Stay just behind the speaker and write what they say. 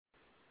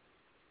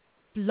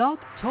Blog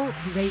Talk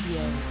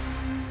Radio.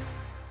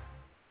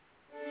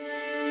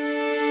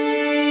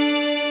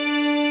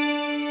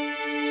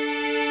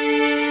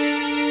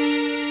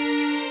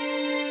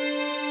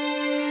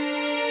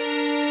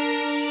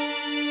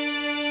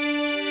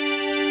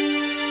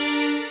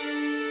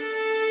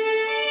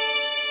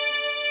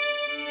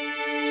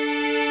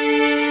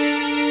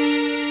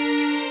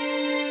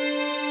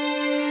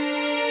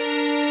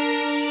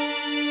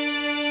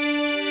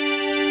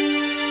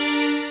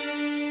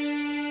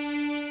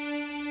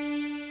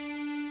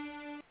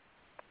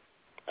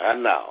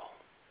 And now,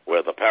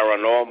 where the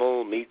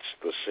paranormal meets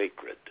the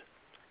sacred,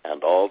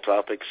 and all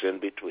topics in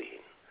between.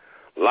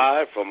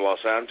 Live from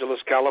Los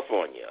Angeles,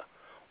 California,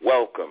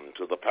 welcome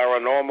to the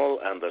Paranormal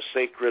and the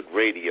Sacred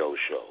Radio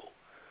Show,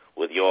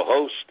 with your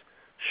host,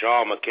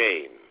 Shaw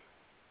McCain.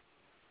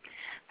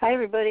 Hi,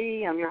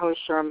 everybody. I'm your host,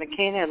 Shaw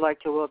McCain. I'd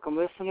like to welcome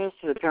listeners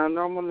to the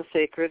Paranormal and the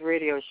Sacred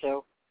Radio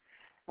Show.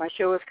 My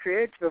show is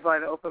created to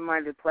provide an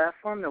open-minded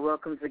platform that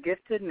welcomes the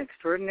gifted and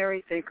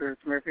extraordinary thinkers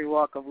from every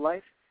walk of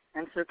life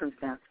and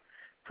circumstance.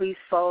 Please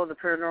follow the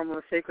Paranormal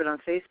and Sacred on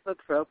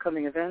Facebook for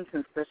upcoming events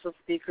and special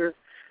speakers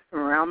from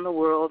around the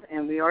world,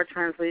 and we are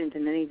translating into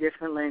many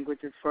different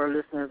languages for our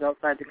listeners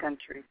outside the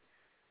country.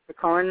 The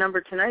call-in number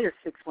tonight is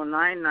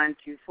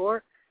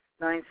 619-924-9744,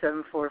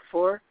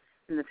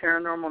 and the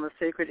Paranormal and the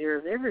Sacred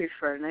airs every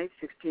Friday night,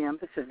 6 p.m.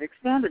 Pacific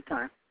Standard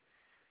Time.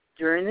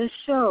 During this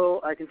show,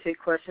 I can take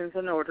questions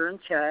in order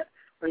and chat,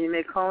 or you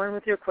may call in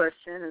with your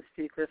question and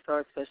speak with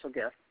our special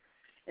guest.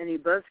 Any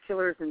buzz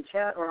killers in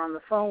chat or on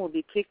the phone will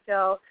be kicked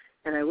out,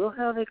 and I will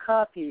have a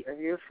copy of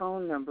your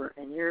phone number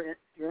and your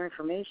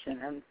information.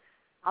 And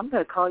I'm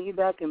going to call you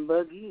back and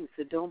bug you,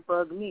 so don't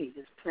bug me.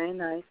 Just play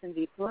nice and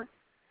be polite.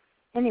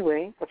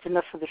 Anyway, that's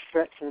enough of the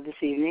threat for this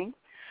evening.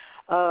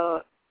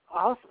 I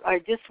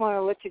just want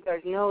to let you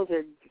guys know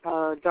that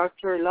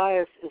Dr.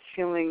 Elias is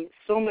feeling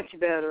so much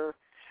better.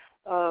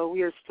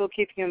 We are still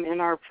keeping him in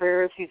our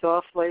prayers. He's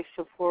off life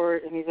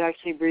support, and he's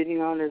actually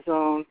breathing on his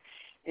own.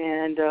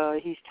 And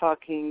he's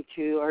talking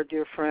to our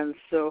dear friends.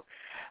 So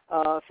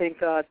thank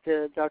God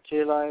that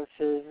Dr. Elias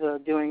is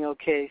doing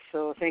okay.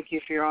 So thank you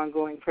for your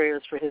ongoing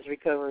prayers for his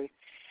recovery.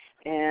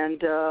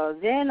 And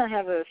then I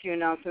have a few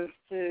announcements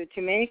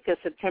to make.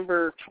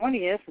 September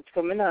 20th, it's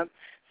coming up,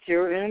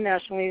 Zero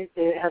Internationally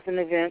has an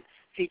event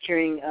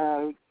featuring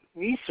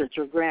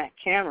researcher Grant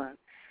Cameron.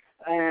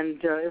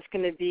 And it's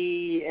going to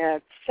be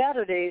at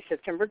Saturday,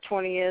 September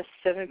 20th,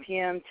 7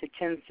 p.m. to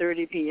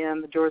 10:30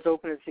 p.m. The doors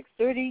open at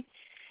 6:30.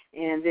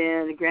 And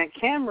then Grant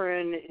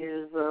Cameron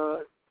is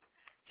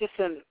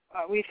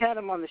we've had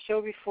him on the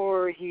show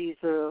before.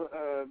 He's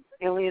a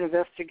alien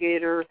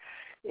investigator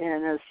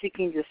and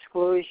seeking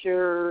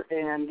disclosure,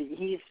 and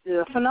he's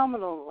a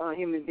phenomenal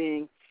human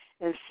being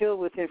and filled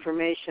with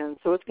information.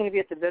 So it's going to be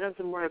at the Veterans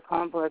Memorial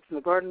Complex in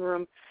the Garden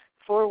Room,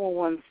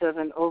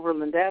 4117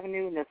 Overland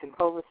Avenue, and that's in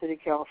Culver City,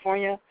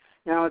 California,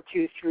 now at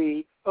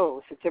 230,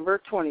 September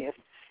 20th.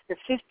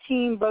 It's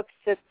 $15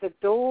 at the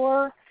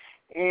door.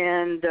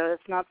 And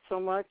it's not so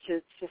much.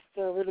 It's just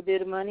a little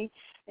bit of money.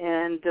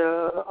 And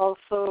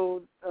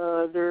also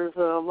there's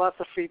lots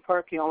of free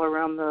parking all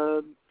around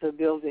the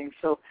building.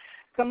 So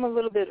come a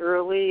little bit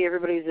early.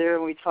 Everybody's there,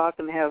 and we talk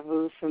and have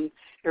booths, and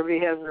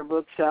everybody has their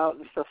books out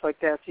and stuff like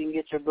that, so you can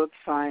get your books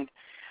signed.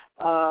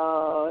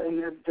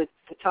 And the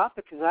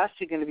topic is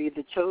actually going to be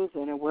The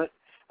Chosen and what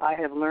I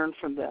have learned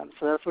from them.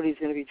 So that's what he's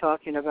going to be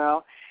talking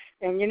about.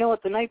 And you know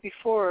what? The night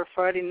before,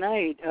 Friday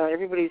night,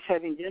 everybody's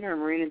having dinner in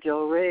Marina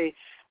Del Rey.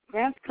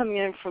 Grant's coming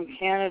in from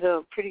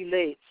Canada pretty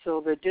late, so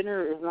the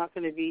dinner is not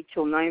going to be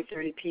till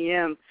 9:30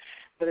 p.m.,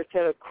 but it's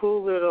at a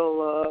cool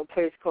little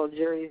place called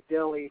Jerry's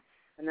Deli,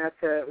 and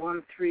that's at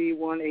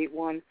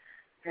 13181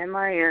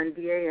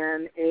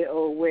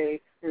 Mindanao Way,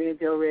 Marina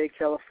Del Rey,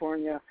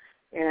 California.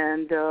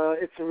 And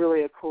it's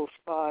really a cool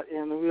spot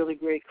and really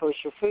great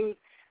kosher food.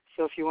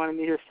 So if you want to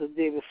meet us the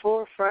day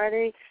before,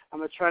 Friday, I'm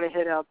going to try to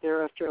head out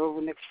there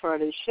over next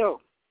Friday's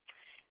show.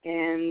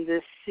 And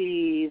let's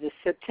see, the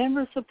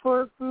September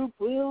support group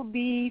will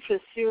be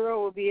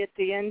at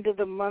the end of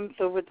the month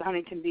over at the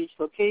Huntington Beach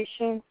location.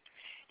 And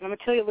I'm going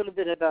to tell you a little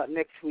bit about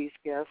next week's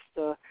guest.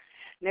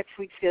 Next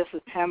week's guest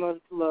is Pamela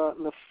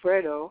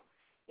Lafredo,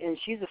 and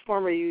she's a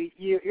former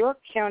York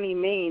County,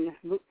 Maine,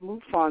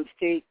 MUFON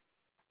State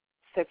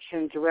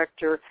Section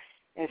Director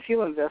and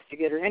field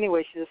investigator.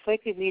 Anyway, she's a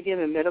psychic medium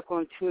and medical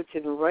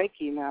intuitive and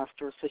Reiki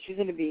master. So she's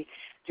going to be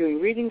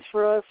doing readings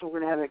for us, and we're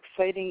going to have an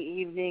exciting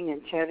evening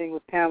and chatting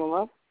with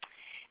Pamela.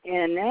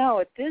 And now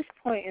at this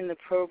point in the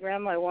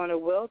program, I want to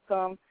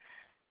welcome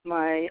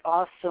my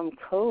awesome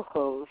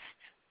co-host,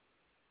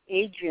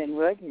 Adrian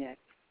Rudnick.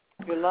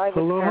 You're live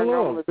with Paranormal.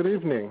 Hello. Good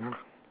evening.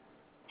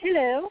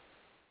 Hello.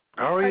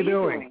 How are you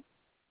doing?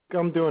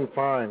 I'm doing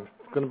fine.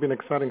 It's going to be an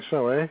exciting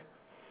show, eh?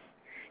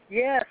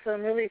 Yes,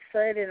 I'm really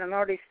excited. I'm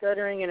already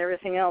stuttering and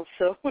everything else.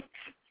 So,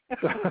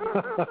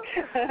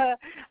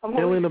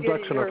 alien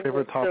abduction, our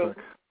favorite topic.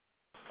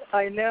 So,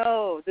 I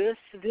know this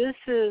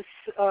is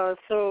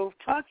so.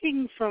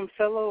 Talking from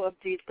fellow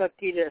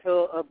abductee to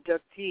fellow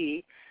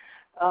abductee,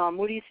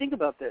 what do you think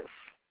about this?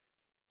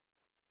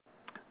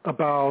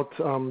 About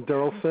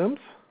Derrel Sims?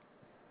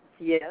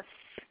 Yes.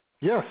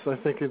 Yes, I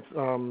think it's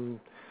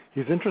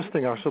he's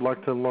interesting. I should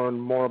like to learn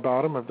more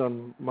about him. I've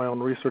done my own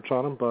research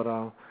on him, but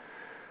I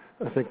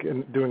think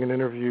doing an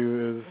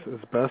interview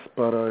is best.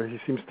 But he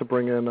seems to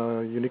bring in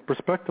a unique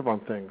perspective on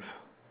things.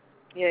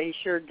 Yeah, he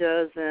sure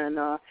does, and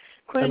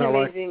quite an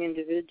amazing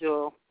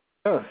individual.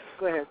 Yes.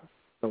 Go ahead.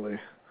 Really.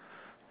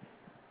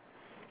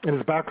 And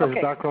his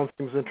background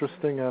seems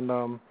interesting,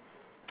 and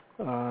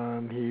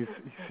he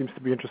seems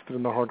to be interested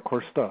in the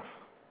hardcore stuff.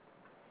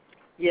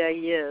 Yeah,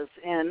 he is.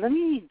 And let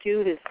me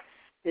do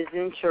his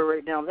intro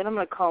right now. Then I'm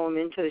going to call him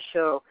into the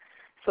show.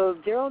 So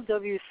Derrel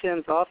W.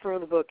 Sims, author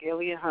of the book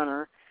Alien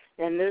Hunter,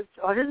 and his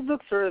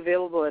books are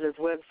available at his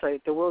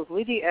website. The world's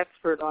leading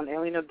expert on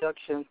alien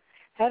abduction,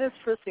 had his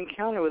first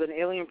encounter with an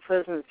alien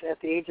presence at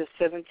the age of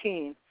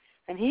 17,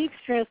 and he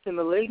experienced a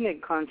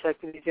malignant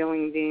contact with these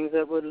alien beings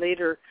that would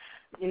later,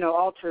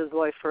 alter his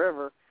life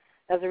forever.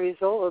 As a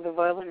result of the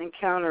violent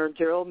encounter,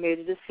 Derrel made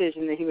a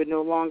decision that he would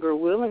no longer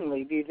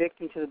willingly be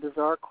victim to the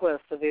bizarre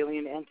quest of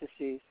alien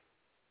entities.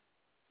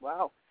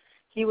 Wow.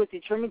 He was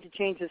determined to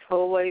change his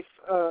whole life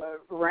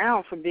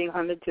around from being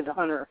hunted to the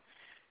hunter.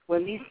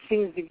 When these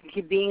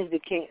beings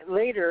became,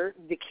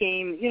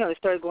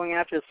 started going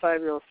after his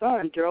 5-year-old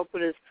son, Derrel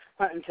put his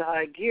hunt into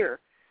high gear.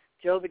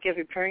 Derrel began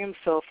preparing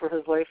himself for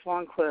his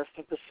lifelong quest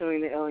of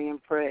pursuing the alien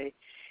prey.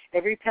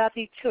 Every path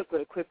he took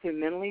would equip him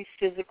mentally,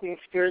 physically, and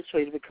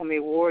spiritually to become a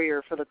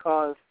warrior for the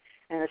cause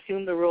and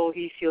assume the role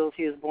he feels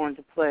he is born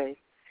to play.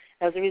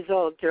 As a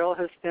result, Derrel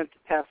has spent the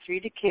past 3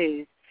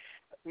 decades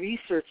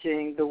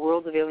researching the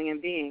world of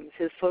alien beings.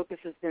 His focus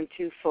has been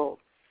twofold: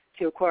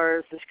 to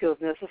acquire the skills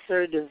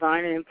necessary to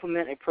design and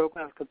implement a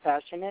program of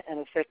compassionate and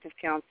effective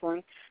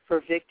counseling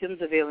for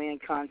victims of alien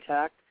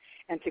contact,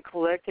 and to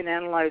collect and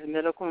analyze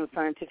medical and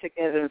scientific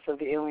evidence of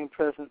the alien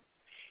presence.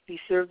 He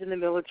served in the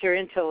military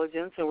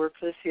intelligence and worked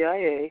for the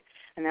CIA,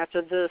 and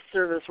after the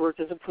service worked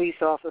as a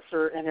police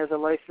officer and as a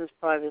licensed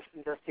private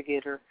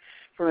investigator.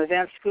 From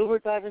advanced scuba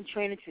diving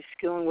training to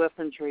skill in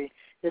weaponry,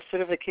 his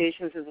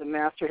certifications as a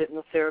master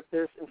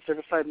hypnotherapist and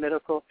certified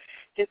medical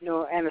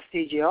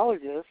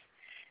hypnoanesthesiologist,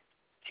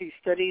 to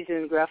studies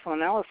in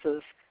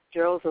graphoanalysis,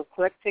 Derrel's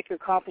eclectic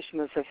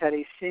accomplishments have had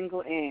a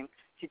single aim: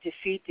 to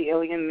defeat the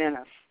alien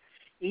menace.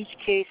 Each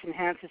case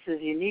enhances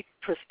his unique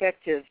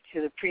perspective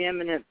to the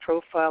preeminent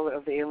profile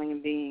of the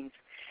alien beings.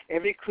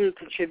 Every clue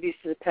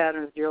contributes to the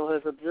patterns Derrel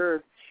has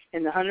observed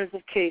in the hundreds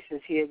of cases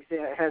he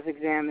has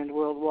examined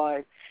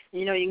worldwide.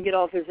 You can get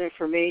all of his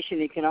information.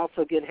 You can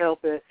also get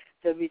help at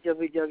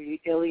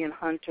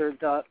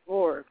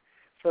www.alienhunter.org.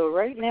 So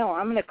right now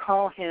I'm going to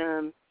call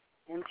him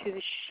into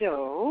the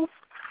show.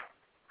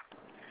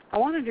 I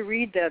wanted to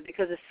read that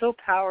because it's so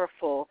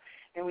powerful.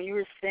 And when you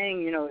were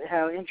saying,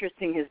 how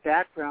interesting his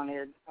background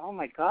is, oh,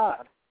 my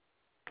God.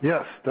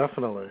 Yes,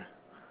 definitely.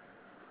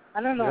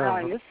 I don't know how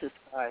I missed this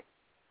guy.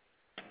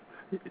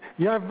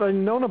 Yeah, I've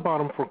known about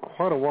him for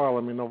quite a while.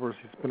 I mean,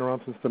 he's been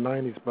around since the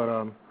 90s, but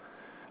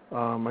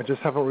I just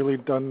haven't really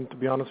done, to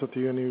be honest with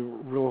you, any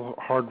real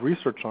hard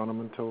research on him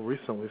until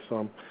recently.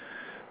 So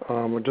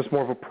just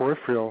more of a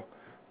peripheral.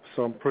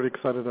 So I'm pretty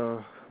excited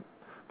that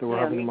we're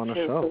having him on the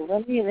show. So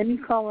let me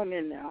call him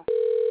in now.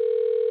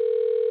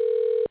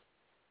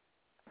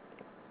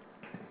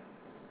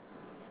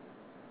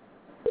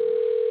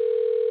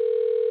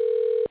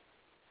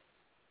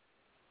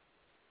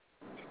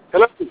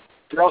 Hello,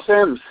 Derrel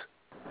Sims.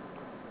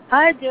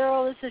 Hi,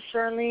 Derrel. This is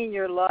Charlene.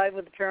 You're live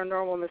with the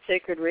Paranormal and the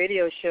Sacred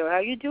Radio Show. How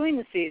are you doing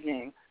this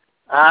evening?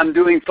 I'm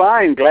doing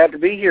fine. Glad to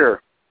be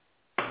here.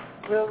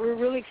 Well, we're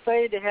really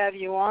excited to have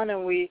you on,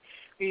 and we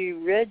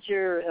read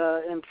your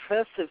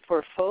impressive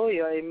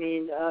portfolio. I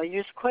mean,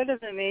 you're quite an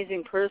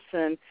amazing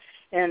person,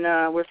 and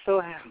we're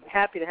so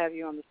happy to have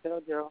you on the show,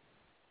 Derrel.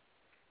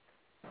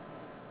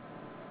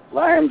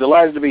 Well, I am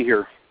delighted to be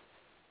here.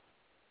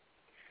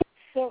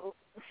 So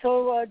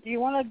do you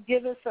want to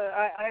give us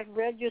I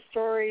read your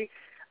story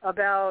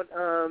about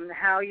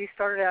how you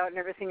started out and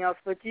everything else,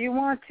 but do you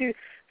want to,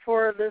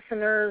 for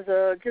listeners,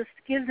 just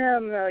give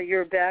them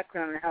your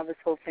background and how this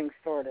whole thing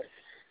started?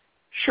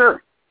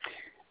 Sure.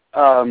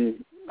 I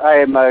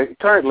am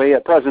currently,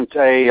 at present,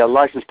 a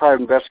licensed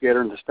private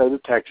investigator in the state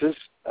of Texas.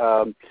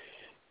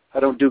 I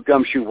don't do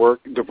gumshoe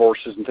work,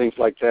 divorces and things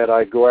like that.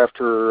 I go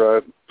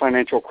after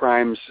financial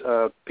crimes,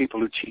 people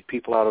who cheat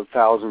people out of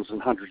thousands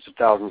and hundreds of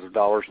thousands of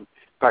dollars. In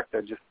fact,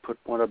 I just put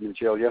one of them in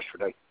jail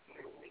yesterday.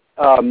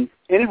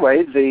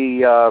 Anyway,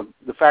 the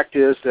fact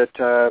is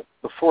that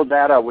before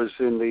that I was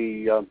in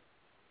the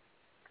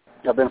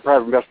I've been a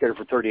private investigator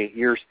for 38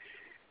 years.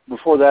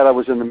 Before that I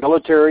was in the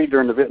military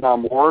during the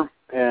Vietnam War,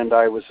 and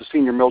I was a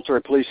senior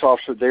military police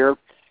officer there,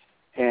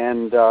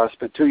 and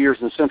spent 2 years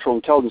in the Central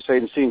Intelligence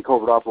Agency in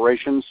covert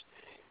operations.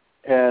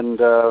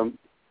 And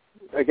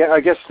I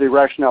guess the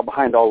rationale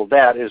behind all of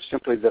that is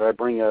simply that I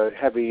bring a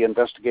heavy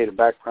investigative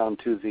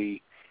background to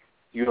the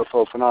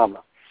UFO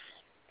phenomena.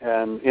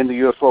 And in the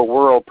UFO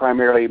world,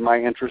 primarily my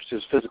interest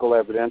is physical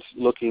evidence,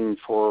 looking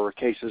for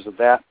cases of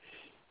that.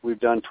 We've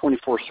done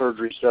 24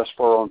 surgeries thus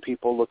far on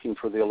people looking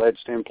for the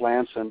alleged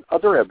implants and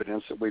other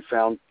evidence that we've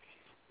found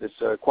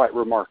It's quite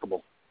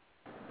remarkable.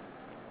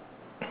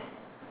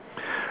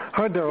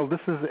 Hi, Derrel. This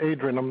is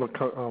Adrian. I'm the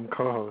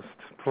co-host.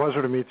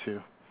 Pleasure to meet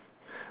you.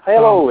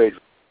 Hello,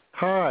 Adrian.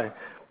 Hi.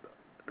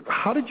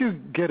 How did you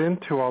get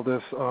into all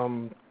this?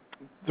 I'm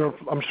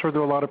sure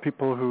there are a lot of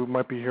people who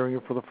might be hearing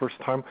you for the first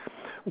time.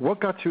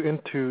 What got you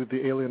into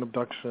the alien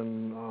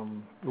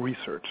abduction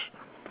research?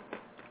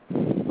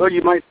 Well,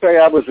 you might say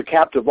I was a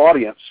captive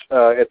audience.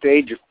 At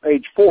the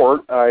age 4,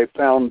 I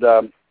found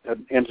an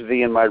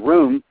entity in my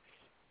room,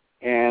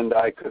 and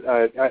I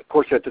of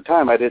course, at the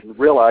time, I didn't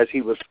realize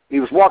he was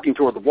walking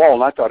toward the wall,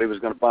 and I thought he was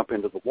going to bump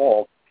into the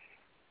wall.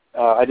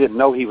 I didn't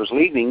know he was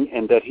leaving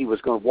and that he was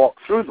going to walk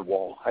through the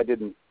wall. I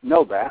didn't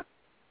know that.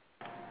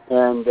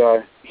 And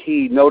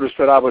he noticed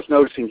that I was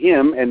noticing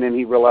him, and then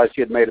he realized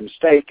he had made a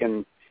mistake,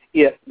 and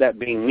it, that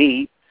being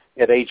me,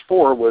 at age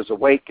 4, was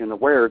awake and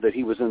aware that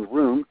he was in the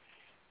room,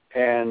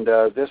 and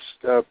this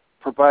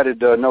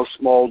provided no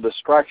small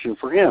distraction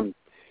for him.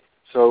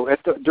 So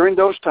during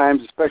those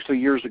times, especially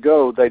years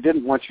ago, they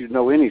didn't want you to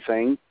know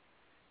anything,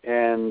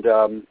 and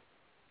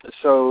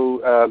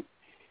so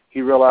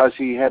he realized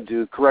he had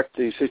to correct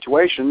the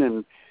situation,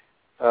 and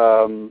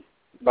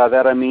by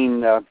that I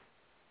mean I'm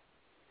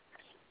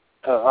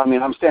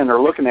standing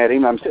there looking at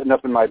him. I'm sitting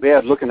up in my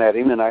bed looking at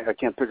him, and I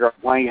can't figure out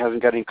why he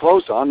hasn't got any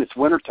clothes on. It's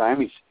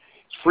wintertime. He's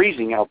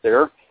freezing out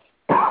there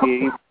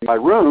in my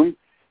room,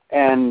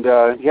 and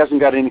he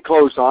hasn't got any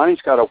clothes on.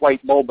 He's got a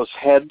white bulbous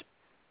head,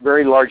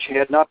 very large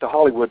head, not the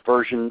Hollywood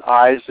version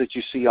eyes that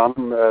you see on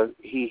him.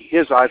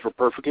 His eyes were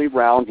perfectly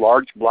round,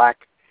 large,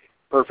 black,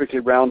 perfectly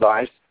round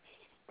eyes.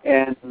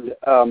 And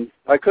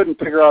I couldn't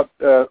figure out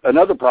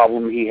another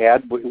problem he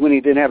had. When he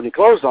didn't have any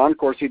clothes on, of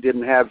course, he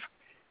didn't have,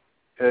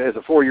 as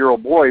a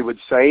 4-year-old boy would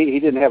say, he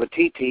didn't have a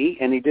TT,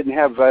 and he didn't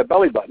have a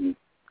belly button.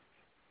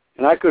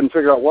 And I couldn't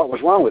figure out what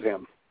was wrong with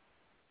him.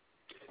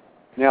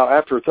 Now,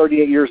 after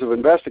 38 years of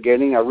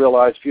investigating, I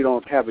realized if you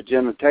don't have a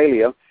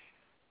genitalia,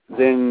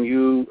 then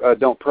you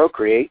don't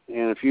procreate.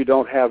 And if you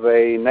don't have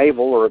a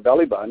navel or a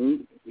belly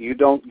button, you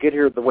don't get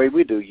here the way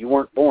we do. You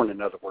weren't born,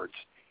 in other words.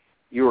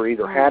 You were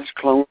either hatched,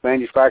 cloned,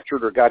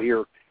 manufactured, or got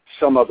here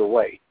some other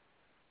way.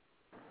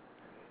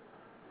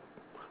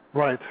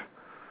 Right.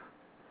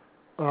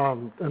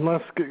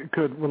 Unless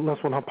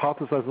one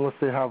hypothesizes, unless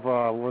they have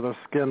where their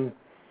skin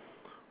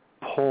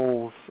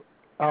pulls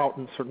out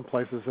in certain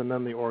places, and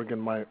then the organ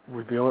might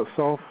reveal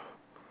itself.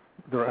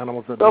 There are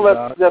animals that do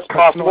that. That's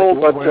possible,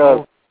 like but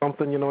whales,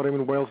 something, you know what I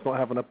mean? Whales don't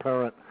have an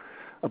apparent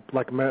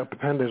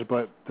appendage,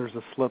 but there's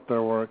a slit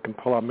there where it can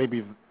pull out.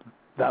 Maybe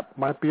that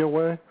might be a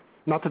way.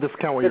 Not to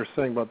discount what you're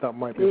saying, but that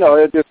might be.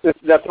 No,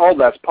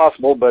 that's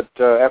possible. But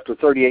after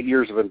 38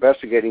 years of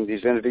investigating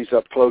these entities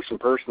up close and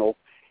personal,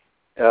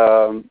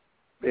 and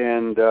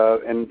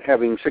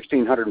having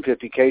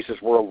 1,650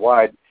 cases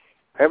worldwide,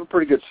 I have a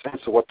pretty good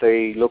sense of what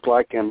they look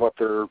like and what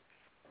their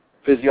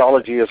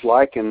physiology is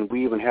like, and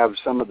we even have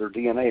some of their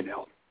DNA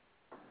now.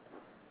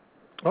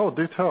 Oh,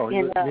 do tell.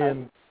 And,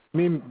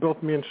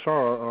 Both me and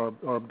Shar are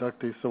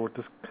abductees, so we're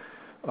just,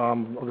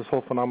 this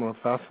whole phenomenon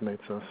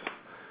fascinates us.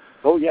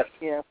 Oh, yes.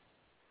 Yeah.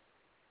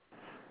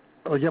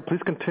 Oh, yeah, please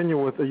continue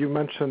with, you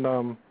mentioned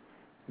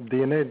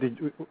DNA.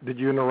 Did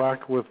you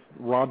interact with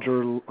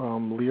Roger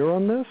Lear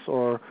on this,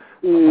 or?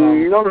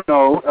 No.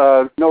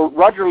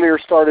 Roger Lear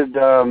started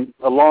a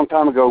long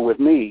time ago with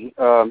me.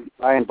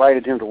 I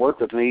invited him to work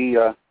with me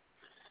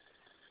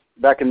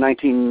back in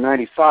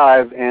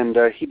 1995, and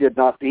he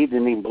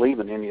didn't even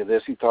believe in any of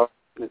this. He thought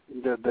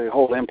the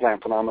whole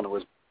implant phenomenon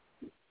was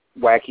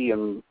wacky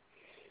and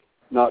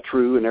not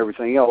true and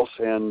everything else.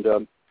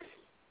 And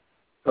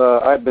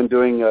I've been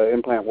doing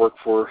implant work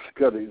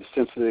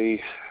since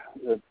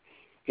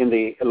in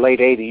the late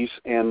 80s,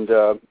 and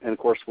of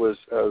course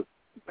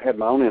had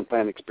my own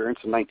implant experience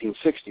in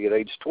 1960 at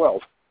age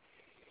 12.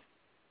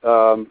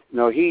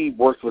 He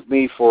worked with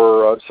me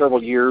for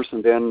several years,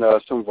 and then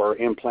some of our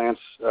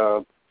implants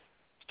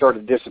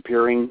started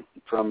disappearing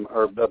from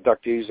our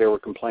abductees. They were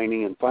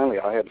complaining, and finally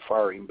I had to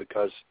fire him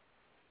because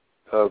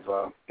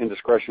of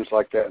indiscretions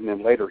like that. And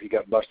then later he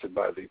got busted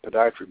by the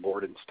podiatry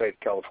board in the state of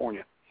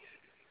California.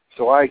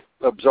 So I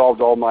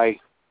absolved all my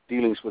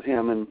dealings with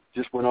him and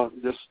just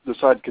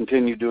decided to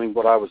continue doing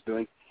what I was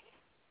doing.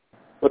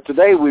 But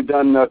today we've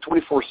done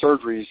 24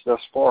 surgeries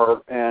thus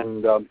far,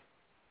 and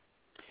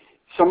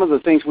some of the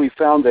things we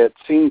found that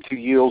seem to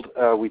yield,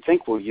 we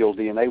think will yield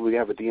DNA. We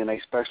have a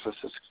DNA specialist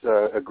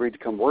that's agreed to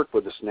come work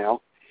with us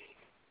now.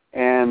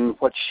 And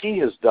what she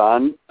has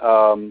done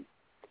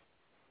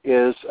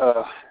is,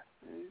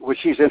 what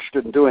she's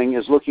interested in doing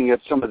is looking at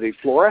some of the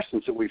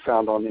fluorescence that we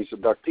found on these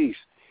abductees.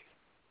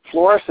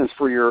 Fluorescence,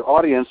 for your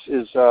audience,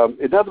 is,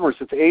 in other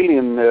words, if the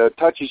alien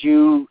touches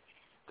you,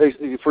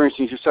 for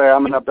instance, you say,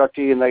 I'm an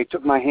abductee, and they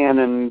took my hand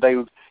and they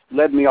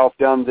led me off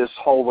down this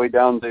hallway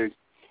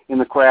in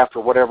the craft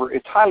or whatever,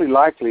 it's highly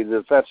likely that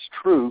if that's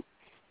true,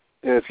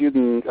 if you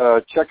can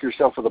check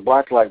yourself with a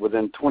black light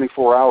within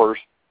 24 hours,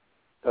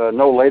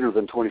 no later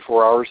than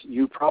 24 hours,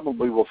 you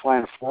probably will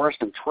find a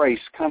fluorescent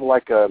trace, kind of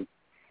like an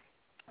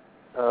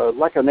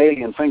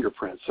alien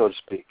fingerprint, so to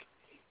speak.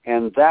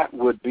 And that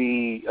would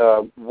be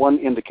one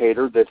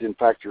indicator that, in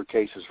fact, your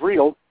case is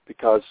real,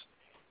 because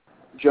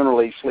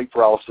generally sleep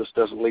paralysis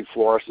doesn't leave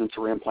fluorescence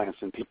or implants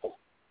in people.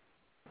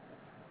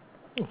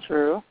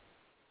 True.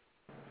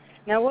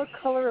 Now, what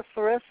color of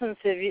fluorescence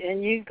have you,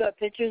 and you've got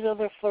pictures of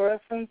the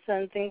fluorescence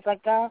and things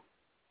like that?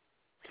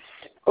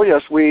 Oh,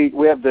 yes, we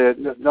have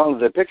not only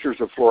the pictures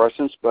of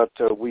fluorescence, but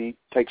we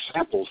take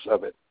samples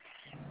of it.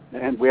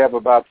 And we have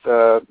about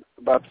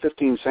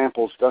 15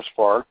 samples thus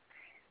far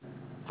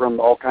from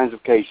all kinds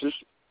of cases.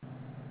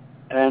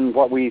 And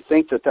what we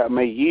think that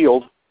may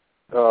yield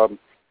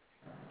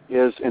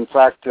is, in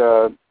fact,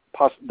 the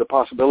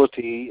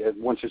possibility,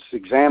 once it's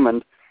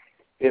examined,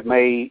 it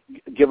may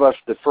give us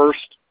the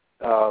first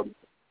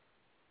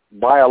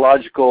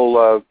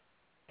biological,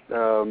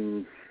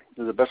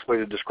 the best way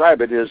to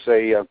describe it is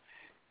a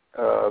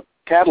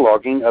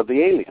cataloging of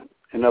the alien.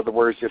 In other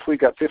words, if we've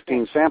got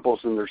 15 samples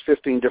and there's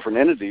 15 different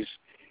entities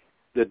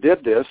that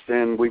did this,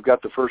 then we've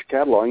got the first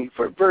cataloging,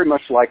 very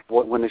much like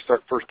when they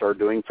first started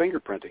doing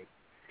fingerprinting.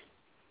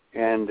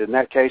 And in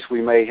that case,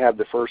 we may have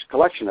the first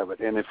collection of it.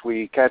 And if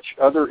we catch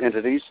other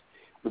entities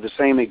with the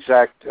same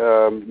exact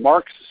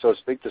marks, so to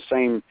speak, the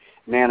same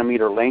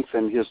nanometer length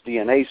in his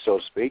DNA, so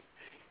to speak,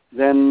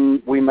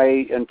 then we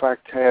may, in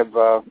fact, have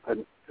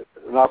an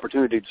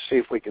opportunity to see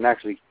if we can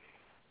actually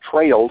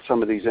trail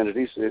some of these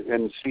entities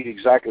and see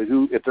exactly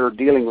who, if they're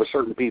dealing with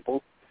certain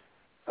people,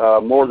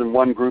 more than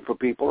one group of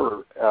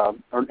people,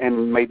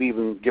 and maybe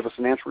even give us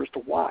an answer as to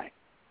why.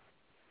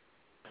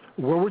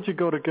 Where would you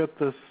go to get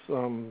this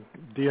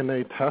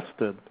DNA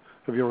tested?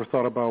 Have you ever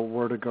thought about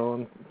where to go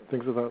and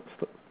things of that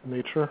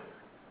nature?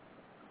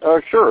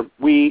 Sure.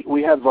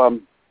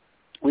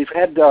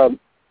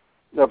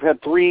 I've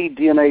had 3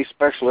 DNA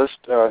specialists,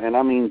 and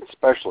I mean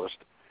specialists,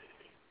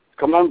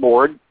 come on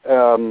board,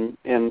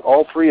 and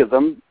all 3 of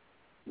them,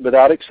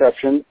 without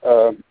exception,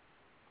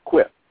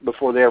 quit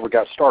before they ever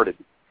got started.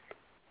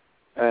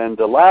 And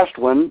the last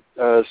one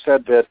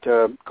said that,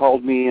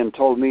 called me and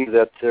told me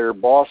that their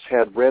boss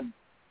had read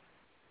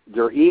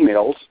their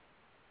emails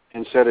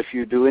and said, if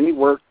you do any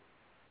work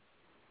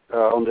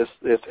on this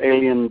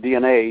alien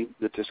DNA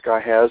that this guy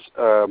has,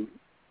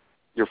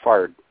 you're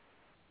fired.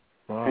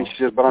 Wow. And she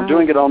says, but I'm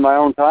doing it on my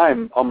own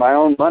time, on my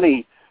own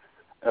money,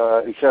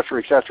 et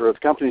cetera, et cetera. If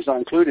the company's not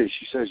included,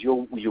 she says,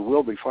 you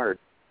will be fired.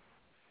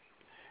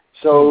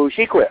 So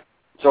she quit.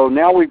 So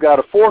now we've got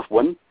a 4th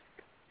one,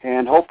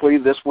 and hopefully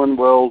this one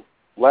will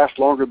last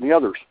longer than the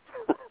others.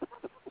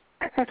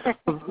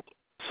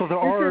 So there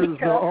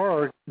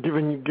are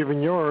given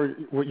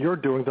what you're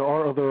doing, there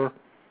are other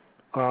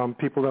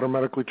people that are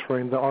medically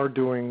trained that are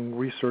doing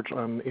research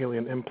on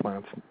alien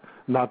implants,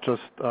 not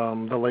just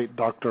the late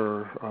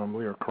Dr.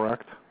 Lear,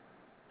 correct?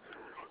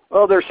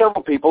 Well, there are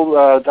several people.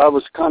 I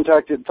was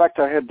contacted. In fact,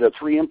 I had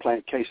 3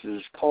 implant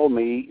cases call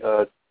me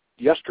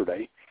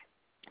yesterday,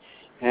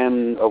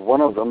 and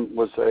one of them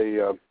was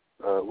a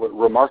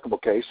remarkable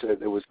case.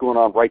 It was going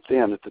on right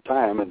then at the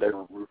time, and they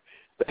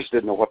just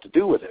didn't know what to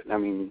do with it. I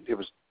mean, it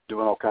was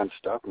doing all kinds of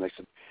stuff, and they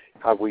said,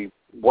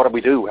 what do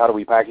we do? How do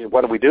we package it?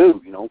 What do we do?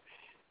 You know.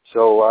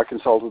 So I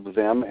consulted with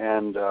them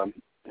and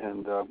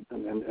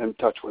in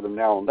touch with them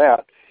now on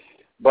that.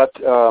 But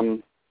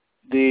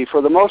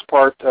for the most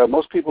part,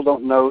 most people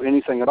don't know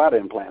anything about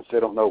implants. They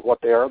don't know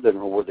what they are. They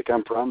don't know where they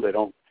come from. They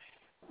don't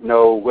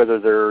know whether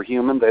they're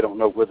human. They don't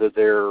know whether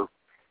they're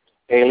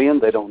alien.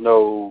 They don't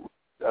know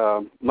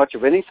much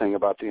of anything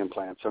about the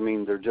implants. I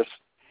mean, they're just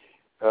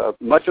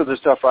much of the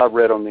stuff I've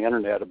read on the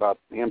internet about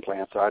the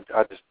implants, I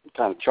just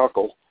kind of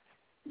chuckle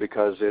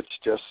because it's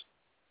just,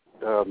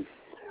 I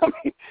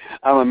mean,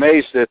 I'm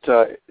amazed that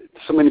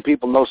so many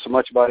people know so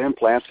much about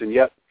implants, and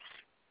yet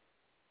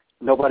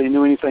nobody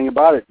knew anything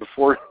about it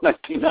before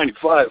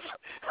 1995.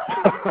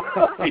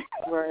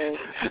 Right.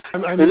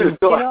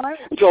 Until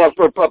I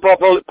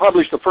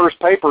published the first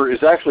paper,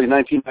 is actually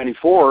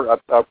 1994.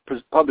 I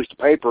published a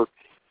paper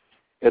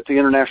at the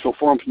International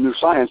Forum for New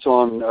Science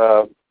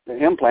on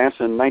implants.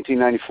 In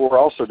 1994, I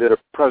also did a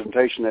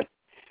presentation at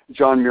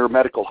John Muir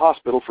Medical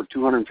Hospital for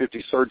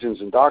 250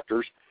 surgeons and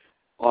doctors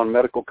on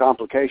medical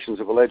complications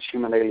of alleged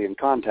human-alien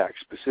contact,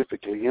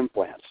 specifically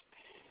implants.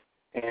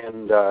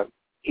 And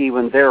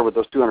even there with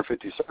those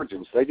 250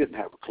 surgeons, they didn't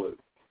have a clue.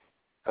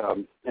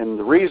 And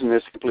the reason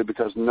is simply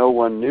because no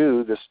one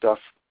knew this stuff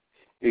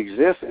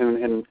exists,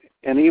 and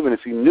even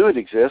if you knew it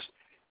exists,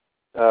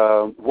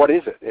 what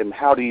is it, and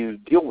how do you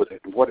deal with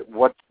it?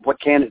 What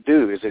can it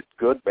do? Is it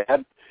good,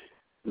 bad,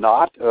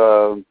 not?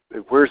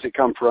 Where does it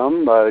come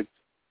from?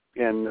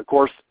 And of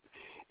course,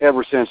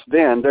 ever since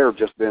then, there have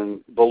just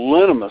been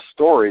voluminous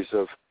stories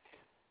of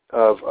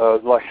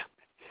like,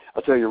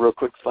 I'll tell you a real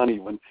quick funny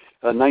one.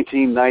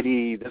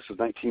 1990, this was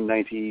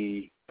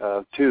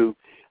 1992.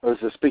 I was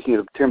speaking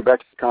at a Tim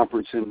Beck's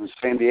conference in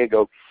San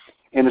Diego,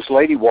 and this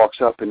lady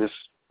walks up, and this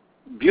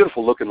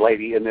beautiful-looking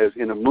lady in a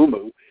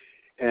muumuu,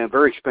 and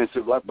very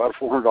expensive, like about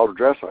a $400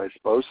 dress, I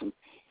suppose. And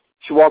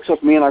she walks up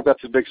to me, and I've got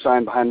this big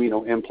sign behind me,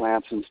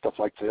 implants and stuff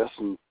like this.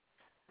 And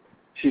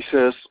she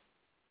says,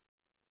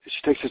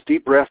 she takes this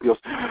deep breath and goes,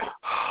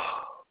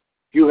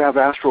 "You have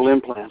astral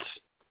implants."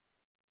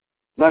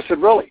 And I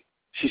said, really?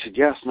 She said,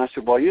 yes. And I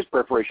said, well, I use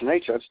preparation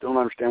H. I just don't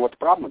understand what the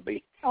problem would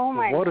be. Oh,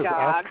 my What God. is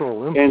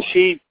astral implant? And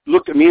she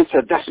looked at me and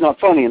said, that's not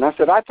funny. And I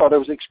said, I thought it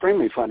was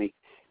extremely funny.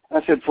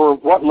 I said, for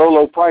what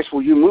low price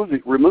will you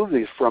remove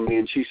these from me?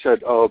 And she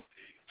said, $50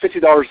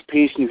 a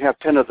piece, and you have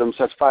 10 of them,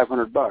 so that's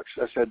 $500. I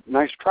said,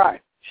 nice try.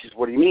 She said,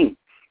 what do you mean?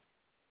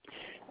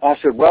 I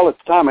said, well, at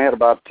the time I had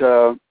about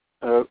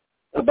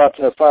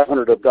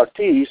 500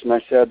 abductees, and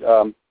I said,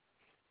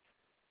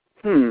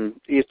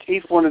 if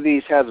each one of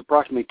these has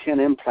approximately 10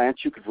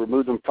 implants, you could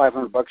remove them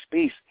 $500 a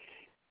piece.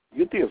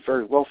 You'd be a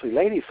very wealthy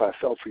lady if I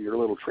fell for your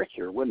little trick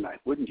here, wouldn't I?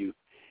 Wouldn't you?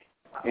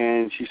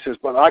 And she says,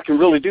 well, I can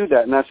really do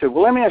that. And I said,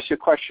 well, let me ask you a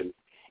question.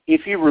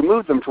 If you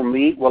remove them from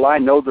me, will I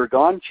know they're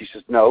gone? She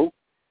says, no.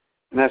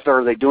 And I said,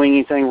 are they doing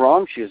anything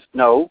wrong? She says,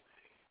 no.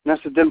 And I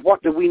said, then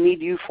what do we need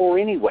you for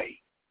anyway?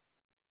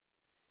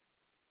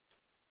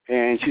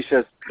 And she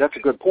says, that's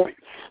a good point.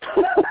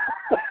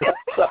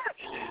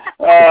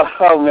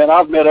 Oh, man,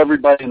 I've met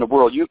everybody in the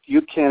world. You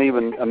can't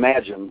even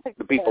imagine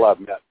the people I've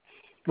met.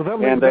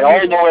 Well, and they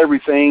all know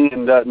everything,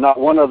 and not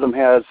one of them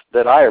has,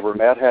 that I ever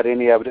met, had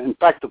any evidence. In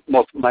fact,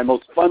 my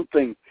most fun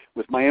thing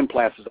with my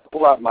implants is I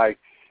pull out my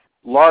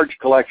large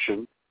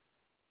collection,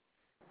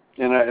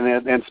 and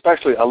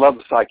especially I love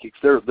the psychics.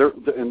 They're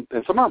and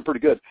some of them are pretty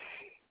good.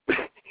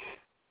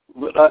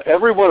 But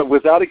everyone,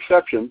 without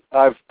exception,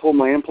 I've pulled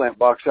my implant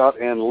box out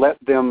and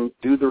let them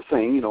do their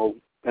thing,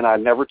 and I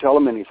never tell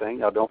them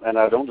anything. I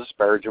don't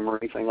disparage them or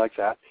anything like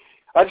that.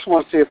 I just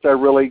want to see if they're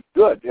really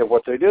good at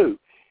what they do.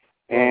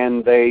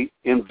 And they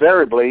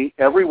invariably,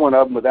 every one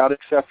of them without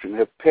exception,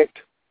 have picked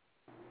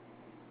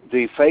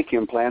the fake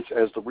implants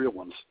as the real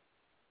ones.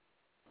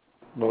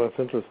 Well, that's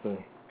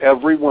interesting.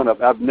 Every one of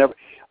them.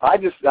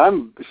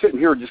 I'm sitting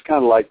here just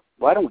kind of like,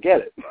 well, I don't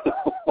get it.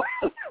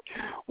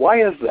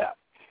 Why is that?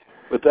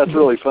 But that's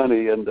really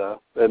funny. And the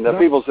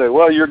people say,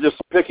 well, you're just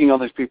picking on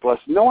these people. I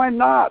said, no, I'm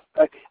not.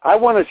 I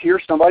want to hear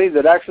somebody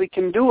that actually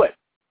can do it.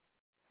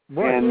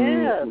 Right.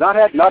 And not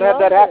have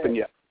that happen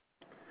yet.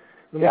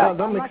 Yeah,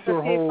 that I'm makes not going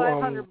to pay whole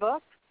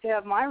 $500 to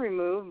have mine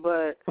removed,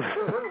 but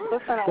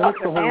listen, that I'll makes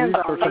the whole hands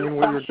research. on me.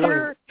 What I'm you're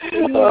sure doing.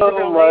 you need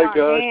to lay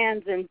on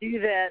hands and do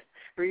that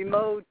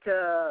remote.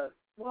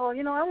 Well,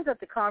 I was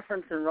at the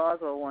conference in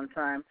Roswell one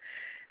time.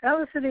 I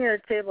was sitting at a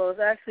table. I was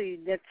actually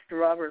next to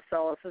Robert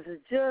Salas. This is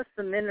just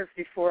the minutes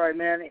before I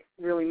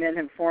really met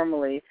him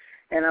formally,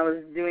 and I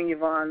was doing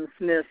Yvonne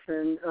Smith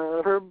and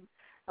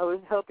I was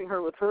helping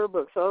her with her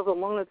book. So I was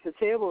alone at the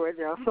table right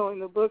there. I'm showing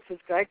the books.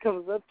 This guy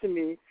comes up to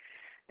me,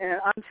 and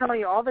I'm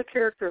telling you, all the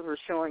characters were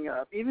showing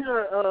up. Even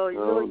a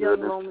really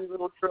young, lonely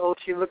little girl.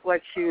 She looked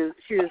like she was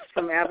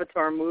from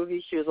Avatar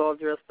movie. She was all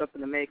dressed up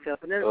in the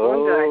makeup. And then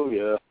one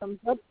guy comes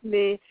up to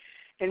me,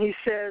 and he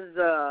says,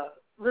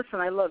 listen,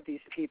 I love these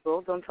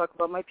people. Don't talk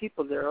about my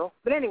people, Derrel.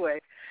 But anyway,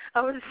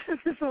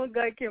 this one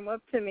guy came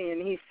up to me,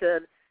 and he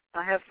said,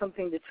 I have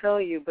something to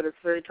tell you, but it's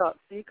very top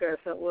secret.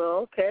 I said,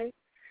 well, okay.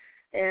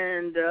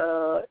 And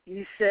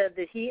he said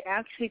that he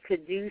actually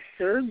could do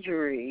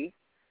surgery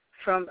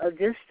from a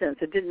distance.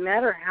 It didn't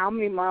matter how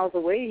many miles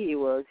away he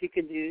was. He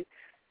could do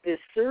this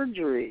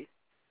surgery.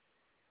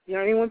 You know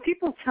what I mean? When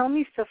people tell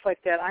me stuff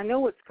like that, I know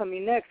what's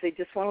coming next. They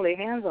just want to lay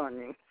hands on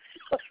me.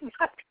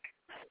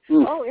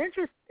 Oh,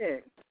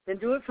 interesting. Then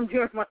do it from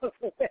 200 miles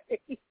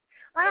away.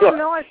 I don't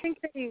know. I think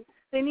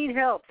they need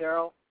help,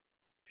 Derrel.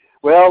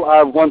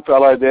 Well, one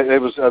fellow, I had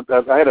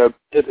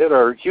at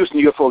our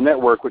Houston UFO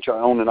network, which I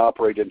own and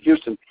operate in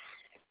Houston.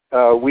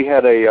 We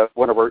had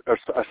one of our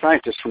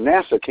scientists from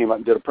NASA came up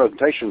and did a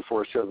presentation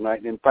for us the other night.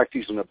 And in fact,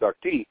 he's an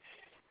abductee.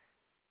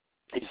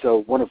 He's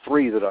one of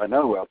three that I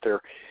know out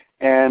there.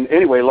 And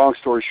anyway, long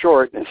story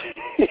short,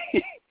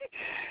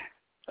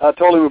 I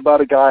told him about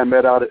a guy I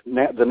met out at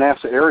the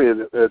NASA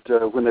area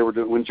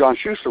when John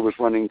Schuster was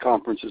running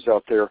conferences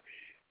out there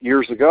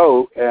years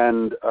ago,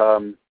 and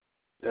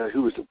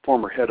who was the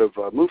former head of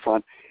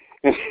MUFON.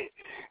 And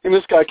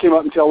this guy came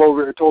up and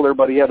told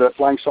everybody he had a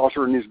flying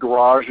saucer in his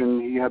garage,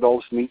 and he had all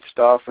this neat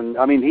stuff. And,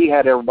 I mean, he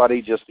had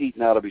everybody just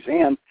eating out of his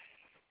hand.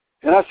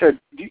 And I said,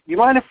 do you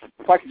mind if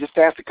I could just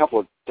ask a couple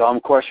of dumb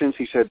questions?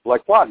 He said,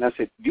 like what? And I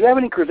said, do you have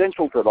any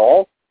credentials at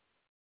all?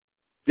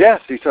 Yes.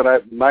 He said,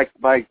 my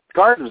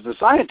card is a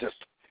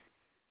scientist.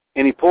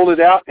 And he pulled it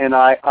out, and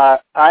I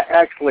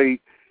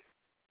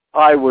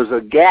was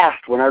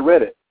aghast when I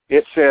read it.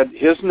 It said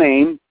his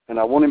name, and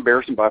I won't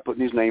embarrass him by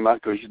putting his name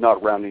out because he's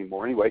not around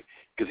anymore anyway,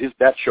 because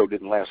that show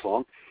didn't last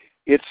long.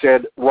 It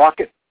said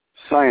rocket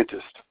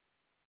scientist.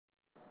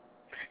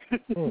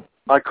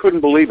 I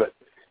couldn't believe it.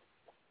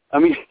 I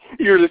mean,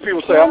 usually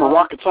people say, I'm a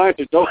rocket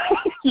scientist. Don't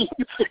he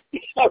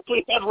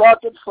actually had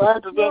rocket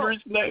scientist under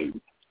his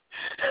name.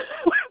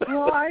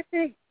 Well, I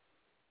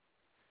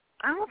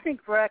don't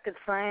think rocket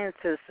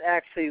scientists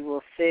actually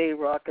will say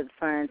rocket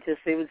scientist.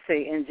 They would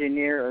say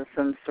engineer or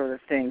some sort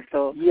of thing.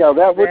 So yeah,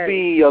 that would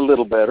be a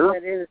little better.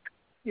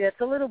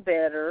 It's a little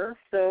better.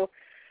 So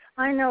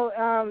I know,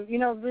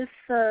 this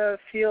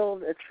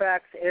field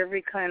attracts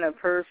every kind of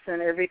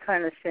person, every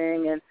kind of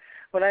thing. And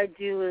what I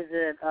do is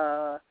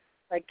that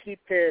I keep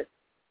it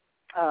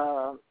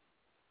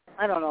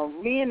I don't know.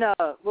 Me and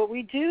what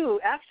we do,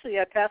 actually,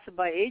 I pass it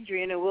by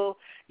Adrian, and we'll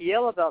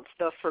yell about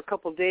stuff for a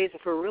couple of days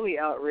if we're really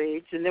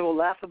outraged, and then we'll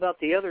laugh about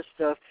the other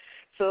stuff.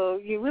 So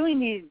you really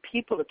need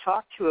people to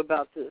talk to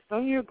about this.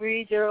 Don't you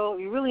agree, Derrel?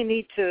 You really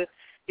need to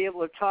be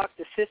able to talk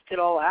to sift it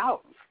all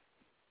out.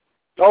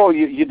 Oh,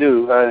 you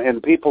do.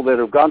 And people that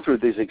have gone through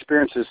these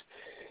experiences,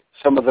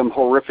 some of them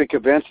horrific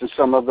events and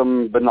some of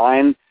them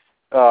benign.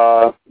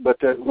 But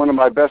one of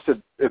my best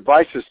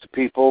advices to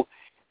people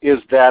is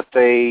that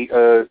they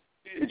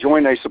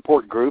join a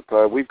support group.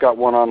 We've got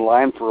one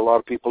online for a lot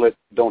of people that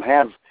don't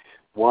have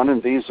one,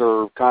 and these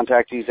are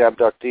contactees,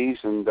 abductees,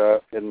 and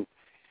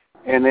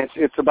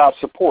it's about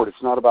support.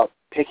 It's not about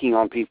picking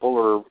on people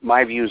or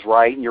my view's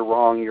right and you're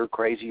wrong, you're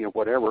crazy, or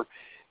whatever.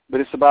 But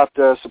it's about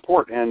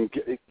support and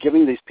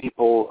giving these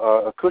people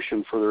a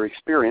cushion for their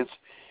experience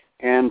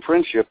and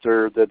friendship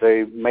that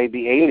they may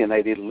be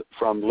alienated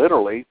from,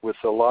 literally, with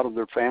a lot of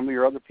their family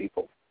or other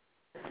people.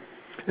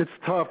 It's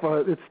tough.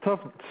 It's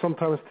tough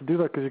sometimes to do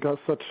that because you got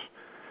such,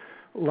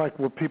 like,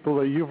 with people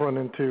that you've run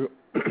into,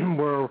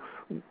 where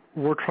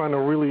we're trying to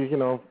really,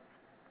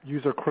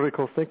 use our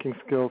critical thinking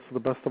skills to the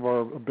best of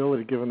our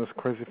ability, given this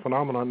crazy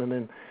phenomenon, and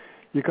then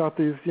you got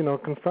these,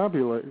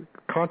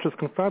 conscious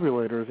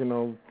confabulators,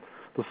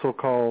 the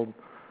so-called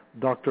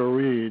Dr.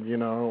 Reed,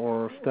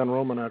 or Stan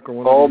Romanek, or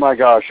one. Oh my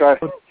gosh!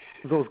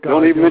 Those guys,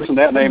 don't even mention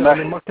that name.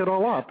 They muck it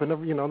all up, and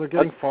they're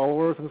getting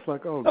followers, and it's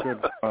like, oh,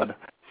 good God.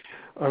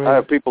 I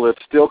have people that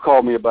still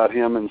call me about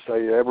him and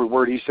say every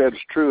word he said is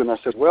true, and I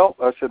said,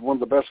 one of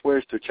the best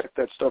ways to check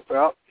that stuff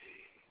out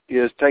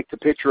is take the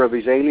picture of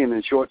his alien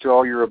and show it to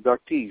all your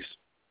abductees.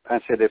 I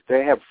said, if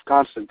they have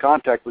constant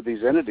contact with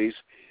these entities,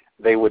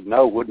 they would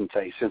know, wouldn't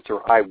they, since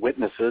they're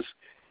eyewitnesses.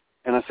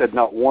 And I said,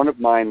 not one of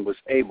mine was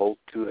able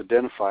to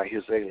identify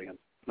his alien.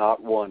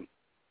 Not one.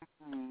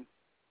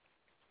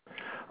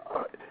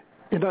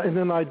 In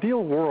an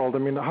ideal world,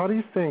 how do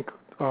you think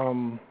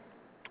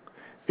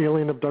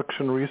alien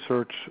abduction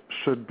research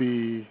should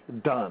be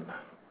done?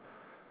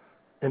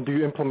 And do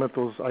you implement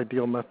those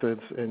ideal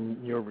methods in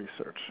your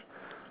research?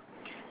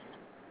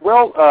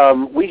 Well,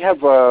 we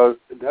have I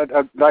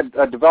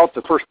developed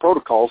the first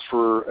protocols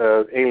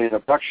for alien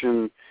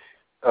abduction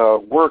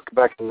work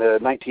back in the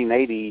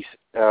 1980s,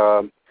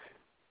 and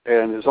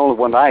it's the only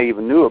one I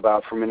even knew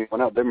about from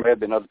anyone else. There may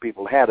have been other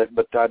people who had it,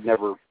 but I'd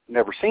never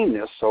seen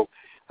this. So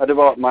I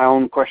developed my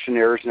own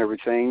questionnaires and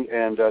everything,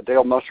 and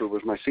Dale Musser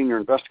was my senior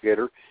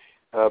investigator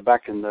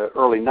back in the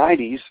early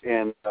 90s,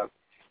 and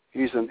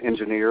he's an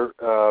engineer.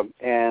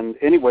 And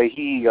anyway,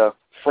 he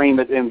framed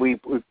it, and we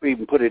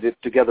even put it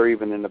together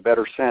even in a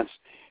better sense.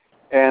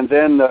 And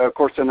then, of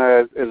course, when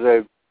I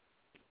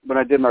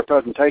did my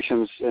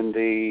presentations in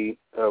the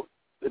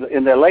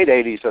late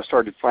 80s, I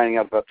started finding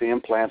out about the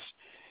implants.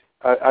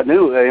 I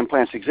knew that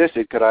implants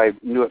existed because I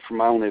knew it from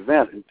my own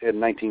event in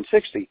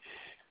 1960.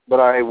 But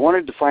I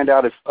wanted to find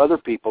out if other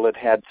people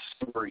had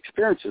similar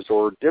experiences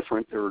or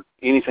different or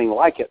anything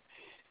like it.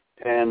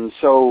 And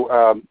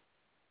so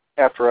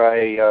after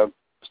I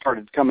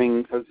started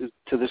coming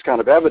to this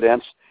kind of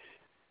evidence,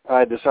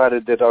 I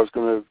decided that I was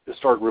going to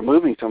start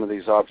removing some of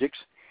these objects.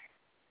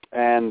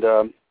 And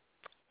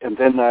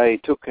then I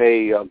took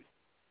a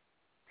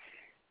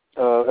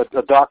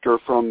doctor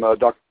from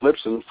Dr.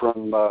 Lipson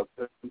from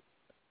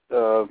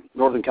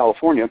Northern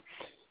California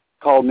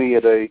called me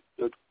at a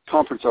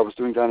conference I was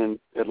doing down in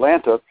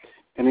Atlanta,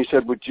 and he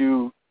said, would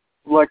you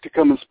like to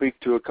come and speak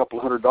to a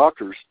couple hundred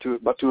doctors, to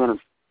about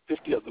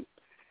 250 of them,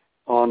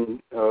 on,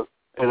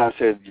 and I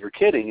said, you're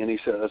kidding. And I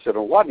said,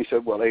 on what? And he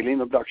said, well, alien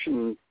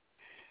abduction.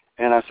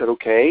 And I said,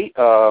 okay.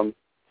 And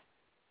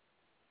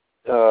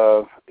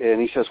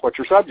he says, what's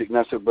your subject? And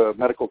I said,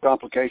 medical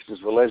complications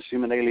of alleged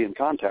human-alien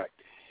contact.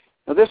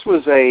 Now, this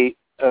was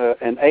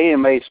an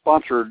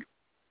AMA-sponsored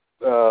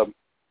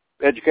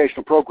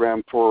educational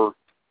program for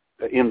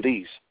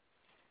MDs.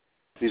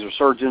 These are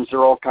surgeons.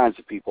 They're all kinds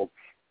of people.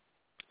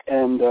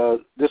 And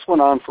this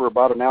went on for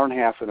about an hour and a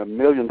half in a $1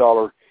 million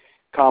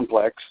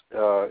complex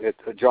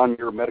at John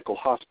Muir Medical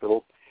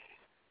Hospital.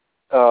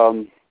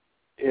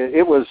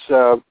 It was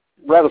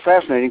rather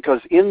fascinating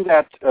because in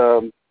that,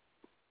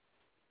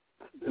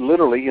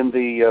 literally in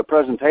the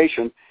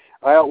presentation,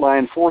 I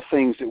outlined 4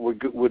 things that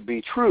would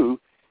be true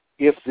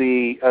if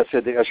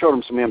I showed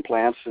them some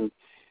implants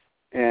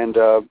and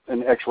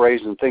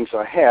X-rays and things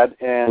I had,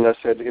 and I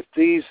said, if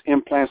these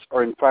implants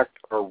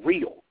are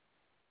real,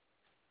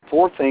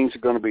 4 things are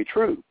going to be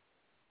true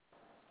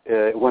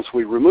once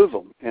we remove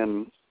them.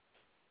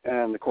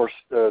 And of course,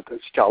 the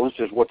challenge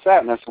is, what's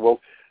that? And I said, well,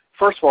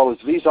 first of all, is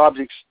these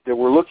objects that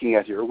we're looking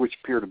at here, which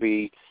appear to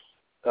be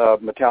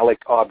metallic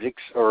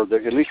objects, or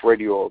they're at least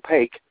radio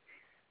opaque,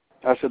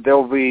 I said, there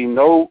will be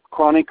no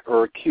chronic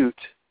or acute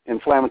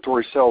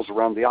inflammatory cells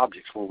around the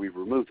objects when we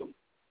remove them.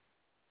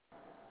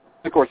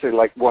 Of course, they're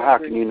like, well, how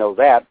can you know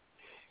that?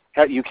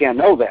 You can't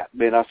know that.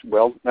 And I said,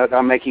 well,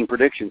 I'm making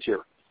predictions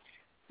here.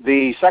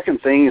 The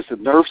second thing is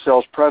that nerve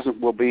cells present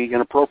will be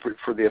inappropriate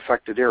for the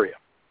affected area.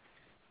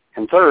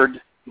 And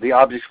third, the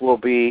objects will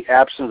be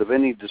absent of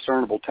any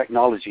discernible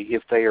technology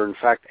if they are, in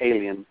fact,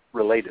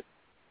 alien-related.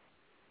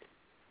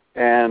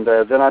 And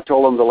then I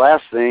told them the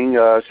last thing.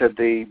 I said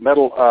the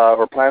metal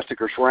or plastic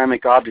or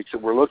ceramic objects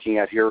that we're looking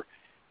at here,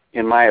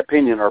 in my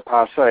opinion, are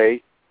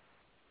passé,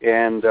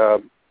 and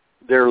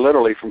they're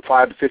literally from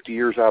 5 to 50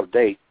 years out of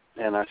date.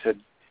 And I said,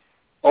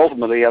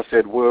 ultimately, I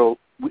said,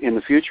 in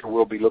the future,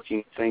 we'll be looking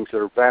at things that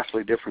are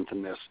vastly different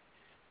than this.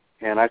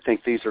 And I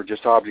think these are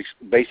just objects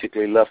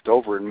basically left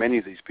over in many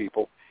of these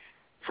people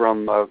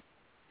from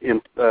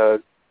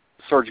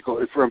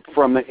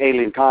from the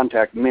alien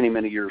contact many,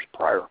 many years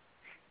prior.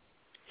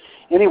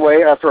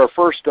 Anyway, after our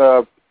first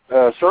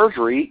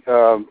surgery,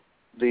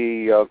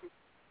 the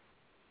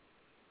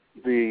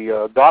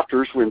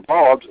doctors were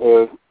involved.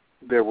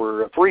 There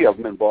were 3 of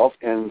them involved,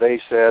 and they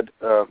said,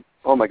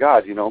 "Oh my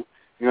God, you're not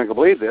going to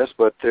believe this,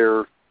 but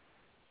this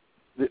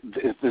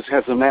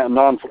has a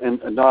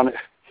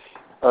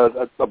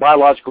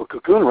biological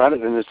cocoon around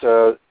it, and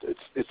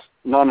it's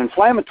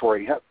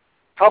non-inflammatory.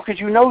 How could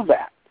you know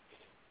that?"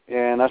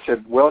 And I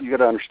said, "Well, you got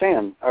to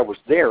understand. I was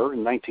there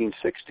in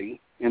 1960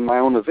 in my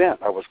own event.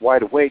 I was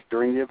wide awake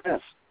during the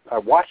events. I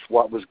watched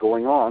what was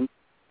going on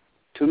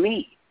to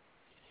me.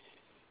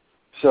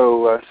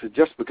 So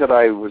just because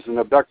I was an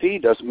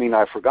abductee doesn't mean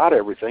I forgot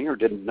everything or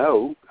didn't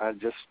know. I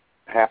just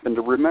happened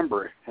to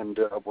remember it, and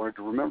I wanted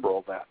to remember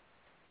all that."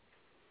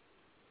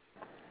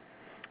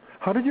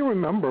 How did you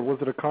remember? Was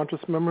it a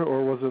conscious memory,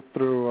 or was it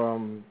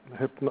through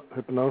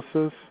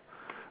hypnosis?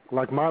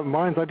 Like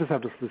mine, I just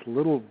have these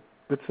little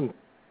bits and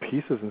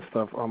pieces and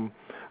stuff.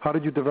 How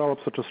did you develop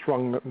such a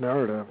strong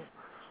narrative?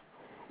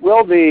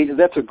 Well,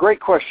 that's a great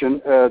question.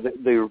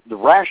 The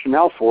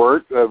rationale for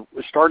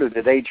it started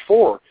at age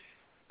 4,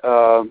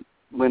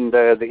 when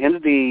the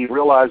entity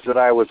realized that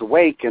I was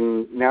awake,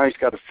 and now he's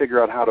got to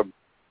figure out how to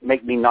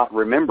make me not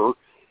remember.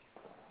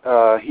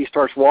 He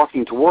starts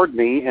walking toward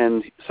me,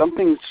 and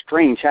something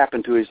strange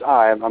happened to his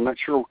eye. I'm not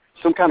sure,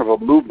 some kind of a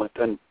movement,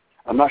 and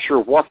I'm not sure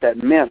what that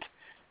meant,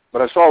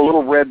 but I saw a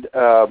little red,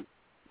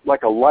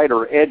 like a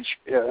lighter edge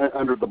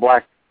under the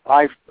black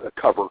eye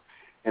cover.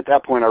 At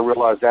that point, I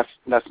realized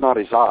that's not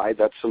his eye.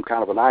 That's some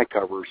kind of an eye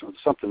cover or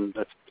something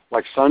that's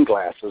like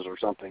sunglasses or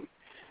something.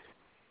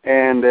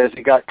 And as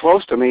he got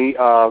close to me, you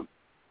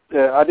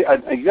got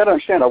to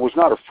understand, I was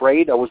not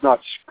afraid. I was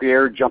not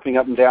scared, jumping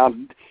up and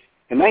down.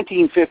 In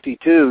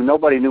 1952,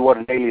 nobody knew what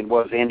an alien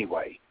was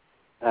anyway.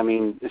 I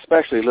mean,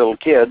 especially little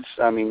kids.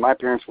 I mean, my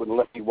parents wouldn't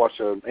let me watch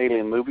an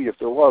alien movie if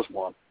there was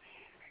one.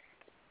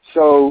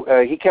 So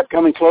he kept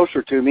coming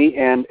closer to me,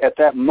 and at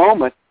that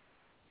moment,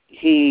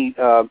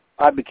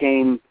 I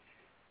became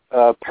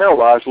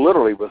paralyzed,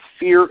 literally, with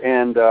fear,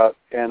 and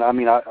I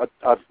mean,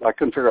 I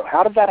couldn't figure out,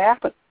 how did that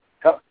happen?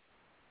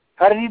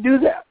 How did he do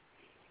that?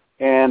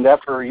 And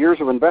after years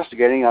of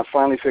investigating, I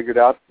finally figured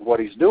out what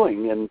he's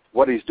doing. And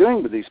what he's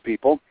doing with these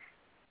people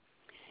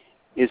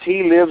is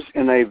he lives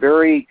in a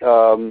very,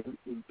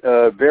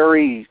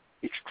 very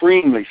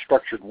extremely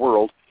structured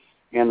world,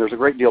 and there's a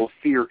great deal of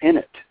fear in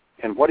it.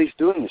 And what he's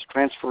doing is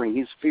transferring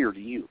his fear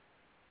to you.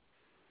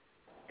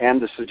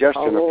 And the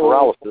suggestion of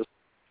paralysis,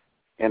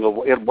 and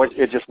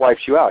it just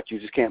wipes you out. You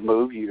just can't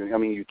move.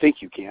 You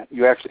think you can't.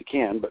 You actually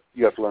can, but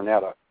you have to learn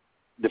how to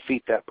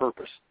defeat that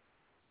purpose.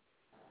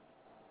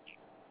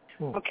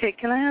 Okay,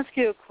 can I ask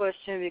you a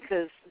question?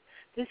 Because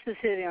this is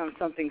hitting on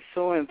something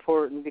so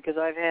important, because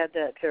I've had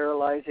that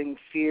paralyzing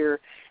fear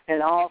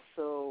and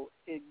also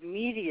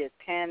immediate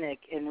panic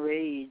and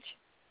rage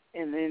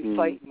and in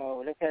fight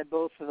mode. I've had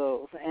both of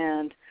those.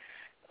 And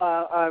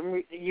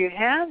you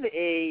have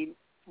a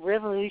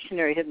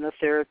revolutionary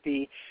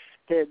hypnotherapy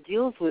that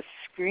deals with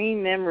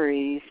screen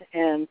memories,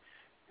 and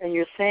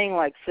you're saying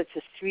like such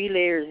as 3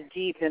 layers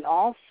deep, and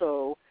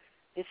also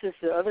this is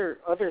the other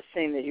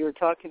thing that you were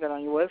talking about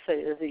on your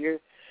website, is that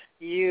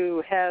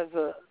you have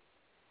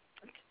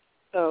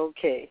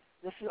okay.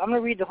 I'm going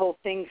to read the whole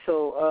thing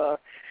so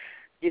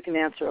you can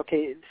answer.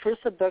 Okay,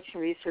 first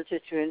abduction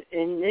researchers to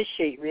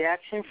initiate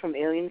reaction from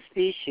alien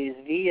species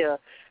via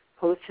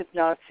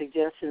post-hypnotic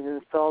suggestions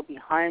installed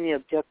behind the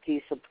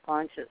abductee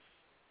subconscious.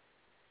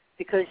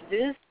 Because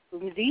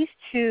these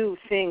 2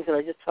 things that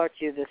I just talked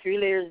to you, the 3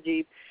 layers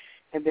deep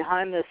and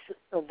behind the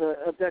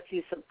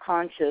abductee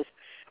subconscious,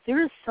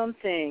 there is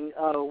something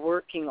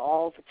working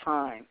all the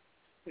time.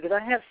 Because I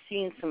have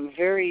seen some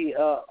very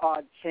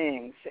odd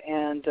things,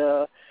 and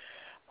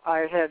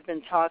I have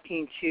been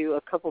talking to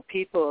a couple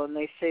people, and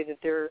they say that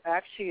they're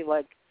actually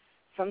like,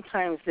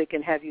 sometimes they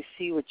can have you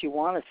see what you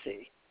want to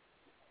see,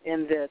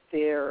 and that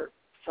they're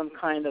some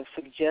kind of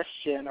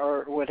suggestion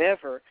or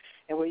whatever.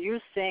 And what you're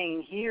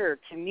saying here,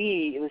 to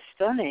me, it was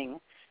stunning,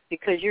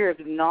 because you're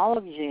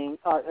acknowledging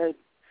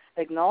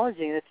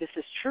that this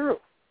is true.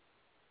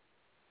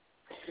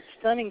 It's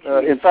stunning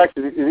to me. In fact,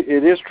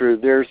 it is true.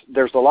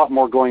 There's a lot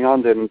more going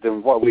on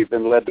than what we've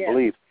been led to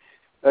believe.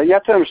 You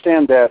have to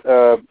understand that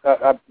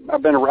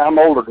I'm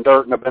older than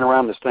dirt, and I've been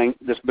around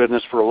this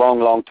business for a long,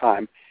 long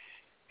time.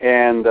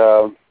 And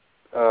all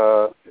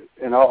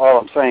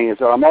I'm saying is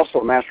that I'm also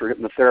a master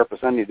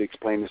hypnotherapist. I need to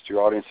explain this to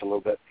your audience a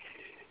little bit.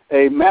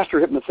 A master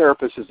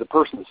hypnotherapist is the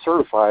person that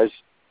certifies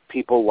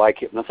people like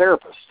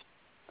hypnotherapists.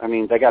 I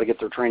mean, they got to get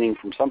their training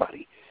from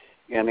somebody.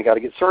 and they got to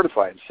get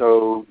certified.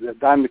 So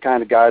I'm the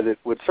kind of guy that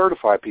would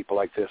certify people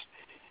like this.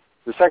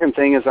 The second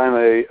thing is I'm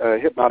a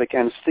hypnotic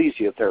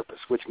anesthesia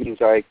therapist, which means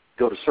I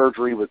go to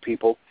surgery with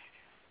people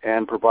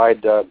and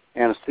provide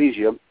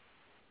anesthesia,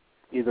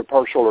 either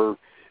partial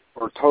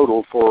or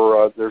total,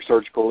 for their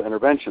surgical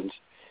interventions.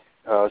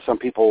 Some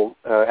people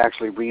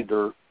actually read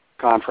their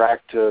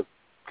contract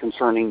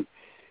concerning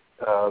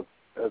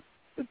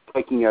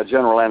taking a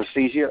general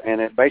anesthesia,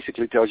 and it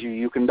basically tells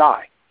you can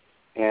die.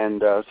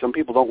 And some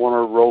people don't want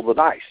to roll the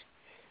dice,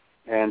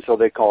 and so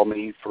they call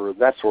me for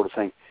that sort of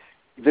thing.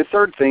 The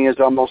third thing is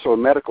I'm also a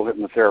medical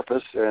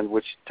hypnotherapist, and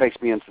which takes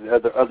me into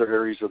the other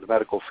areas of the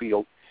medical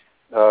field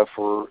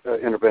for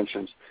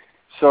interventions.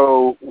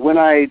 So when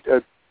I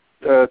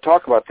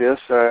talk about this,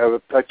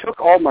 I took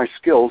all my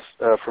skills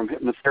from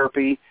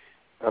hypnotherapy,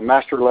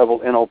 master level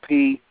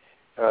NLP,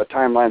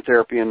 timeline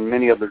therapy, and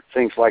many other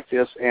things like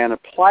this, and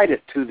applied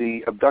it to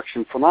the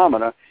abduction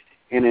phenomena,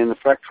 and in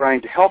effect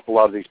trying to help a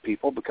lot of these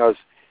people, because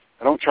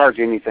I don't charge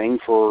anything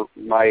for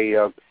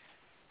my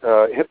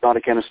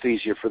hypnotic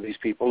anesthesia for these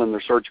people and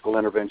their surgical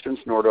interventions,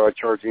 nor do I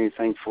charge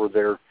anything for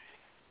their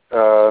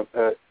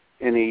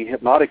any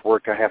hypnotic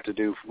work I have to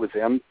do with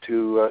them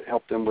to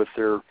help them with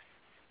their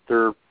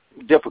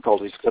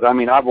difficulties. But I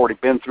mean, I've already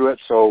been through it,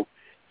 so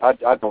I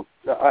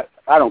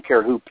don't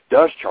care who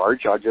does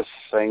charge. I'm just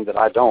saying that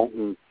I don't,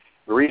 and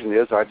the reason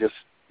is I just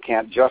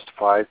can't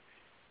justify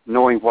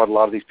knowing what a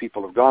lot of these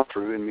people have gone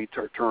through and me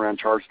turn around and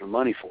charge them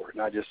money for it,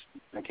 and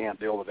I can't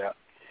deal with that.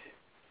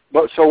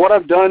 But so what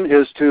I've done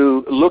is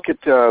to look at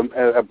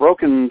I've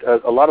broken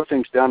a lot of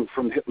things down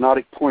from the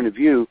hypnotic point of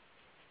view,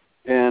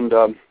 and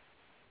I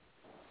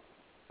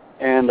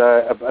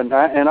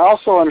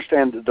also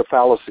understand the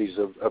fallacies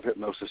of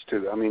hypnosis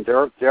too. I mean,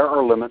 there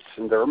are limits,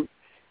 and there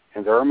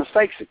are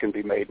mistakes that can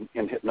be made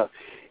in hypnosis.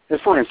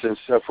 For instance,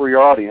 for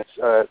your audience,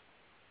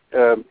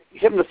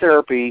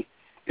 hypnotherapy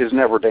is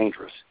never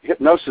dangerous.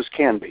 Hypnosis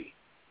can be.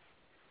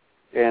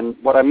 And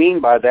what I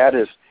mean by that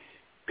is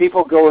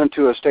people go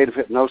into a state of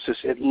hypnosis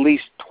at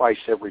least twice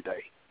every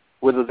day,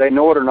 whether they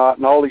know it or not.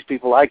 And all these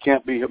people, I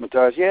can't be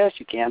hypnotized. Yes,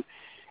 you can.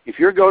 If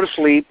you go to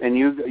sleep and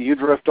you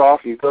drift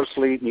off, you go to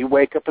sleep and you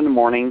wake up in the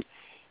morning,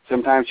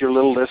 sometimes you're a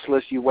little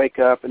listless, you wake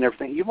up and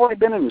everything. You've already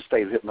been in a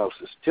state of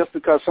hypnosis. Just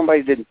because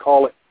somebody didn't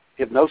call it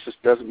hypnosis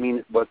doesn't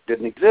mean it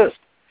didn't exist.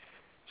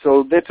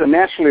 So it's a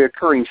naturally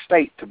occurring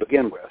state to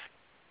begin with.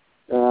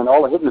 And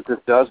all a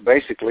hypnotist does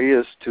basically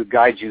is to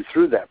guide you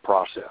through that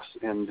process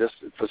and just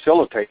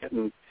facilitate it,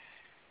 and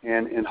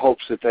in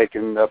hopes that they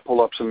can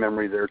pull up some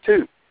memory there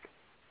too.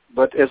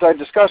 But as I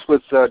discussed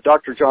with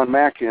Dr. John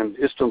Mack in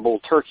Istanbul,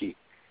 Turkey,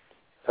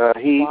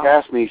 he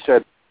asked me, he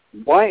said,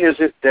 why is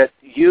it that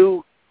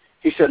he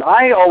said,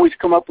 I always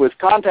come up with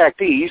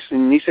contactees,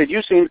 and he said,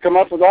 you seem to come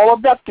up with all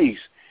abductees.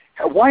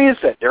 Why is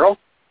that, Derrel?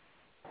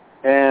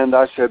 And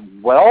I said,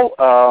 well,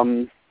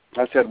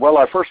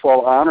 I first of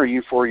all honor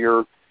you for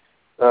your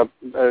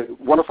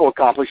wonderful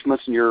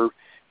accomplishments and your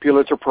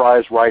Pulitzer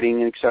Prize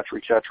writing, et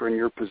cetera, and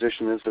your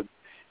position as the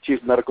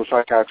chief medical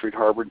psychiatrist at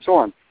Harvard and so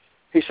on.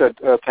 He said,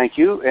 thank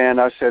you. And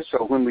I said,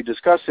 so when we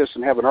discuss this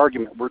and have an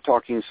argument, we're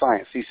talking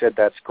science. He said,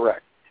 that's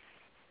correct.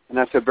 And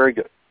I said, very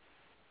good.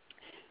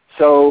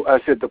 So I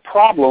said, the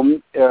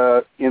problem,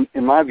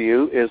 in my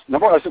view, is,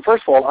 I said,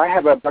 first of all, I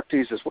have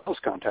abductees as well as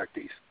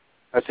contactees.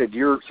 I said,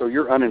 you're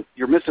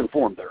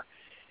misinformed there.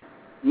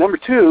 Number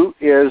two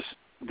is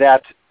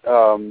that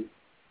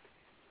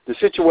the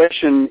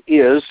situation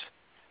is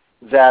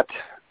that,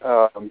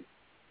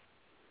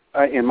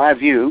 in my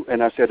view,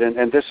 and I said,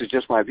 and this is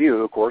just my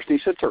view, of course, and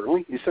he said,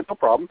 certainly. He said, no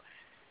problem.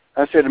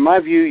 I said, in my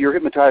view, you're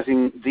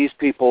hypnotizing these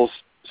people's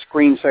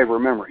screensaver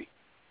memory.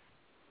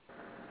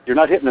 You're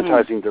not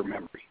hypnotizing their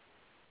memory.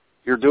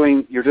 You're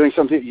doing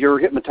something. You're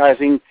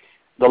hypnotizing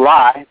the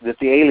lie that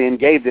the alien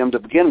gave them to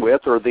begin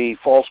with, or the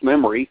false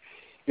memory.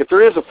 If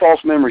there is a false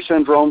memory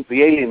syndrome,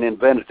 the alien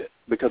invented it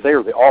because they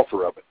are the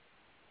author of it.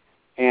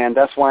 And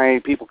that's why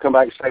people come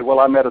back and say, well,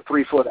 I met a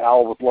 3-foot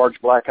owl with large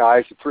black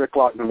eyes at 3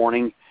 o'clock in the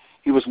morning.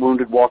 He was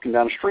wounded walking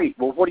down the street.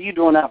 Well, what are you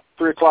doing out at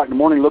 3 o'clock in the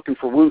morning looking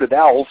for wounded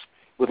owls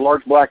with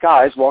large black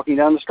eyes walking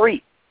down the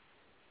street?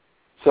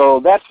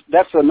 So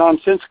that's a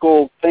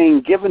nonsensical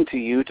thing given to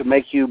you to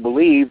make you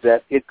believe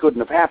that it couldn't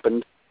have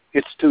happened.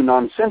 It's too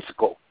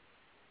nonsensical.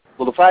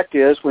 Well, the fact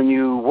is, when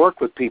you work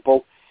with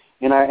people,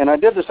 and I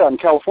did this out in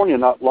California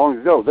not long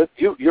ago.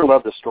 You'll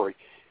love this story.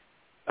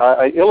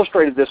 I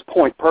illustrated this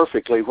point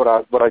perfectly, what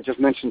I just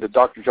mentioned to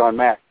Dr. John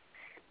Mack.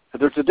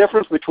 There's a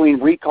difference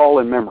between recall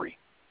and memory.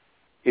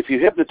 If you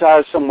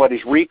hypnotize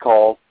somebody's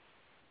recall,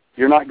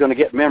 you're not going to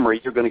get memory,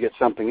 you're going to get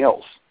something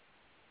else.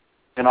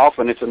 And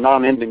often it's a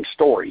non-ending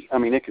story. I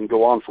mean, it can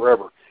go on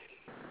forever.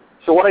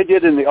 So what I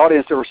did in the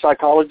audience, there were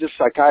psychologists,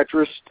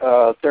 psychiatrists,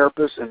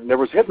 therapists, and there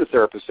was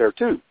hypnotherapists there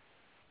too.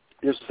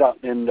 This is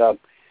out in, I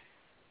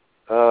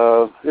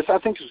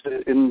think it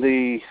was in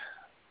the,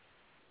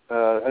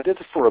 I did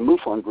this for a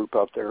MUFON group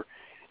out there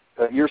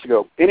years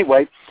ago.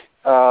 Anyway,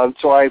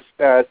 so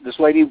this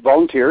lady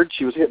volunteered.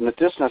 She was a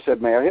hypnotist, and I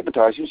said, may I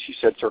hypnotize you? And she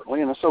said,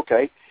 certainly, and that's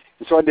okay.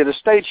 And so I did a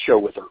stage show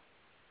with her.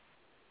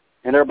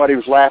 and everybody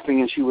was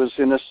laughing, and she was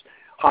in this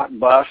hot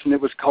bus, and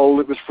it was cold,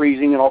 it was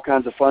freezing, and all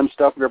kinds of fun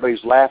stuff, and everybody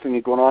was laughing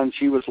and going on, and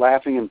she was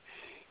laughing,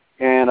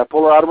 and I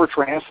pulled her out of her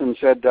trance and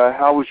said,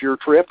 how was your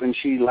trip? And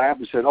she laughed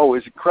and said, oh, it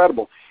was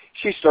incredible.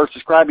 She starts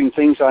describing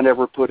things I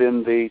never put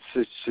in the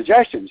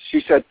suggestions.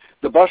 She said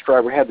the bus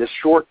driver had this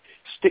short,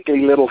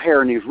 sticky little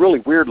hair, and he was really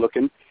weird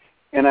looking.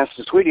 And I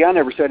said, sweetie, I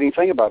never said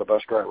anything about a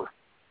bus driver.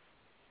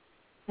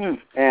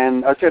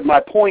 And I said, my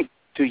point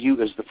to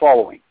you is the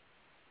following.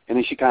 And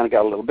then she kind of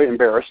got a little bit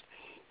embarrassed.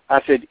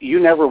 I said, you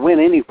never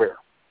went anywhere.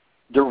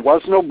 There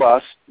was no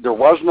bus. There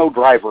was no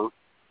driver.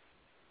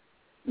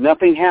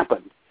 Nothing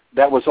happened.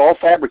 That was all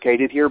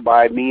fabricated here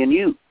by me and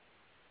you.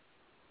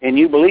 And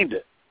you believed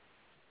it.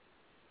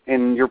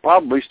 And you're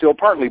probably still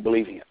partly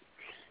believing it.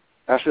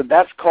 I said,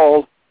 that's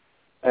called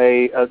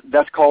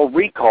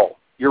recall.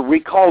 You're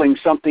recalling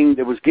something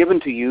that was given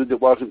to you that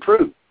wasn't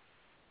true.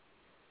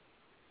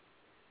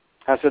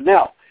 I said,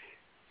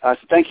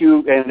 thank you,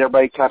 and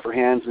everybody clapped their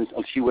hands, and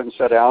she went and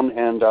sat down,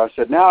 and I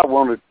said, now I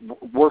want to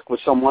work with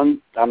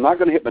someone. I'm not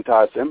going to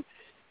hypnotize them,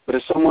 but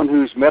it's someone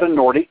who's met a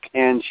Nordic,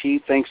 and she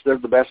thinks they're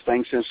the best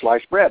thing since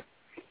sliced bread.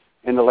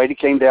 And the lady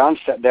came down,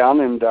 sat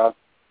down, and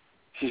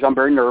she said, I'm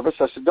very nervous.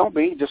 I said, don't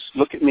be. Just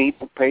look at me.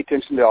 Pay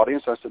attention to the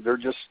audience. I said, they're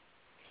just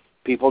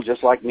people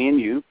just like me and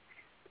you.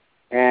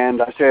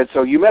 And I said,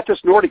 so you met this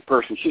Nordic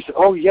person. She said,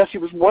 oh, yes, he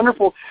was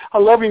wonderful. I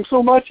love him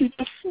so much. He's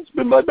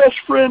been my best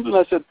friend. And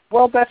I said,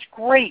 well, that's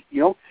great,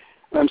 And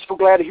I'm so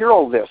glad to hear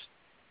all this.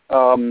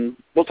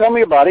 Well, tell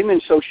me about him.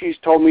 And so she's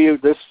told me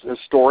this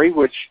story,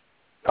 which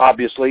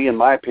obviously, in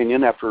my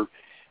opinion, after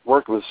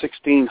working with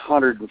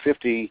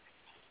 1,650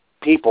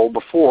 people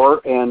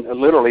before and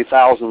literally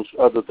thousands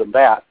other than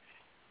that,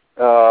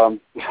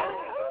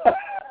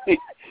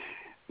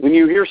 when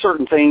you hear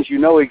certain things, you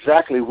know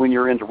exactly when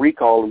you're into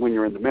recall and when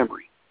you're into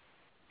memory.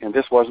 And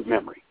this wasn't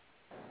memory.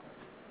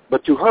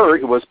 But to her,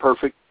 it was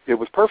perfect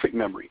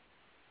memory.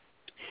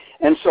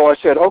 And so I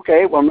said,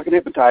 okay, well, I'm not going to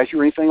hypnotize you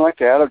or anything like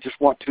that. I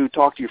just want to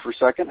talk to you for a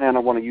second, and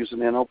I want to use an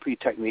NLP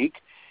technique.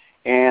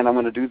 And I'm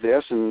going to do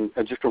this, and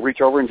I'm just going to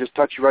reach over and just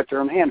touch you right there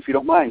on the hand, if you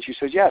don't mind. She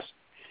says, yes.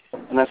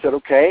 And I said,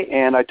 okay.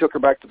 And I took her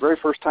back the very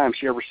first time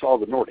she ever saw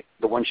the Nordic,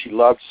 the one she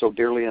loved so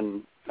dearly.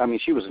 And, I mean,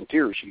 she was in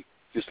tears. She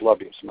just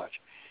loved him so much.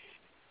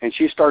 And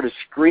she started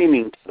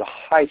screaming to the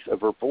height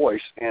of her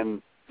voice,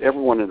 and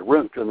everyone in the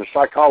room, and the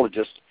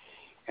psychologist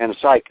and the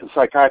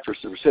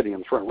psychiatrist that were sitting in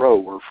the front row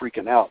were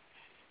freaking out.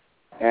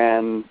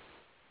 And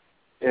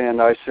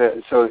I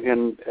said,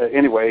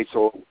 anyway,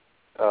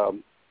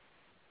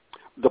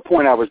 the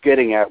point I was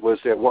getting at was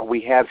that what we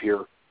have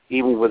here,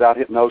 even without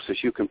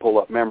hypnosis, you can pull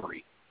up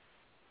memory.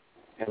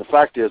 And the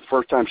fact is, the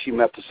first time she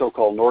met the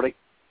so-called Nordic,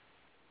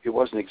 it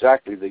wasn't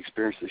exactly the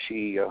experience that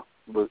she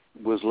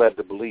was led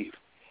to believe.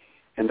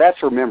 And that's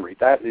her memory.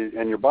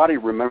 And your body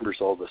remembers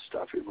all this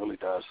stuff. It really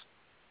does.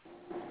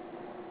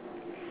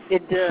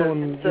 It does. So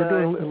when you're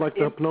doing like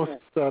the hypnosis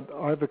that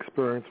I've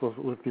experienced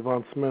with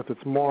Yvonne Smith,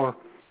 it's more,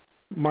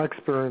 my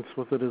experience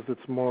with it is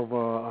it's more of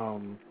a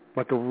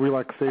like a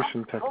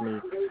relaxation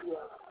technique.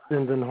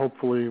 And then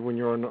hopefully when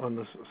you're on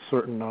a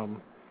certain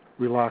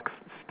relaxed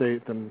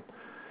state, then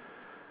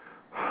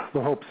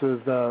the hopes is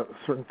that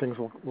certain things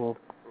will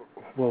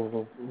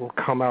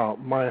come out.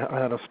 I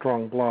had a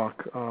strong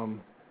block.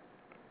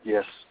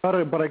 Yes. But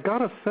I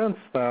got a sense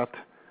that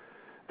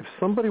if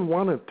somebody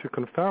wanted to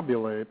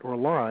confabulate or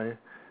lie,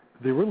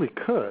 they really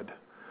could.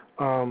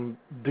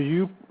 Do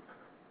you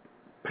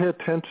pay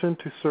attention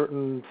to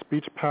certain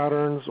speech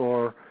patterns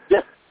or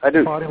I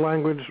do. body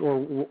language, or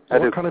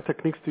what kind of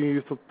techniques do you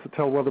use to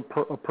tell whether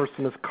a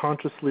person is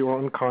consciously or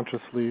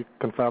unconsciously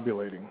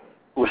confabulating?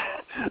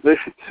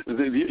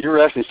 You're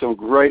asking some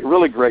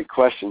really great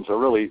questions. I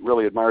really,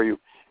 really admire you.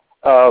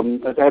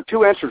 I have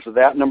two answers to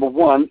that. Number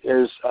one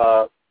is,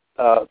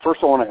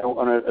 first I want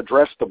to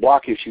address the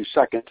block issue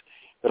second,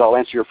 but I'll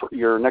answer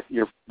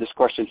this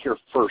question here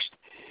first.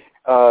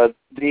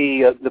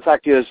 The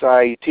fact is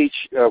I teach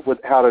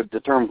how to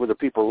determine whether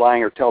people are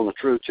lying or telling the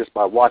truth just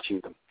by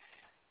watching them.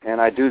 And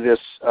I do this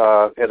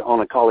on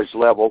a college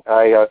level.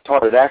 I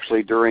taught it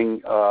actually during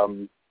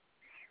when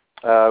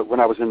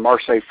I was in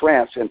Marseille,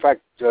 France. In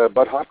fact,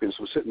 Bud Hopkins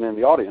was sitting in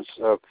the audience,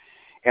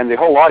 and the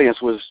whole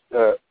audience was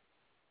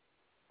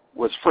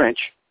French.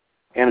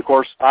 And, of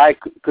course, I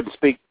couldn't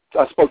speak.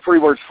 I spoke 3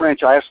 words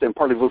French. I asked them,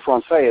 parlez-vous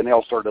français, and they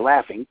all started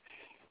laughing.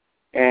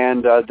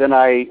 And then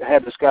I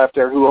had this guy up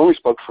there who only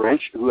spoke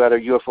French, who had a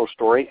UFO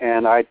story,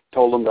 and I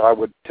told him that I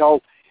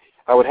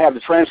would have the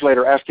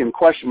translator ask him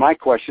my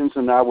questions,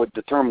 and I would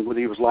determine whether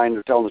he was lying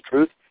or telling the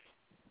truth.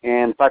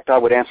 And, in fact, I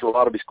would answer a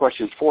lot of his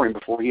questions for him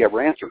before he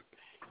ever answered.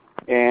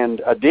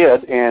 And I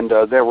did, and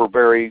they were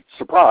very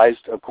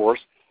surprised, of course,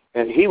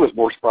 and he was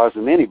more surprised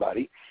than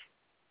anybody.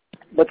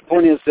 But the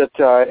point is that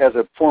as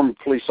a former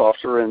police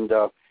officer and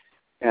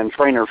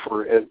trainer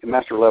for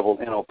master level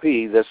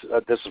NLP, this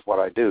is what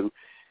I do.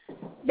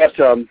 But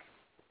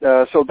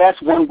so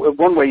that's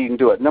one way you can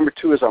do it. Number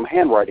 2 is I'm a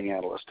handwriting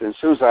analyst, and as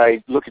soon as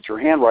I look at your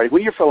handwriting,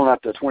 when you're filling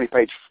out the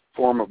 20-page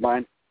form of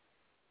mine,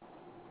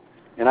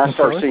 and I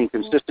start seeing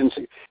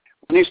consistency.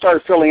 when you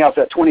started filling out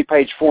that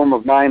 20-page form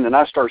of mine, and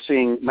I start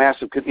seeing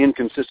massive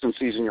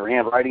inconsistencies in your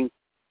handwriting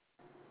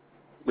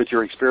with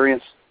your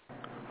experience.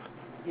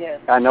 Yes.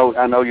 I know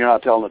you're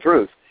not telling the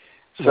truth.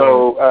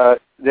 So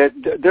there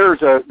are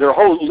a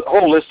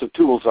whole list of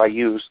tools I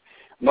use,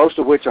 most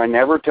of which I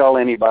never tell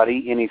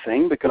anybody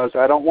anything because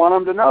I don't want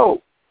them to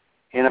know.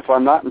 And if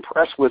I'm not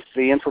impressed with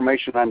the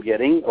information I'm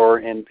getting or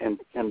and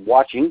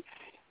watching,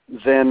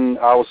 then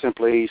I will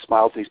simply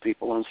smile at these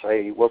people and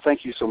say, well,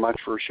 thank you so much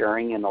for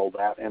sharing and all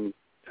that, and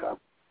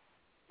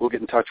we'll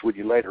get in touch with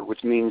you later,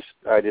 which means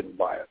I didn't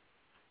buy it.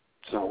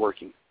 It's not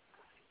working.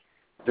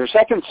 The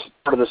second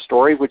part of the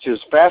story, which is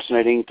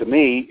fascinating to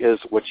me, is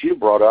what you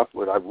brought up,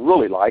 what I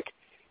really like,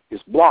 is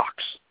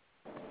blocks.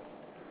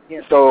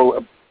 Yes.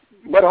 So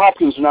Bud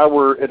Hopkins and I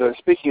were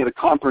speaking at a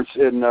conference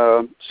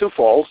in Sioux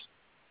Falls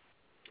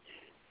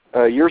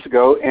years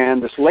ago,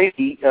 and this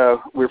lady,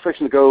 we were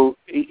fixing to go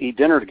eat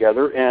dinner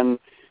together, and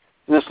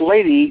this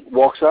lady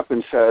walks up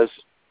and says,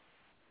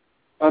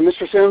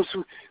 Mr. Sims,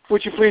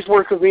 would you please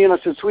work with me? And I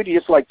said, sweetie,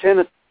 it's like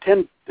 10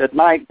 at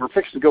night. We're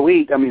fixing to go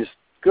eat. I mean, it's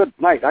good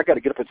night. I got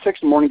to get up at 6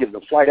 in the morning, get the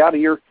flight out of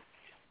here.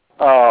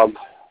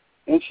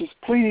 And she's,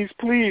 please,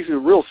 a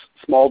real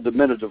small,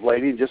 diminutive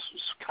lady, just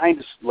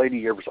kindest lady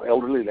you ever saw,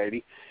 elderly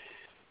lady.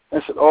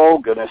 I said, oh,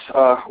 goodness.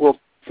 Well,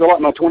 fill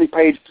out my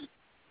 20-page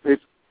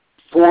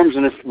forms,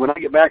 and when I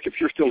get back, if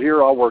you're still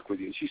here, I'll work with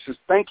you. She says,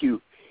 thank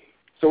you.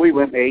 So we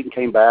went and ate and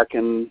came back,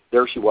 and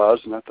there she was,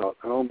 and I thought,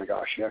 oh, my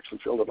gosh, she actually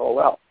filled it all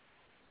out.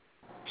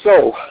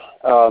 So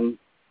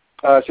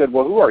I said,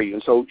 well, who are you?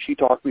 And so she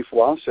talked to me for a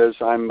while and says,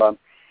 I'm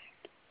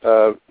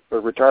a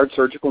retired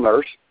surgical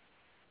nurse.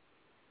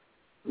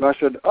 And I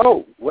said,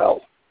 oh,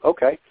 well,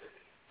 okay.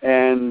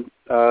 And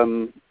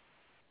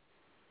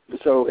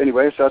so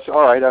anyway, so I said,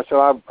 all right. I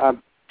said,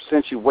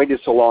 since you waited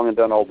so long and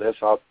done all this,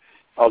 I'll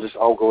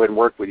go ahead and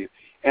work with you.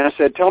 And I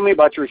said, tell me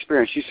about your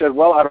experience. She said,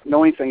 well, I don't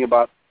know anything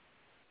about,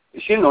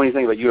 she didn't know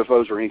anything about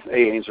UFOs or anything,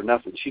 aliens or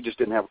nothing. She just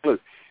didn't have a clue.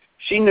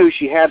 She knew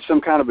she had some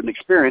kind of an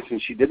experience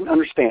and she didn't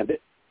understand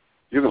it.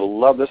 You're going to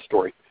love this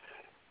story.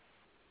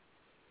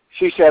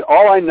 She said,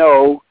 all I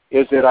know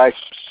is that I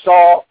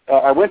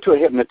went to a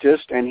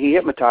hypnotist and he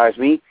hypnotized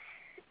me,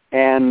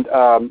 and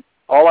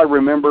all I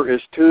remember is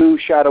two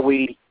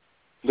shadowy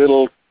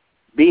little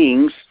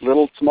beings,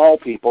 little small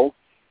people,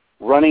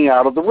 running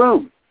out of the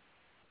room.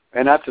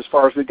 And that's as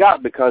far as we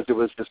got because there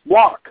was this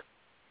block.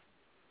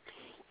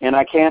 And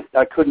I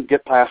couldn't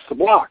get past the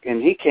block,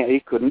 and he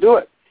couldn't do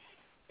it.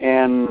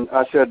 And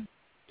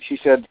she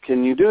said,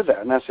 can you do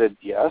that? And I said,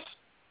 yes.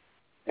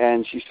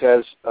 And she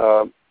says,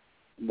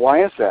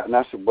 why is that? And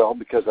I said, well,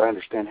 because I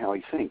understand how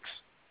he thinks.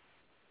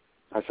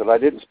 I said, I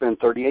didn't spend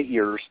 38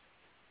 years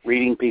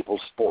reading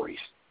people's stories.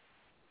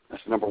 I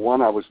said, number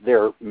one, I was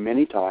there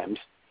many times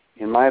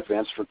in my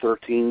events for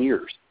 13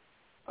 years.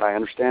 I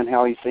understand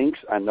how he thinks.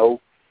 I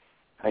know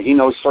he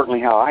knows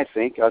certainly how I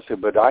think. I said,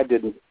 but I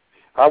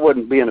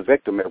wasn't being a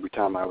victim every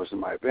time I was in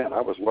my event. I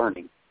was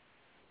learning.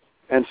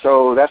 And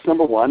so that's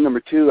number one.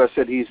 Number two, I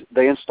said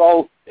they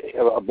install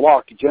a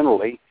block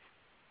generally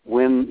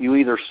when you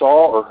either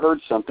saw or heard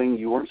something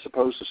you weren't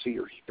supposed to see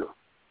or hear.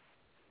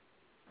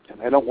 And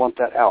they don't want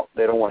that out.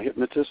 They don't want a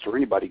hypnotist or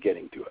anybody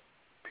getting to it,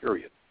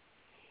 period.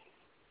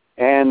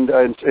 And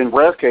in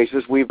rare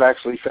cases, we've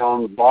actually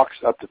found blocks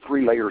up to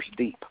 3 layers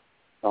deep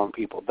on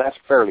people. That's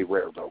fairly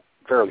rare, though,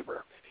 fairly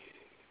rare.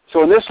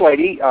 So in this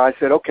lady, I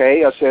said,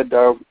 okay. I said,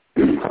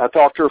 I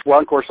talked to her for a while.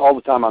 Of course, all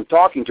the time I'm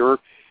talking to her,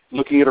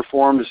 looking at her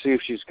form to see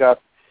if she's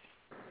got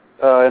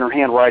in her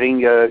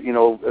handwriting,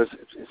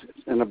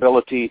 an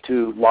ability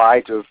to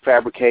lie, to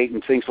fabricate,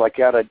 and things like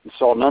that. I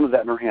saw none of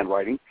that in her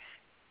handwriting.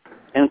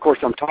 And, of course,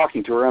 I'm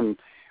talking to her. I'm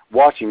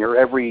watching her.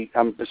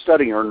 I'm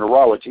studying her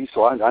neurology,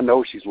 so I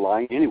know she's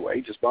lying anyway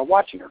just by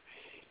watching her.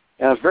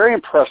 And I was very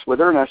impressed with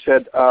her, and I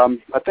said,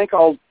 I think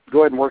I'll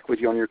go ahead and work with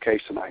you on your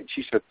case tonight. And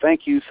she said,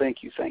 thank you.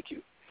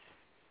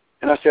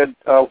 And I said,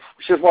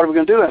 she said, what are we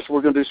going to do? I said,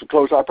 we're going to do some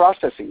closed-eye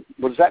processing.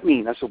 What does that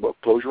mean? I said, well,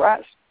 close your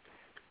eyes.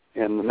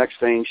 And the next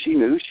thing she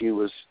knew, she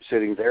was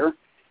sitting there,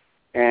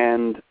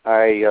 and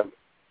I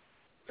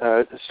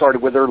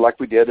started with her like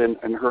we did in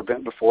her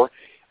event before,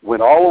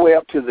 went all the way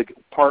up to the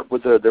part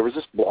where there was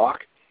this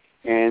block,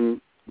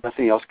 and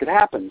nothing else could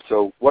happen.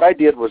 So what I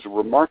did was a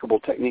remarkable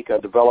technique I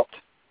developed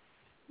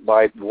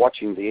by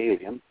watching the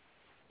alien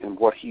and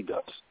what he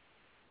does,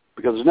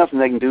 because there's nothing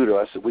they can do to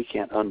us that we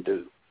can't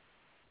undo.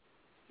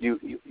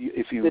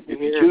 If you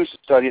choose to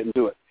study it and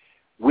do it,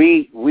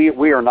 we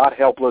are not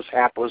helpless,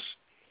 hapless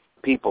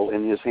people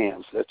in his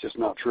hands. That's just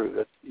not true.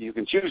 That you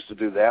can choose to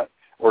do that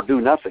or do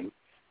nothing,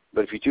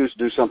 but if you choose to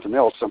do something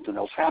else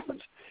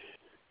happens.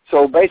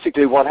 So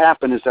basically, what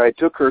happened is I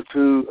took her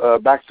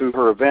back through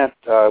her event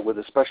with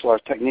a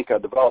specialized technique I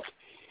developed,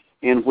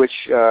 in which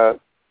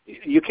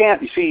you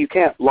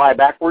can't lie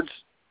backwards.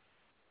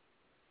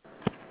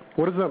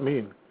 What does that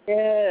mean?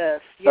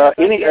 Yes.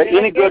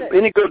 Any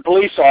good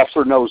police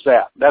officer knows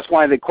that. That's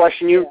why they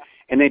question you,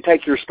 and they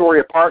take your story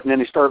apart, and then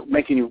they start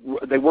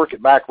they work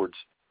it backwards.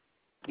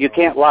 You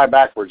can't lie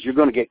backwards. You're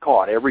going to get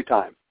caught every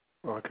time.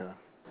 Okay.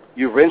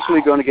 You're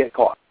eventually going to get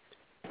caught.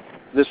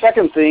 The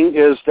second thing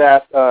is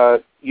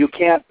that you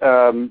can't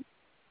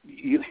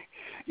you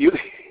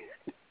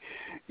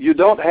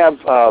don't have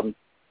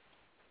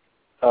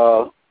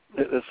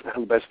this is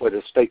the best way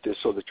to state this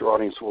so that your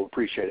audience will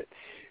appreciate it.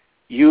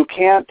 You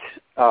can't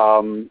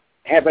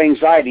have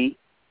anxiety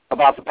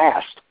about the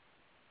past.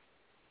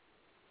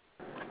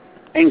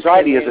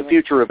 Anxiety is a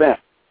future event.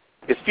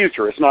 It's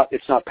future. It's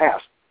not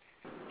past.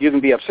 You can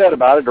be upset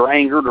about it or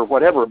angered or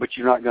whatever, but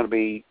you're not going to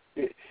be.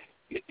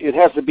 It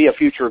has to be a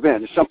future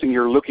event. It's something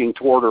you're looking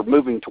toward or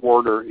moving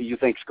toward or you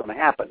think is going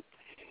to happen.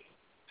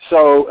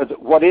 So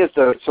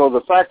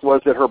the fact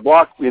was that her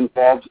block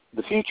involved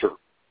the future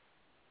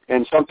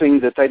and something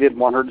that they didn't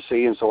want her to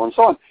see and so on and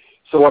so on.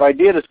 So what I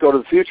did is go to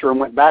the future and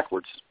went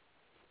backwards.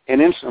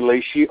 And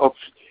instantly,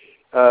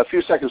 a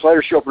few seconds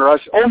later, she opened her eyes,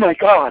 oh, my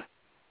God.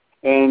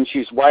 And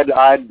she's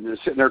wide-eyed,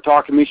 sitting there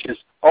talking to me. She says,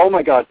 oh,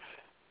 my God,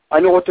 I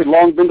know what the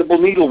long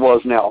bendable needle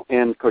was now.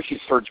 And, of course, she's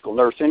a surgical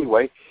nurse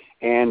anyway.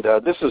 And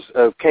this is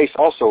a case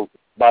also,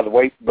 by the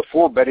way,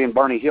 before Betty and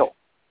Barney Hill,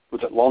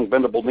 with that long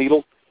bendable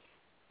needle.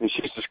 And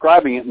she's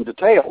describing it in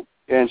detail.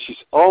 And she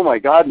said, oh, my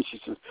God. And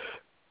she says,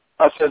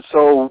 I said,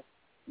 so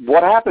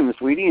what happened,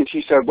 sweetie? And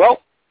she said,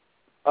 well,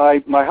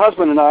 my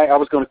husband and I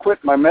was going to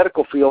quit my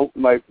medical field,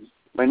 my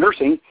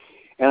nursing,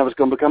 and I was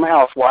going to become a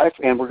housewife,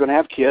 and we're going to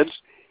have kids.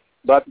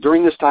 But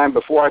during this time,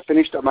 before I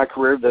finished up my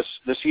career this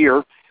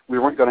year, we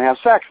weren't going to have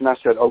sex. And I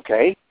said,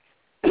 okay.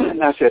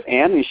 And I said,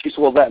 and she said,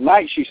 well, that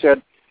night, she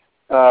said,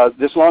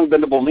 this long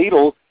bendable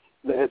needle,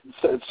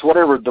 it's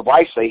whatever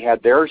device they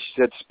had there, she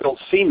said, spilled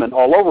semen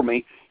all over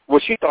me. Well,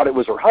 she thought it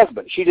was her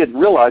husband. She didn't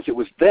realize it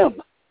was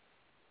them.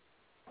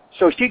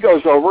 So she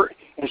goes over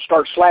and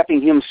starts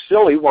slapping him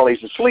silly while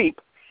he's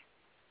asleep,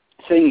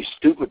 saying he's a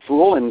stupid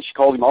fool, and she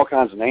called him all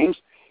kinds of names.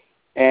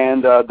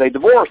 And they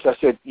divorced. I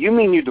said, you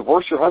mean you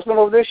divorced your husband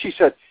over this? She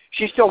said,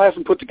 she still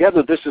hasn't put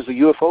together this is a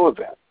UFO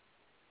event.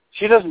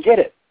 She doesn't get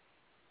it.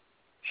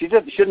 She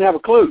didn't have a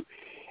clue.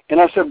 And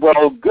I said,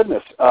 well,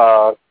 goodness.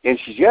 And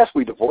she said, yes,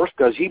 we divorced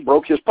because he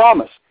broke his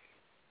promise.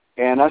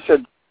 And I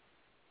said,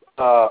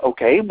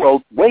 okay,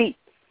 well, wait.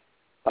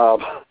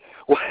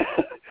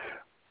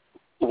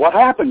 What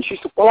happened? She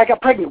said, well, I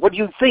got pregnant. What do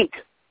you think?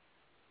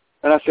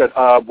 And I said,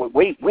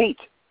 wait.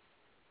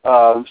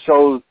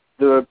 So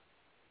the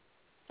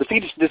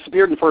fetus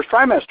disappeared in the first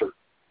trimester.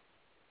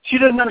 She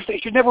didn't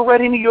understand. She'd never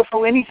read any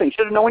UFO anything. She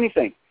didn't know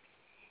anything.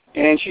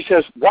 And she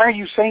says, why are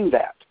you saying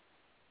that?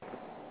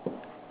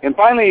 And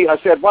finally, I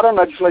said, why don't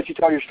I just let you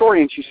tell your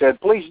story? And she said,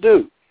 please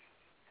do.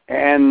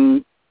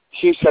 And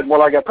she said,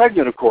 well, I got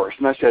pregnant, of course.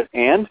 And I said,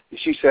 and?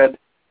 She said,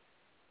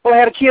 well, I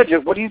had a kid.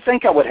 What do you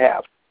think I would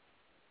have?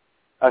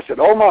 I said,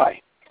 oh, my.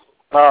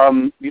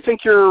 You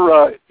think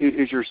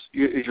is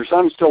your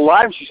son still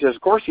alive? She says,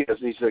 of course he is.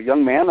 He's a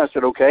young man. I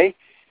said, okay.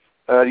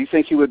 Do you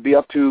think he would be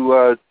up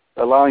to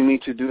allowing me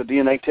to do a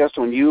DNA test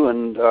on you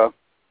and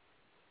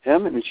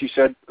him? And she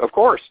said, of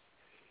course.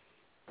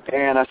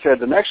 And I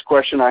said, the next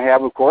question I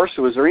have, of course,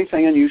 was there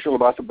anything unusual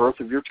about the birth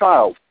of your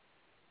child?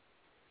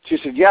 She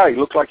said, yeah, he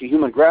looked like a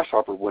human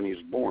grasshopper when he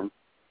was born.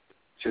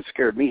 She said,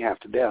 scared me half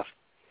to death.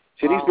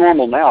 She said, he's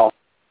normal now,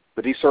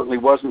 but he certainly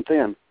wasn't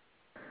then.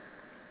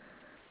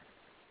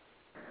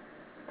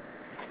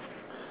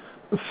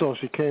 So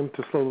she came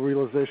to slow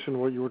realization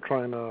what you were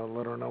trying to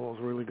let her know what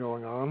was really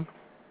going on?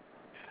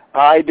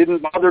 I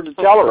didn't bother to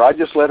tell her. I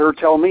just let her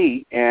tell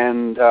me.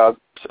 And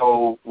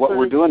so what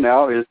we're doing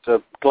now is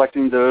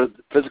collecting the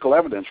physical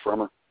evidence from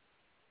her.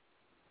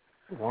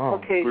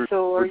 Wow. Okay,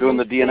 we're doing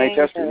the DNA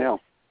testing now.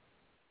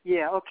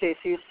 Yeah, okay,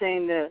 so you're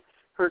saying that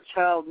her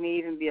child may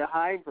even be a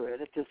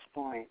hybrid at this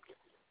point.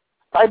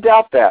 I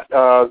doubt that.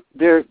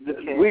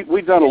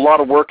 We've done a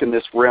lot of work in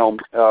this realm.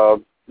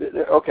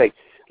 Okay,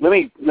 let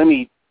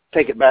me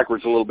take it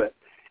backwards a little bit.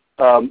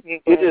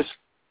 It is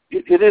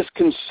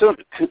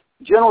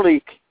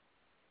generally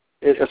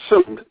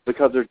assumed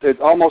because there's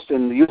almost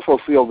in the UFO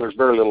field there's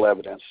very little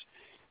evidence,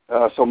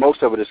 so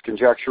most of it is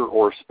conjecture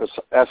or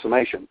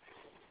estimation.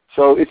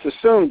 So it's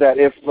assumed that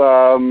if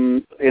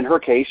in her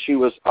case she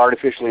was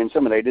artificially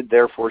inseminated,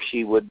 therefore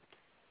she would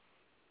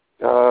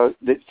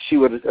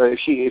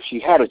if she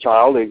had a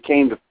child and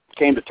came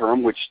to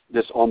term, which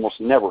this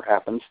almost never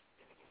happens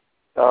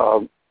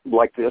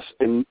like this,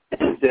 and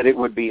that it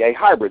would be a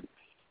hybrid.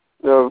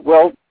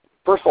 Well,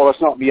 first of all, it's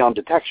not beyond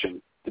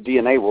detection. The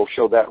DNA will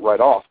show that right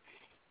off.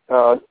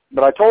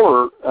 But I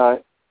told her,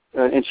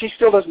 and she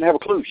still doesn't have a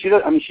clue. She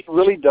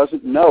really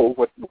doesn't know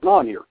what's going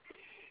on here.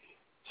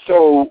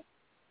 So,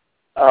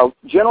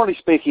 generally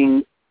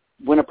speaking,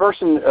 when a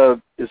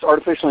person is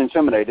artificially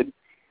inseminated,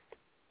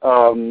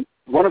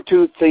 one of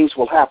two things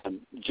will happen,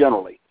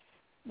 generally.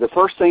 The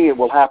first thing that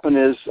will happen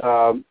is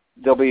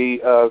there'll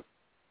be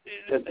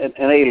an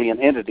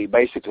alien entity,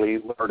 basically,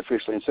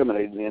 artificially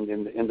inseminated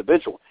in the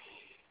individual.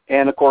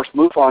 And, of course,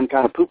 MUFON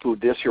kind of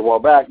poo-pooed this here a while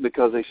back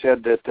because they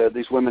said that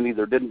these women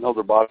either didn't know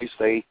their bodies,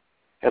 they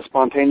had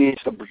spontaneous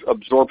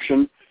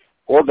absorption,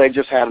 or they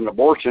just had an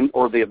abortion,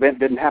 or the event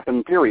didn't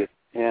happen, period.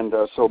 And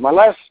so my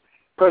last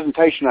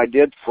presentation I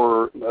did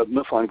for a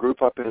MUFON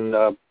group up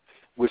in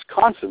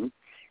Wisconsin,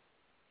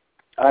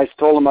 I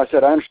told him, I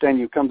said, I understand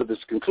you've come to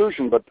this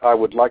conclusion, but I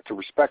would like to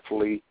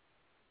respectfully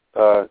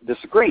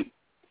disagree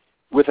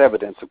with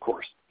evidence, of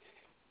course.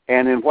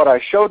 And then what I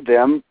showed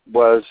them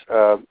was,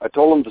 I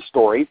told them the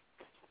story,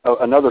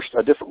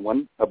 a different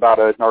one about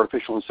an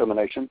artificial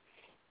insemination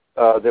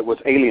that was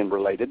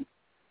alien-related,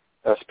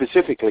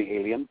 specifically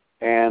alien.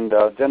 And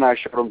then I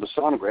showed them the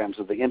sonograms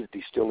of the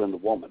entity still in the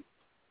woman.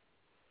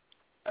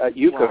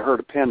 You could have heard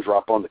a pin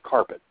drop on the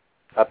carpet,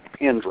 a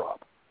pin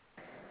drop.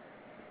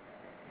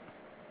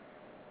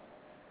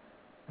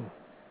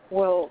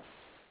 Well,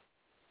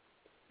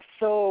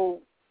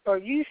 so are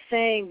you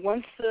saying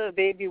once the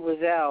baby was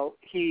out,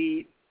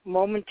 he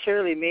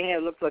momentarily may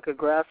have looked like a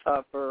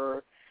grasshopper,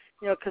 or,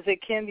 because it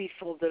can be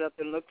folded up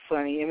and look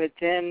funny, and it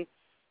then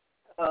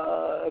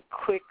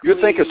quickly...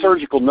 You'd think a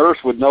surgical nurse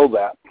would know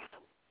that.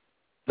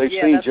 They've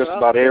seen just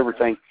about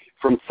everything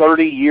from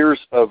 30 years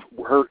of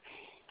her.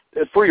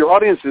 For your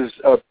audience's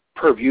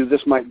purview,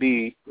 this might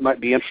be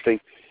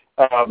interesting.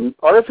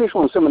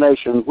 Artificial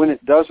insemination, when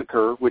it does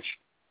occur, which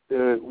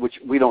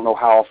we don't know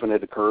how often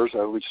it occurs,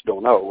 we just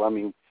don't know. I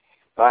mean,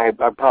 I've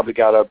probably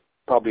got a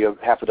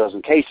half a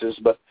dozen cases,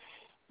 but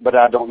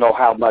I don't know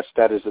how much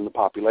that is in the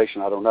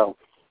population. I don't know,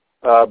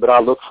 but I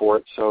look for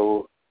it.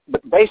 So,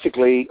 but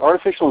basically,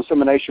 artificial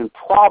insemination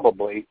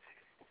probably,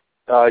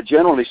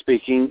 generally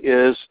speaking,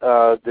 is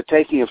the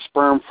taking of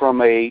sperm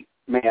from a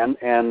man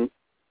and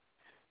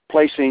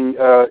placing,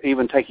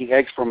 even taking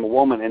eggs from a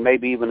woman and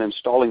maybe even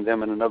installing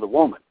them in another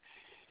woman.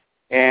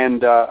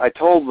 And I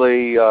told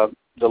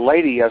the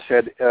lady, I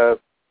said,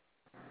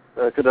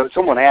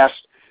 someone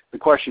asked the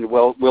question,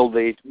 well, will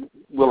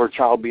her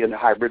child be in a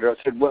hybrid? I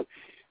said, well,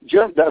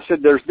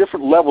 there's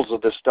different levels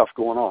of this stuff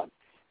going on.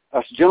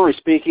 Generally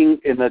speaking,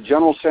 in the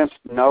general sense,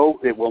 no,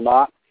 it will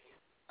not.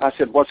 I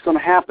said, what's going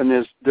to happen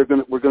is we're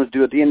going to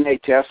do a DNA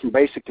test, and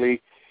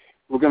basically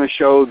we're going to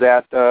show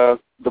that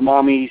the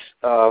mommy's,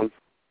 the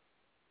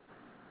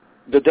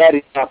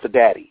daddy's not the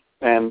daddy.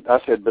 And I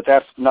said, but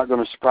that's not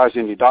going to surprise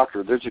any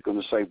doctor. They're just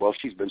going to say, well,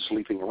 she's been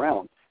sleeping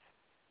around.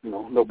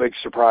 No big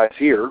surprise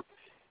here.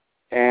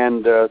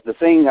 And the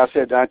thing I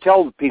said, I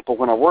tell the people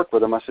when I work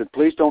with them, I said,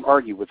 please don't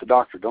argue with the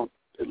doctor. Don't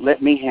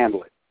let me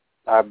handle it.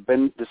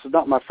 This is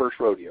not my first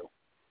rodeo.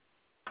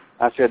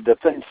 I said, the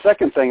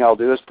second thing I'll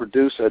do is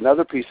produce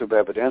another piece of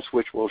evidence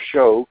which will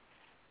show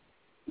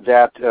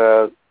that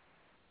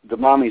the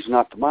mommy's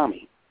not the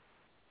mommy.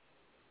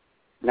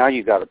 Now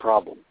you got a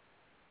problem.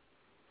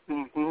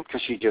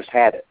 Because she just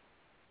had it.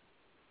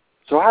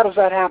 So how does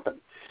that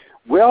happen?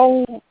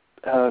 Well,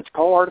 it's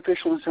called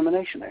artificial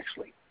insemination,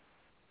 actually.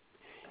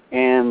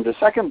 And the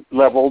second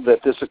level that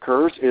this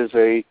occurs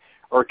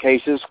are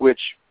cases which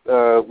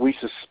we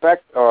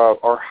suspect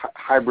are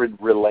hybrid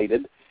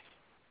related.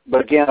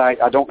 But again,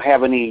 I don't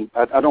have any.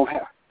 I don't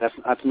have.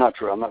 That's not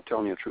true. I'm not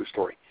telling you a true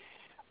story.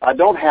 I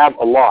don't have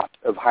a lot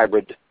of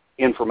hybrid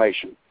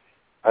information.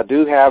 I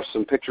do have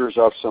some pictures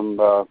of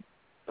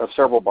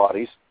several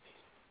bodies.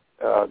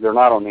 They're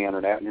not on the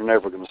internet, and you're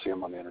never going to see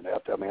them on the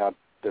internet. I mean, a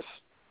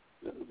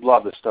lot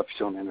of this stuff you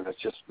see on the internet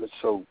it's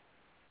so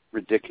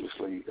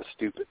ridiculously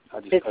stupid. I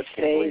just can't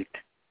believe.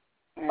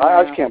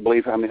 I just can't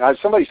believe. I mean,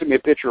 somebody sent me a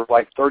picture of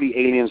like 30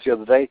 aliens the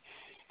other day,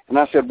 and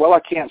I said, well, I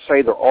can't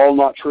say they're all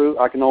not true.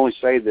 I can only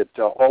say that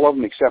all of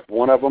them except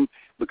one of them,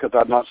 because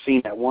I've not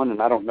seen that one,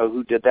 and I don't know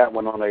who did that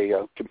one on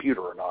a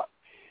computer or not.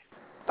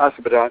 I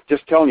said, but I'm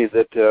just telling you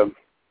that.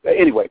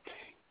 Anyway.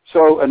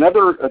 So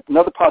another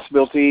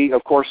possibility,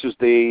 of course, is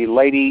the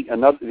lady.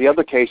 The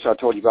other case I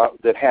told you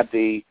about that had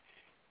the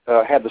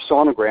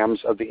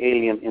sonograms of the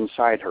alien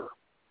inside her.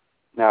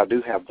 Now I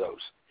do have those,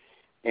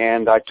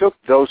 and I took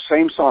those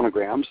same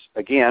sonograms.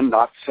 Again,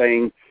 not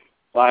saying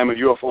I'm a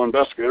UFO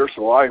investigator,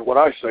 so what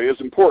I say is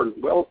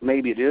important. Well,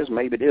 maybe it is,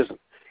 maybe it isn't.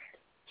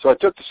 So I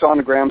took the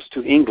sonograms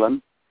to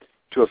England,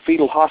 to a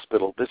fetal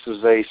hospital. This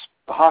is a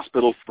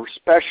hospital for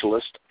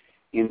specialists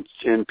in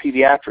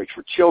pediatrics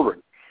for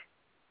children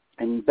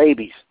and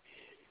babies.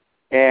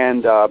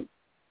 And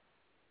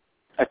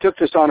I took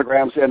the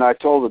sonograms, and I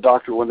told the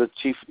doctor, one of the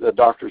chief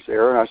doctors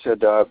there, and I said,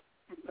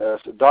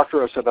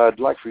 Doctor, I said, I'd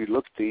like for you to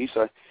look at these.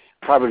 I'm a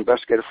private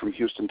investigator from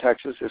Houston,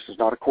 Texas. This is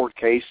not a court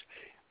case.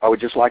 I would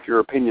just like your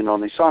opinion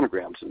on these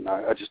sonograms, and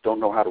I just don't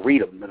know how to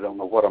read them. I don't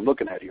know what I'm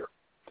looking at here.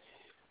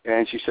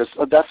 And she says,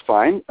 that's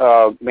fine.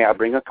 May I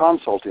bring a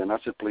consult in? I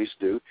said, please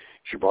do.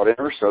 She brought in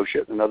her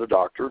associate, another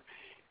doctor,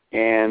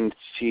 and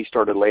she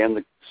started laying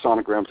the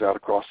sonograms out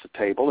across the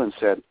table and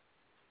said,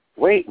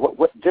 wait,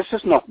 what? This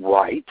is not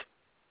right.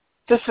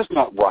 This is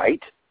not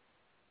right.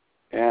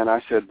 And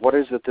I said, what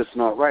is it that's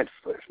not right,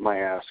 may I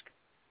ask?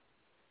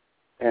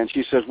 And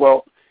she says,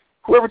 well,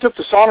 whoever took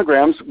the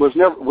sonograms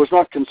was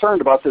not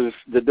concerned about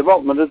the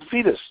development of the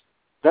fetus.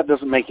 That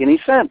doesn't make any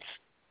sense.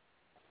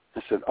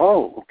 I said,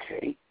 oh,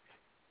 okay.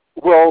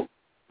 Well,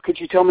 could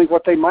you tell me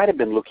what they might have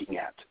been looking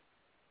at?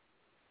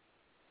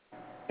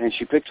 And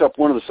she picks up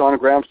one of the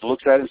sonograms,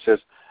 looks at it, and says,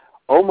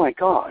 oh, my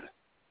God,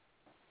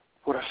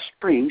 what a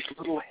strange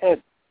little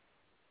head.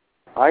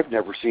 I've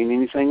never seen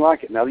anything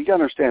like it. Now, you got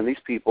to understand, these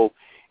people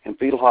in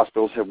fetal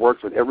hospitals have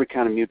worked with every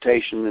kind of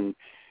mutation and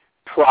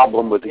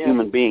problem with the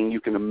human being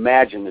you can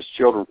imagine as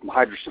children, from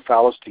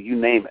hydrocephalus to you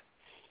name it.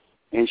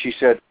 And she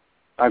said,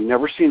 I've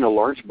never seen a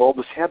large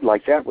bulbous head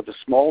like that with a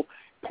small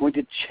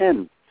pointed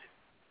chin.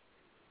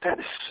 That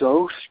is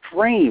so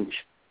strange.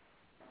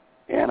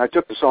 And I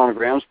took the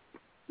sonograms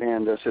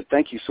and said,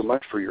 thank you so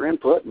much for your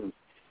input,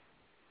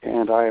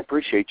 and I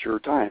appreciate your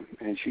time.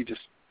 And she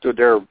just stood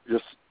there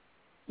just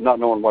not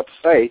knowing what to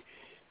say,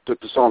 took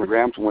the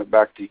sonograms and went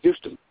back to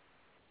Houston.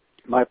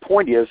 My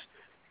point is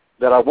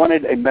that I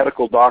wanted a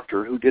medical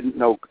doctor who didn't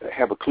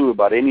have a clue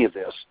about any of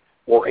this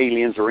or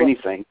aliens or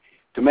anything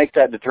to make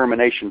that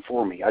determination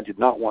for me. I did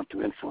not want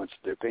to influence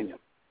the opinion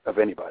of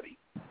anybody.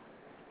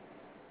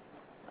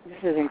 This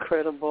is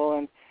incredible,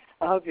 and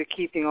I hope you're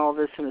keeping all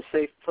this in a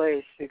safe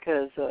place,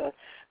 because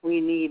we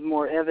need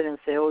more evidence.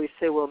 They always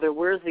say, well,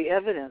 where's the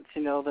evidence,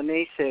 the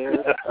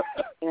naysayers.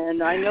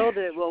 And I know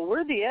that, well,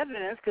 we're the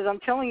evidence because I'm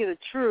telling you the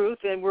truth,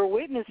 and we're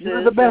witnesses.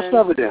 You're the best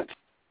evidence.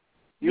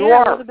 You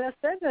are. We're the best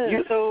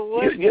evidence. Listen,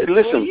 what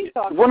are you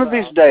talking one about?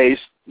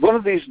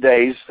 of these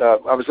days,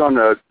 I was on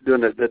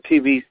doing the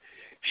TV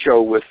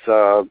show with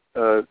the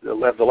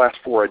last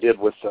 4 I did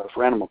with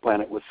for Animal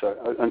Planet with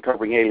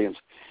Uncovering Aliens.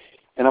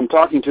 And I'm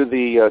talking to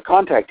the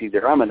contactee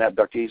there. I'm an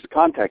abductee. He's a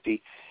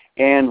contactee.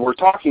 And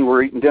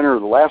we're eating dinner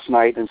the last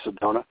night in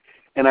Sedona.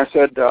 And I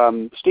said,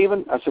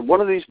 Stephen,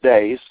 one of these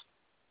days,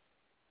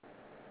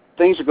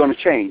 things are going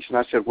to change. And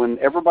I said, when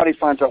everybody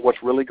finds out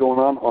what's really going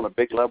on a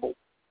big level,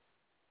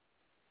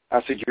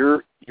 I said,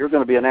 you're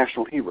going to be a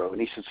national hero. And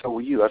he said, so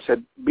will you. I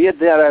said, be it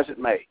that as it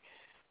may.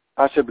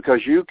 I said,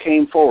 because you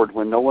came forward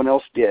when no one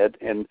else did,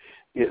 and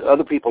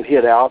other people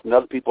hid out, and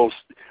other people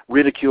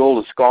ridiculed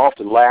and scoffed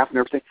and laughed and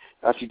everything.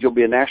 I said, you'll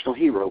be a national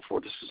hero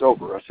before this is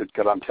over. I said,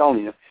 because I'm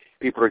telling you,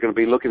 people are going to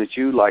be looking at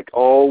you like,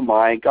 oh,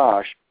 my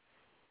gosh.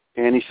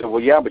 And he said,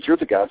 well, yeah, but you're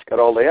the guy that's got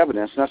all the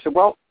evidence. And I said,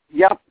 well,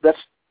 yeah, that's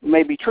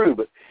maybe true,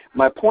 but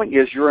my point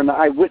is you're an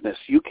eyewitness.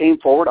 You came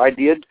forward, I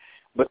did,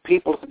 but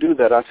people who do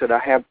that, I said,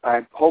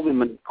 I hold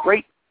them in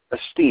great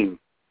esteem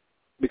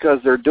because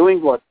they're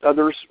doing what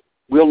others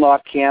will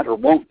not, can't, or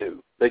won't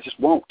do. They just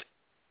won't.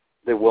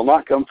 They will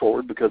not come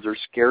forward because they're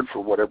scared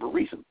for whatever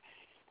reason.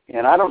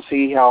 And I don't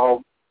see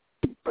how,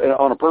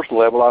 on a personal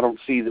level, I don't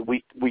see that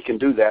we can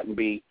do that and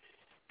be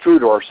true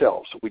to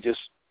ourselves. We just,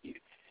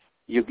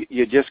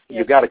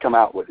 you got to come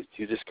out with it.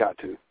 You just got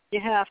to. You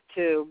have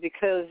to,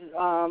 because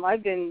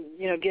I've been,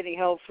 getting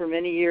help for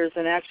many years,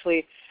 and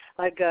actually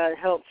I got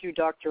help through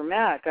Dr.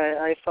 Mack.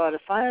 I thought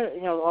if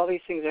all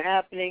these things are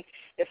happening,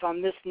 if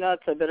I'm this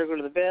nuts, I better go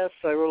to the best.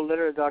 So I wrote a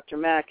letter to Dr.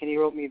 Mack, and he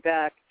wrote me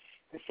back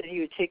and said he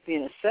would take me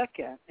in a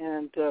second.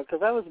 And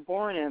because I was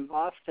born in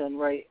Boston,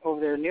 right over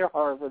there near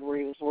Harvard, where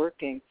he was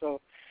working.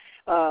 So,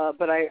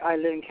 but I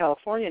live in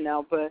California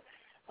now. But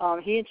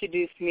he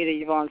introduced me to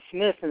Yvonne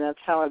Smith, and that's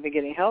how I've been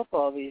getting help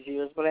all these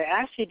years. But I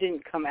actually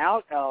didn't come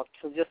out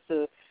till just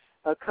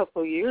a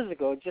couple of years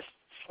ago, just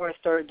before I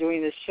started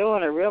doing this show,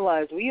 and I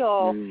realized we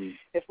all,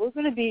 if we're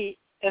going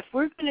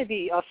to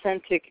be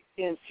authentic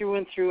through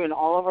and through in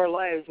all of our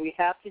lives, we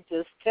have to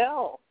just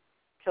tell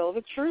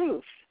the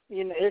truth.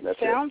 It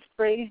sounds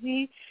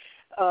crazy.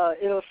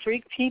 It'll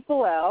freak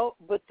people out,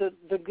 but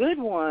the good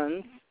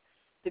ones,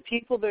 the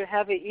people that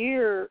have an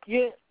ear,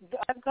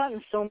 I've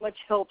gotten so much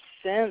help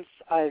since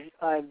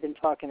I've been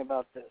talking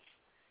about this.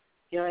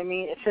 You know what I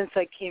mean? Since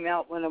I came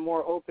out in a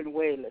more open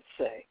way, let's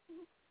say.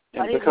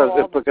 And because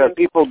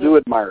people do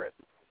admire it,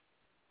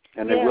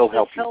 and they will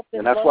help you.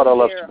 And that's what I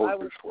love support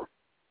groups for.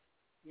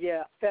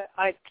 Yeah,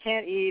 I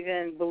can't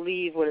even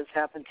believe what has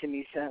happened to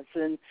me since.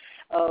 And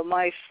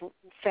my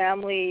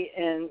family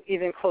and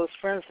even close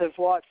friends have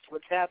watched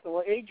what's happened.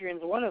 Well,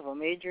 Adrian's one of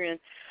them. Adrian,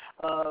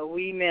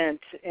 we met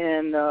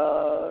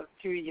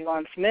through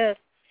Yvonne Smith,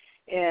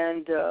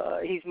 and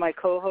he's my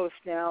co-host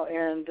now.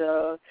 And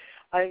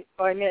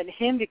I met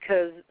him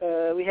because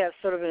we have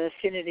sort of an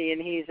affinity,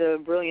 and he's a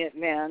brilliant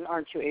man,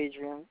 aren't you,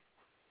 Adrian?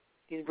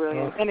 He's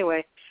brilliant.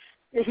 Anyway.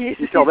 You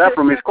tell that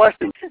from his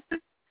question.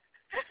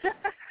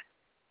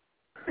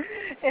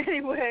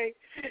 Anyway,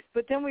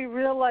 but then we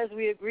realized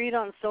we agreed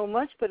on so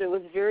much, but it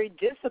was very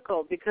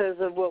difficult because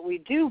of what we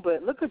do.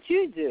 But look what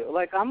you do.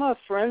 Like, I'm a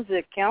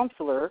forensic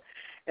counselor.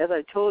 As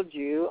I told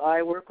you,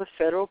 I work with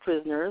federal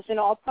prisoners.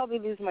 I'll probably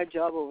lose my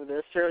job over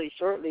this fairly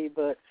shortly,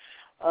 but,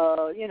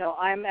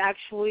 I'm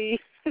actually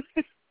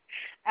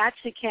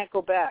can't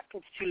go back.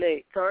 It's too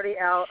late. It's already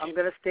out. I'm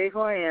going to stay who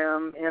I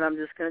am, and I'm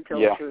just going to tell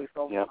the truth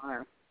all the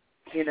time.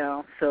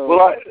 So.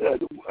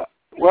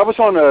 Well, I was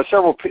on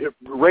several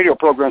radio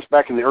programs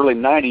back in the early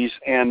 90s,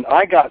 and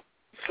I got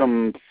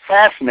some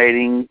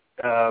fascinating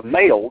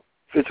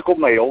physical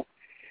mail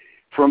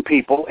from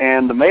people.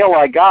 And the mail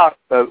I got,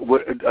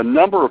 a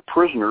number of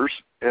prisoners,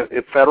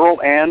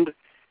 federal and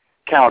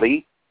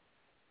county,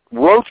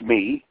 wrote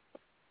me,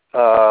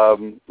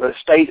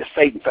 state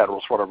and federal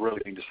is what I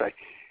really mean to say,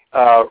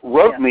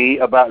 wrote me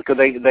about, because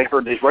they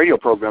heard these radio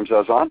programs I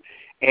was on,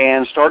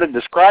 and started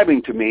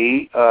describing to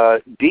me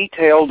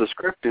detailed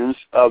descriptions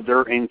of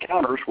their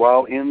encounters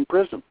while in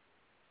prison.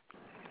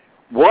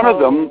 One of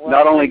them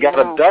not only got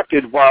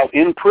abducted while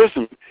in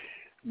prison,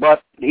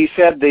 But he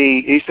said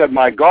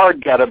my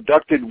guard got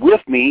abducted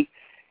with me,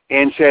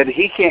 and said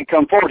he can't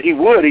come forward. He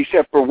would,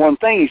 except for one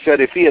thing. He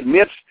said if he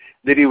admits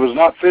that he was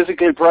not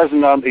physically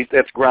present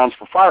that's grounds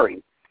for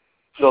firing.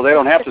 So they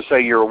don't have to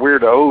say you're a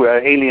weirdo,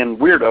 alien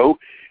weirdo.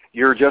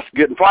 You're just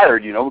getting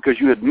fired, because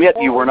you admit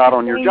you were not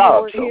on your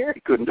job. So he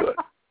couldn't do it.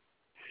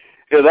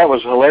 Yeah, that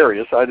was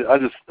hilarious. But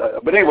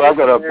anyway, I've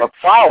got a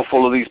file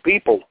full of these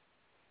people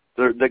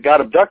that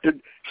got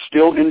abducted,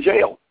 still in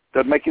jail.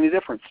 Doesn't make any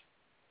difference.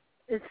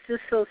 It's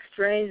just so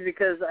strange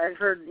because I've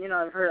heard,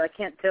 I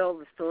can't tell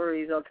the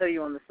stories. I'll tell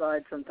you on the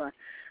side sometime.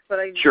 But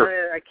I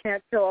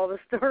can't tell all the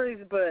stories,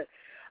 but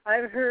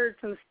I've heard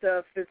some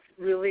stuff that's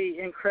really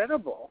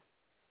incredible,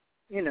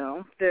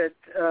 that,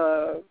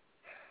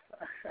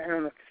 I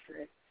don't know what to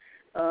say.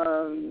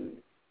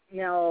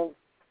 Now,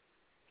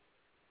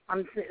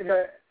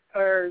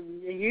 are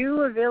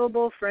you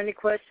available for any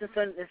questions?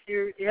 If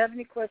you have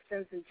any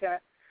questions in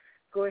chat,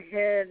 go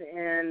ahead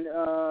and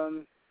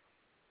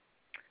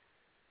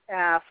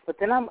ask. But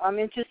then I'm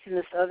interested in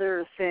this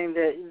other thing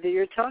that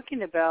you're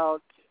talking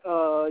about.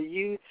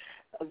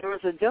 There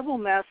was a double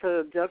mass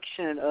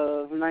abduction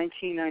of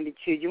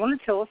 1992. Do you want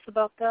to tell us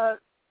about that?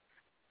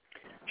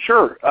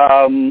 Sure.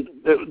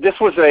 This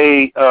was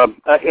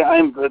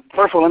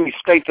first of all, let me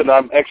state that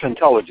I'm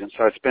ex-intelligence.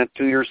 I spent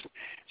 2 years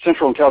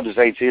Central Intelligence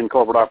Agency in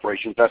covert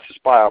operations. That's a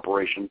spy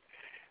operation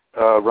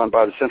run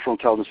by the Central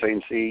Intelligence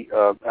Agency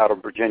out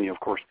of Virginia, of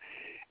course.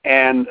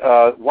 And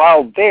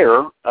while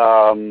there,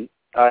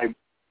 I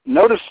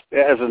noticed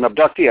as an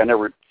abductee, I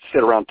never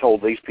sit around and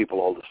told these people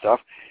all this stuff,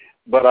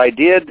 but I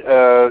did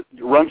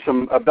run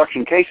some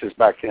abduction cases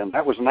back then.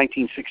 That was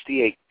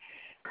 1968.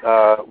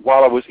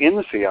 While I was in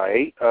the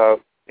CIA,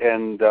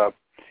 and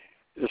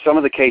some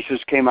of the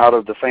cases came out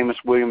of the famous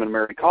William and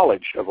Mary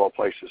College, of all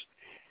places.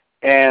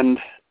 And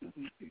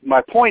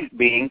my point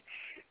being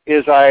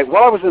is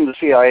while I was in the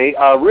CIA,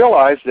 I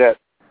realized that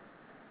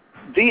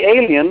the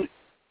alien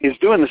is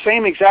doing the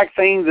same exact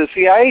thing the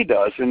CIA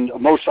does, and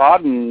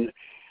Mossad and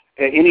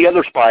any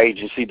other spy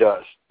agency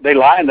does. They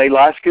lie, and they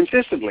lie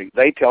consistently.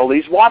 They tell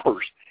these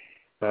whoppers.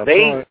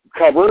 They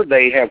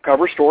have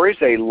cover stories.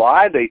 They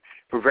lie. They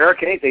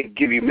prevaricate. They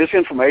give you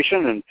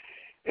misinformation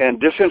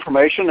and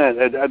disinformation.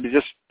 And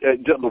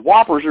the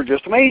whoppers are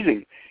just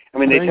amazing. I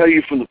mean, they tell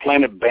you from the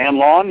planet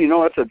Banlon,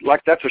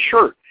 that's a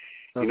shirt,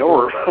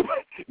 or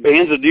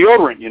Ban's a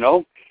deodorant,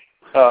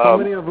 So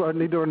many I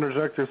need to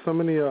interject. There's so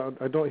many.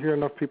 I don't hear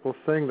enough people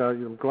saying that.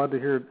 I'm glad to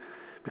hear it,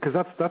 because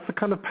that's the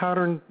kind of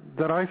pattern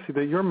that I see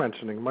that you're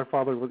mentioning. My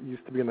father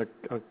used to be in a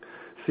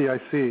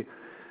CIC,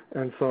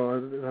 and so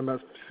I met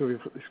a few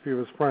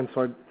of his friends.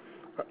 So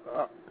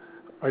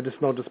I just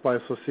know just by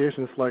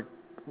association. It's like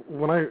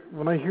when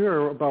I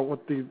hear about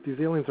what these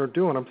aliens are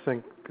doing, I'm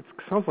saying it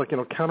sounds like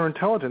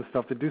counterintelligence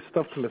stuff. They do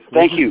stuff to mislead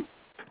Thank you.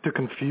 To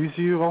confuse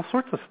you, all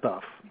sorts of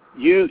stuff.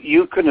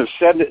 You couldn't have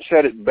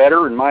said it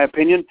better, in my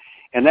opinion.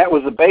 And that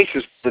was the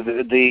basis of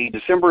the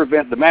December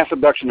event, the mass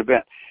abduction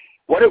event.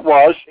 What it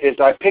was is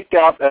I picked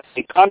out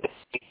a contact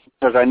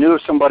because I knew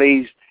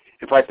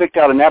if I picked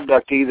out an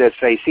abductee that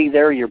say, see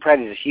there, you're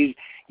prejudice,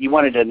 you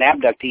wanted an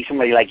abductee,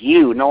 somebody like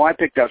you. No, I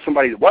picked out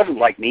somebody that wasn't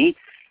like me,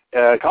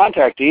 a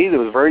contactee that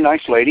was a very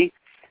nice lady.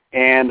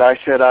 And I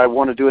said, I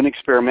want to do an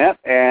experiment.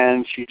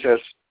 And she says,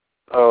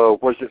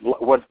 what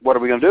are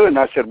we going to do? And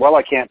I said, well,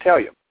 I can't tell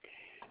you.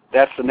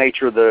 That's the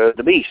nature of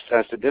the beast.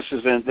 I said, this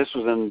was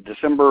in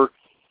December.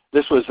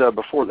 This was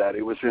before that.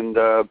 It was in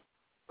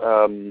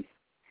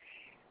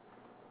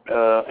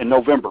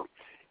November.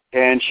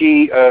 And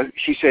she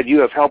said, you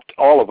have helped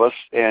all of us,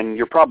 and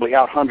you're probably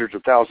out hundreds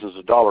of thousands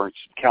of dollars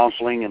in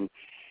counseling and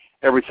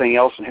everything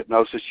else in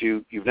hypnosis.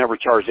 You've never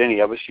charged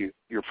any of us.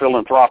 You're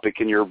philanthropic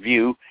in your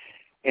view,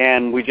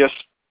 and we just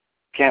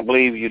can't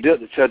believe you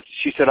did it.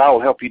 She said, I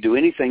will help you do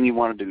anything you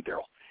want to do,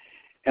 Derrel.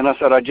 And I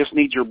said, I just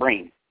need your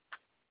brain.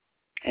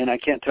 And I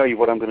can't tell you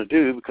what I'm going to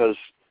do because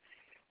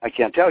I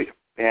can't tell you.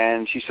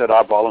 And she said,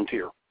 I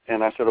volunteer.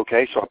 And I said,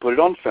 okay. So I put it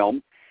on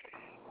film.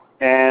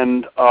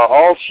 And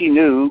all she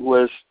knew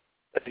was,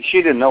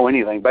 she didn't know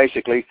anything,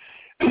 basically.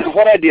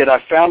 What I did,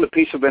 I found a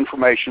piece of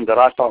information that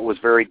I thought was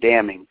very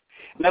damning.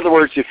 In other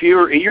words, if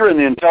you're in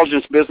the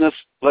intelligence business,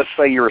 let's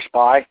say you're a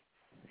spy,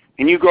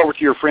 and you go over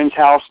to your friend's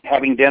house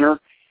having dinner,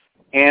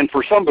 and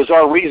for some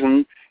bizarre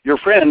reason, your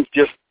friend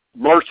just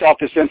blurts out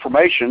this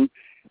information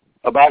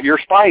about your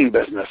spying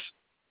business.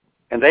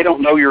 And they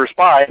don't know you're a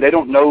spy. They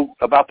don't know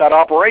about that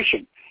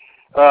operation.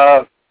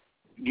 Do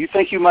you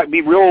think you might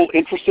be real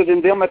interested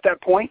in them at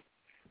that point?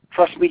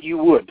 Trust me, you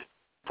would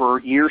for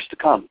years to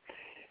come.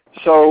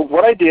 So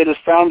what I did is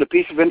found a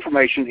piece of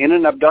information in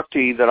an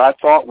abductee that I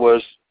thought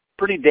was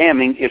pretty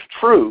damning, if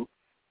true,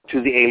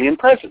 to the alien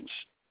presence.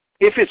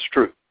 If it's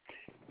true.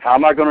 How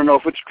am I going to know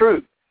if it's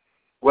true?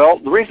 Well,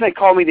 the reason they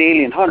call me the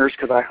alien hunter is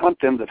because I hunt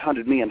them that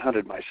hunted me and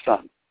hunted my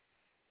son,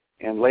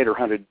 and later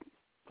hunted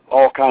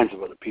all kinds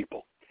of other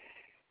people.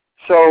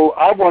 So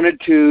I wanted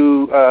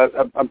to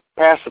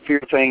pass the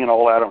fear thing and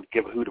all that. I don't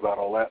give a hoot about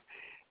all that.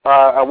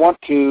 I want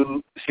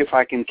to see if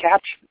I can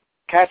catch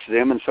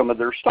them and some of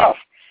their stuff.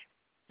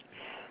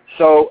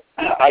 So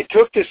I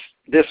took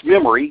this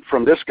memory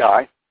from this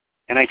guy,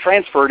 and I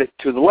transferred it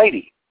to the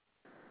lady.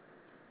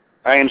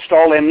 I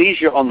installed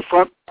amnesia on the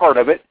front part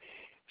of it,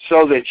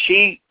 so that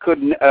she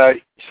couldn't,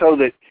 so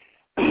that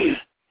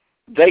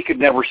they could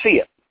never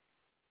see it,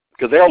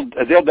 because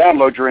they'll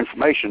download your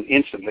information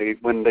instantly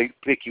when they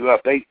pick you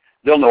up.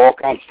 They'll know all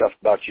kinds of stuff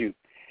about you.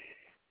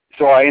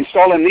 So I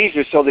installed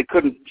amnesia so they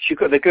couldn't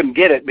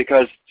get it,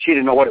 because she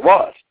didn't know what it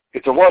was,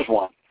 if there was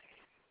one.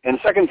 And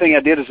the second thing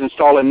I did is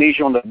install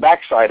amnesia on the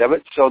back side of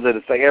it, so that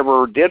if they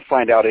ever did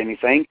find out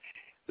anything,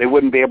 they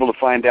wouldn't be able to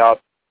find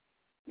out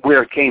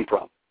where it came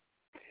from.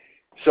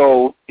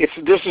 So this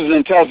is an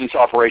intelligence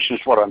operation,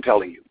 is what I'm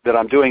telling you, that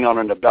I'm doing on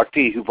an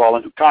abductee who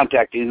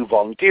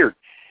volunteered.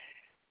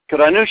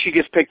 Because I knew she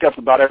gets picked up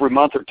about every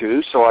month or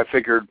two, so I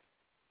figured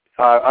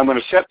I'm going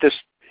to set this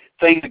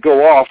thing to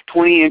go off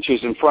 20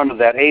 inches in front of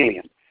that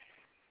alien.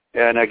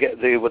 And I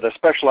get with a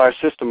specialized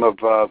system of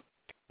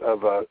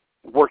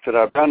work that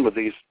I've done with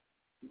these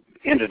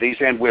entities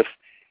and with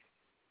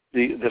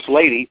this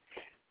lady.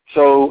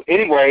 So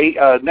anyway,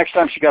 next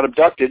time she got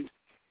abducted,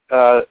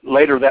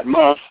 later that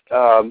month,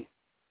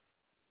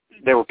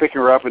 they were picking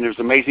her up, and there's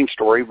an amazing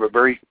story, but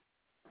very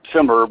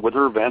similar with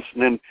her events.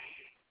 And then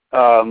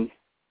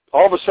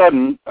all of a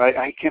sudden,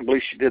 I can't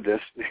believe she did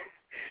this.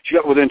 She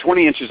got within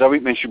 20 inches of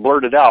him, and she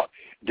blurted out,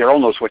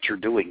 "Derrel knows what you're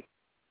doing."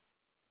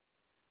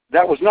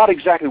 That was not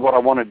exactly what I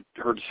wanted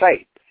her to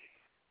say.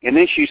 And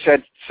then she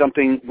said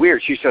something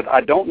weird. She said,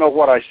 "I don't know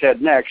what I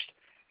said next,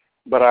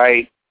 but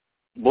I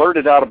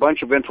blurted out a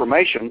bunch of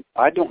information.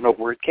 I don't know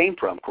where it came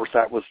from." Of course,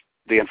 that was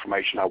the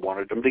information I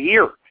wanted them to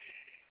hear,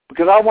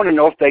 because I want to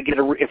know if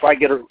I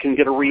can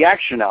get a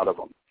reaction out of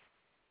them.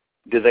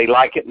 Do they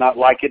like it, not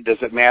like it?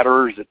 Does it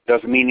matter?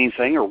 Does it mean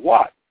anything, or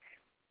what?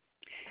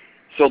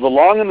 So the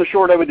long and the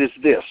short of it is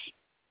this.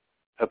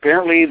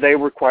 Apparently, they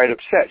were quite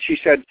upset. She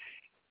said,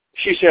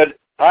 he's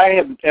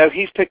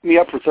picked me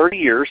up for 30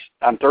 years.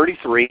 I'm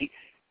 33,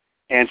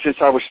 and since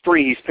I was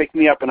 3, he's picked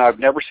me up, and I've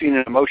never seen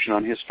an emotion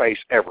on his face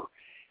ever.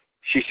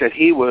 She said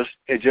he was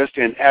just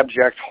in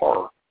abject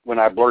horror when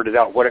I blurted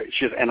out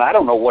and I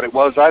don't know what it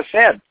was I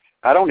said.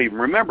 I don't even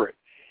remember it.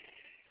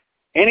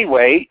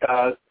 Anyway,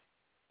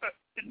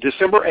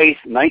 December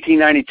 8th,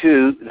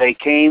 1992, they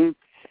came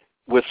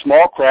with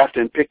small craft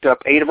and picked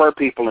up 8 of our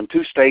people in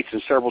 2 states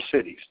and several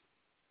cities.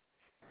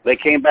 They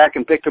came back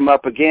and picked them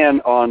up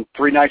again on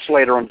 3 nights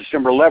later on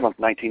December 11th,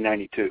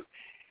 1992.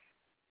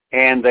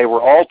 And they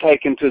were all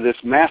taken to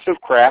this massive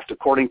craft,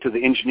 according to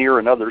the engineer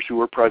and others who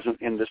were present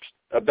in this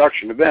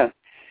abduction event.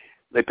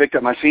 They picked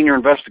up my senior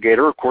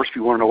investigator. Of course, if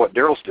you want to know what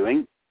Derrel's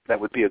doing, that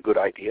would be a good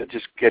idea.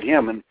 Just get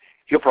him, and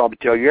he'll probably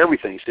tell you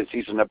everything, since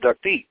he's an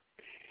abductee.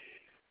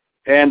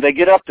 And they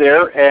get up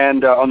there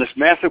and on this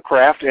massive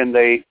craft, and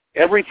they've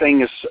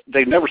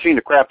never seen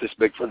a craft this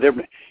big for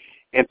them.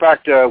 In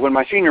fact, when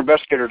my senior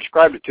investigator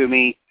described it to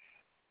me,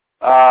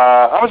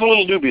 I was a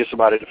little dubious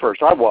about it at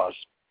first. I was.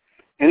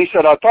 And he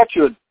said, "I thought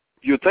you'd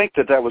think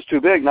that was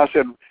too big." And I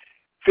said,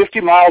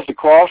 50 miles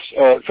across,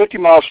 50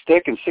 miles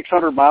thick and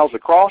 600 miles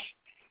across?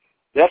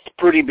 That's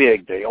pretty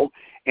big, Dale.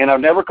 And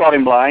I've never caught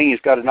him lying. He's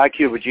got an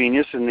IQ of a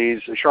genius, and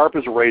he's as sharp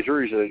as a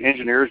razor. He's an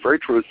engineer. He's very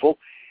truthful.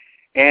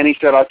 And he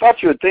said, "I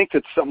thought you would think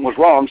that something was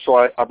wrong, so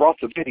I brought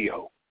the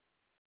video."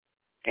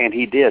 And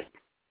he did.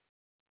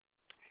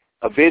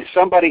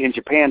 Somebody in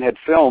Japan had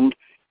filmed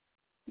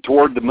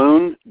toward the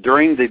moon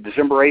during the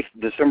December 8th,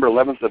 December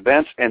 11th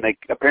events, and they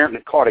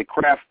apparently caught a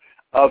craft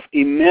of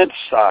immense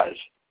size,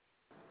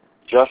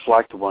 just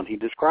like the one he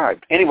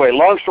described. Anyway,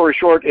 long story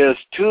short is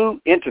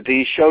 2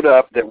 entities showed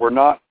up that were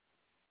not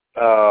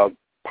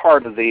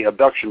part of the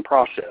abduction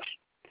process.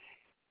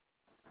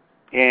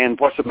 And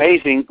what's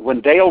amazing,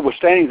 when Dale was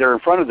standing there in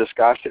front of this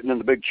guy sitting in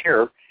the big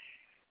chair,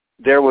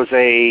 there was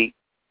a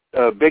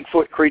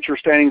Bigfoot creature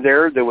standing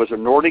there. There was a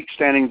Nordic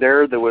standing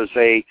there. There was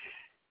a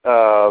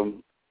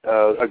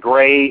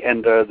gray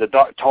and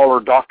the taller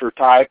doctor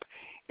type,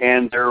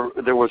 and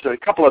there was a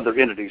couple other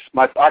entities.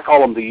 I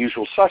call them the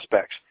usual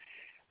suspects.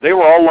 They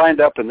were all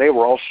lined up, and they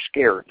were all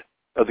scared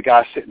of the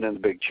guy sitting in the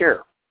big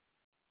chair.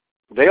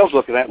 Dale's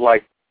looking at it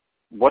like,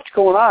 what's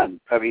going on?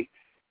 I mean,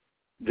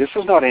 this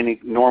is not any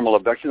normal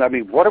abduction. I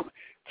mean,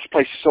 this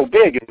place is so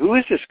big, and who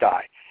is this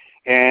guy?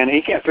 And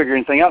he can't figure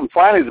anything out. And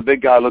finally, the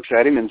big guy looks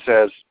at him and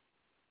says,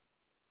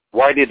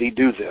 "Why did he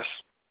do this?"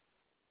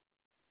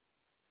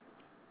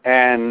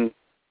 And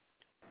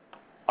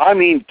I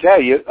mean, tell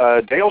you,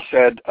 Dale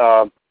said,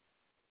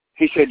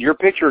 he said, "Your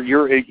picture,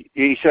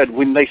 he said,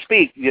 when they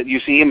speak, you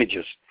see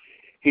images."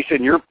 He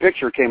said, "Your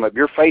picture came up,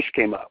 your face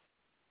came up."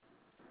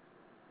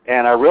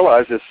 And I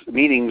realized this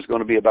meeting was going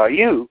to be about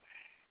you.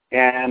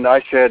 And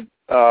I said,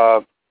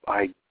 I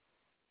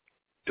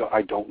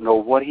don't know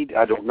what he did.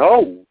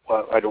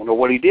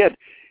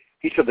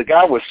 He said, the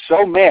guy was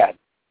so mad.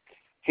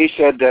 He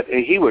said that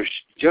he was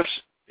just,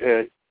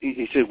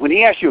 he said, when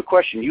he asks you a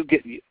question,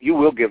 you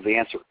will give the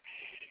answer.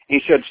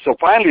 He said, so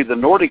finally the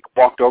Nordic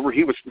walked over.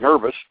 He was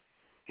nervous.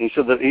 And he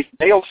said that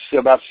Dale's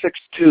about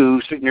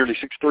 6'2", nearly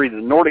 6'3".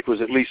 The Nordic was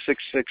at least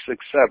 6'6",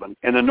 6'7".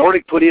 And the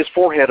Nordic put his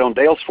forehead on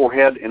Dale's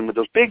forehead, and with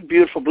those big,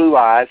 beautiful blue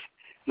eyes,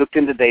 looked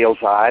into Dale's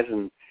eyes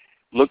and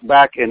looked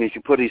back, and he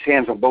put his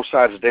hands on both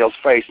sides of Dale's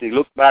face, and he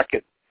looked back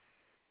at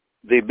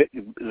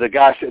the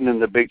guy sitting in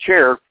the big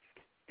chair,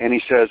 and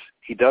he says,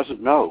 he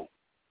doesn't know.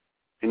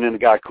 And then the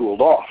guy cooled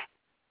off.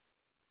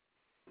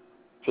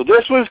 So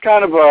this was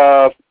kind of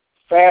a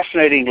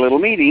fascinating little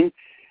meeting,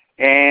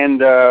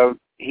 and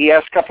he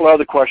asked a couple of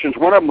other questions.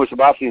 One of them was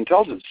about the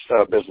intelligence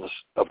business,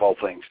 of all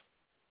things.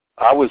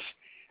 I was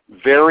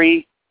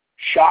very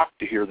shocked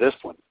to hear this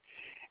one.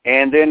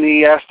 And then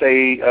he asked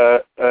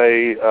a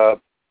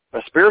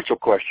spiritual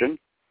question,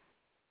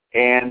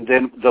 and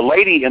then the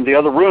lady in the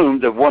other room,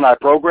 the one I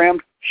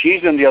programmed,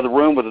 she's in the other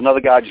room with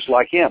another guy just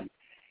like him,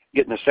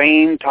 getting the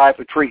same type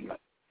of treatment.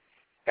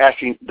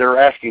 They're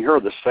asking her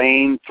the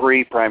same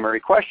three primary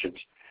questions.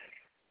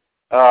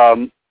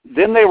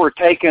 Then they were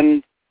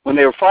taken, when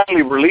they were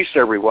finally released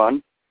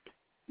everyone,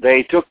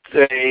 they took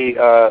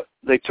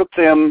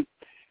them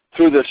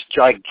through this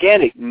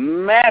gigantic,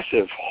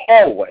 massive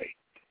hallway,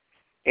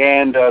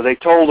 and they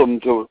told them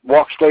to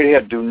walk straight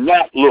ahead, do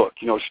not look,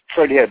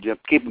 straight ahead,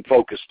 keep them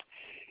focused.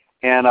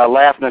 And I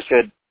laughed and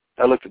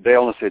I looked at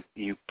Dale and I said,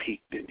 you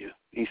peeked, didn't you?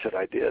 He said,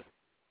 I did.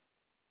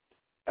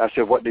 I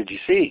said, what did you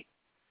see?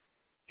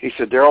 He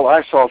said, Derrel,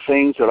 I saw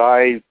things that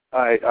I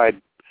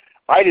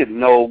didn't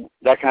know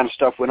that kind of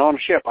stuff went on a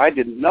ship. I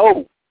didn't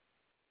know.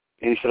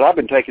 And he said, I've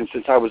been taken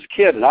since I was a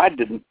kid, and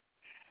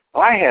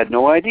I had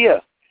no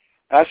idea.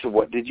 I said,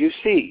 what did you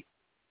see?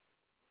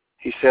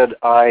 He said,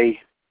 I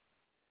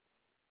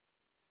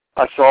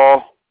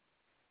saw,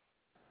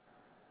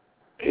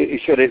 he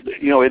said,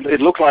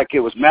 it looked like it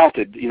was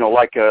mounted,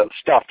 like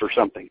stuffed or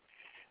something.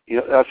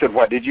 I said,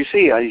 what did you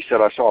see? He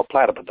said, I saw a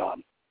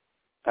platypodon.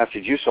 I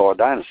said, you saw a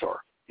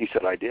dinosaur. He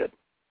said, I did.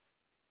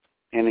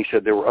 And he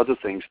said, there were other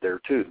things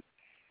there too.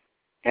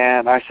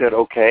 And I said,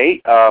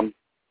 okay,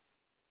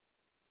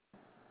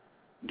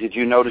 did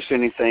you notice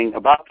anything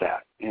about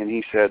that? And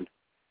he said,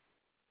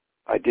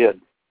 I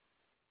did.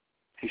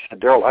 He said,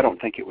 Derrel, I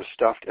don't think it was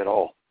stuffed at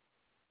all.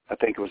 I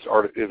think it was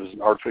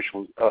an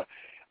artificial,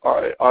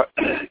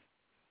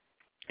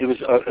 it was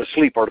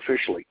asleep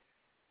artificially.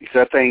 He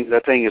said,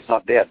 that thing is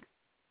not dead.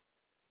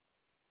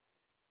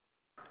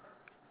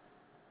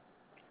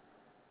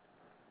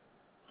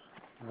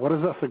 What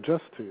does that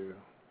suggest to you?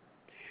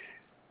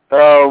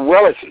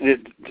 Well,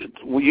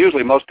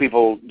 usually most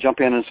people jump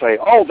in and say,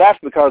 oh, that's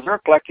because they're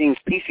collecting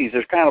species.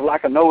 It's kind of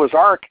like a Noah's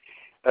Ark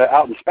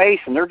out in space,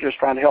 and they're just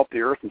trying to help the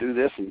Earth and do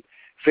this and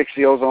fix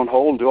the ozone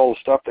hole and do all the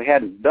stuff they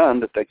hadn't done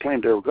that they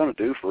claimed they were going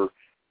to do for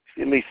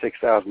at least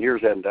 6,000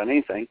 years, hadn't done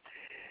anything.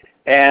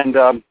 And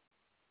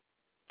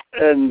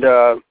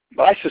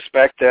I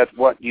suspect that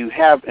what you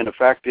have, in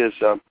effect, is,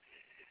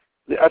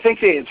 I think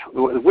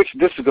which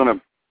this is going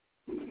to,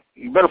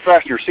 you better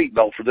fasten your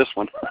seatbelt for this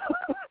one.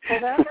 Well,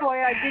 that's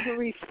why I didn't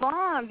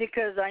respond,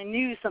 because I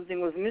knew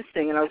something was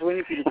missing, and I was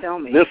waiting for you to tell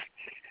me. This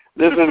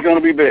is going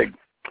to be big.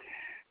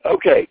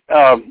 Okay.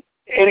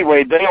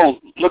 Anyway, Dale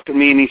looked at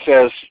me and he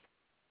says,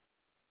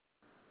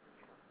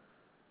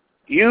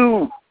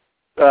 "You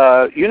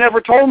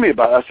never told me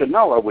about it." I said,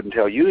 "No, I wouldn't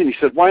tell you." And he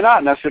said, "Why not?"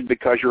 And I said,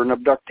 "Because you're an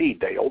abductee,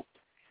 Dale.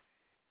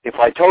 If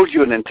I told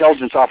you an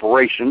intelligence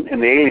operation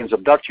and the aliens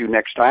abduct you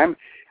next time,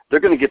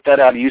 they're going to get that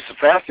out of you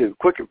faster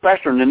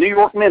than the New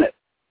York Minute.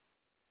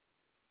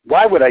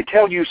 Why would I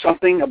tell you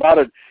something about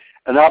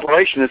an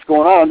operation that's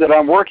going on that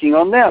I'm working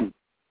on them?"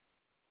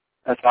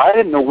 I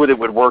didn't know whether it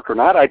would work or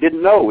not. I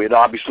didn't know. It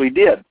obviously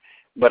did.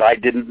 But I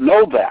didn't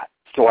know that.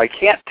 So I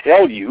can't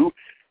tell you.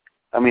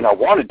 I mean, I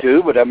wanted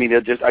to, but I mean,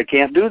 I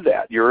can't do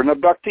that. You're an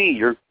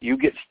abductee. You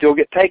still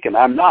get taken.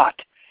 I'm not.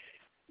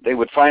 They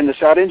would find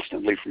this out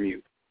instantly from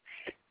you.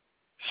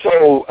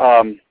 So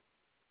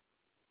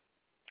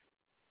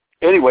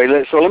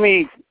anyway, so let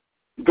me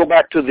go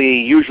back to the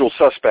usual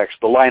suspects,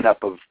 the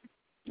lineup of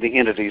the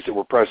entities that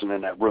were present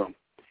in that room.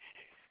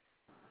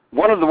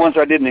 One of the ones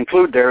I didn't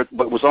include there,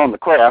 but was on the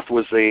craft,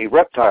 was a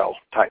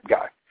reptile-type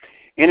guy.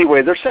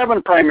 Anyway, there's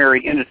 7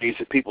 primary entities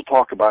that people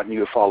talk about in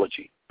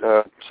ufology.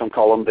 Some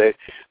call them the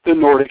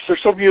Nordics. They're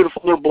so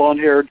beautiful. They're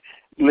blonde-haired.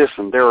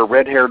 Listen, there are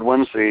red-haired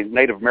ones. The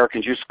Native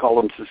Americans used to call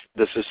them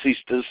the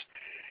cesistas.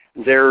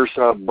 There's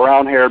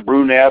brown-haired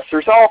brunettes.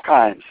 There's all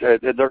kinds.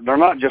 They're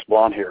not just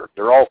blonde-haired.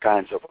 There are all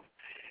kinds of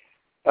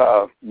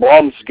them.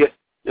 Blondes get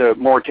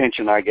more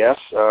attention, I guess,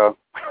 but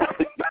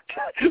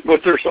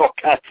there's all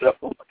kinds of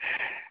them.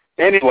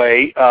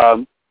 Anyway,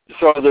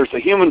 so there's a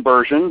human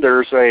version.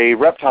 There's a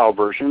reptile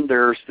version.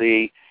 There's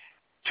the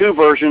 2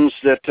 versions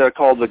that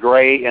called the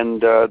gray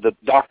and the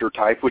doctor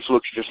type, which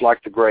looks just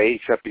like the gray,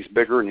 except he's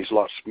bigger and he's a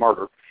lot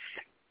smarter.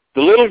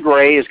 The little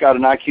gray has got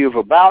an IQ of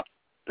about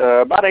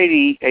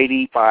 80,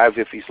 85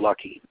 if he's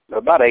lucky.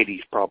 About 80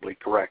 is probably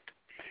correct.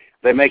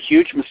 They make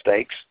huge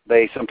mistakes.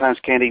 They sometimes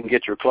can't even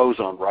get your clothes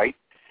on right.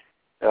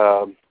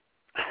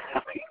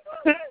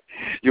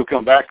 You'll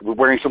come back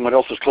wearing someone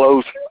else's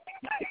clothes,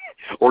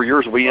 or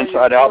yours will be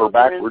inside out or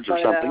backwards or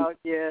something. Out,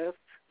 yes.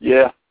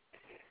 Yeah.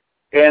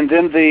 And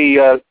then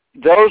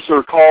those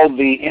are called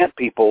the ant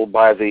people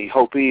by the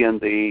Hopi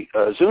and the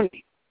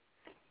Zuni.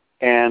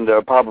 And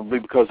probably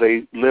because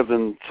they live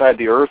inside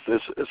the earth,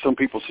 as some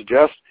people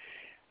suggest,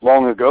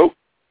 long ago.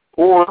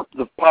 Or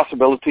the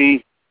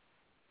possibility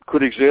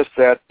could exist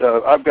that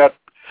I've got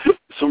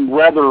some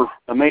rather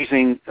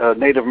amazing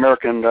Native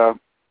American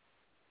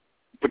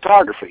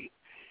photography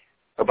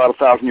about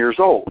 1,000 years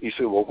old. You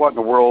say, well, what in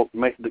the world?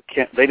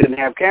 They didn't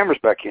have cameras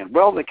back then.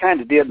 Well, they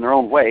kind of did in their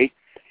own way.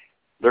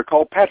 They're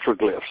called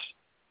petroglyphs.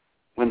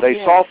 When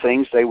they saw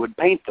things, they would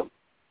paint them.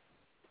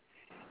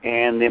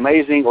 And the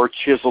amazing, or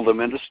chisel them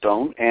into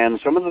stone. And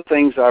some of the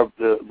things,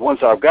 the ones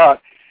I've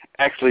got,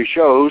 actually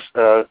shows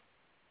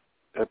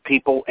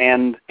people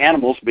and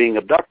animals being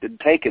abducted,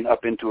 taken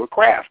up into a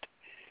craft.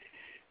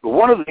 But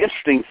one of the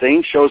interesting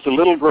things shows a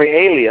little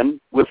gray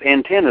alien with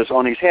antennas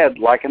on his head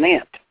like an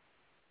ant.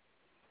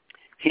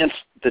 Hence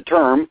the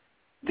term,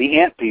 the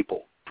ant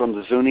people, from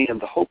the Zuni and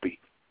the Hopi.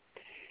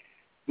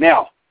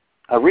 Now,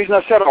 the reason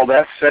I said all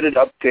that, set it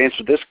up to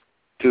answer this,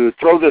 to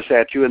throw this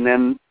at you, and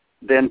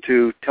then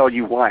to tell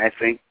you why I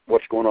think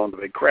what's going on in the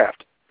big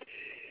craft.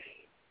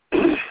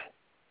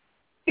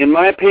 In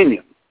my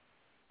opinion,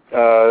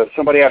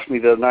 somebody asked me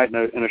the other night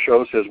in a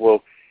show, says,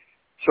 well,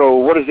 so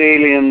what does the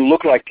alien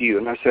look like to you?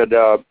 And I said,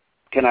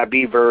 can I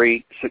be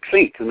very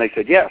succinct? And they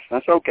said, yes.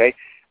 That's okay.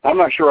 I'm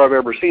not sure I've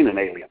ever seen an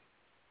alien.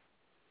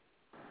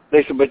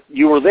 They said, but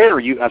you were there.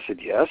 I said,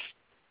 yes.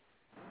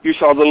 You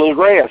saw the little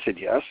gray? I said,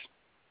 yes.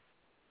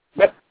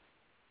 But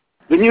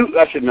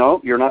I said,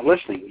 no, you're not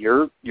listening.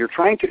 You're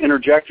trying to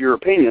interject your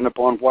opinion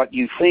upon what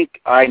you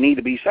think I need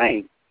to be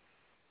saying.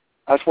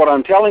 That's what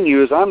I'm telling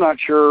you, is I'm not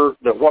sure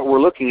that what we're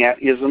looking at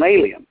is an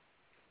alien.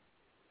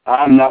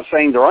 I'm not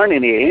saying there aren't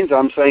any aliens.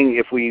 I'm saying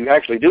if we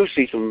actually do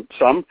see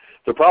some,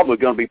 they're probably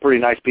going to be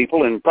pretty nice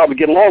people and probably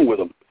get along with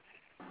them.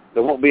 They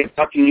won't be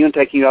abducting you and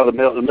taking you out of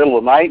the middle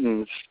of the night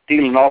and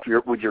stealing off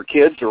with your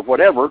kids or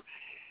whatever.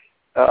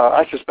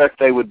 I suspect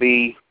they would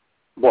be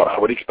what I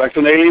would expect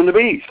an alien to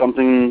be,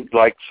 something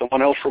like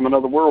someone else from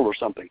another world or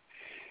something.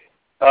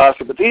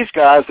 But these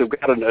guys have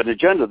got an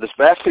agenda that's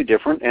vastly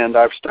different, and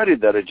I've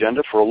studied that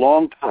agenda for a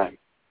long time.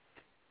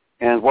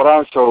 And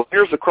so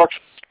here's the crux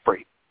of the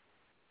story.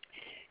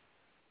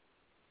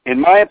 In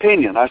my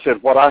opinion, I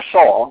said what I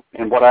saw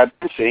and what I've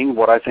been seeing,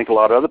 what I think a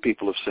lot of other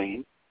people have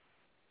seen,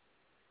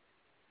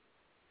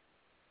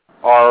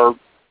 are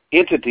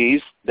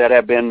entities that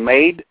have been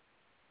made,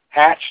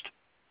 hatched,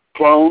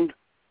 cloned,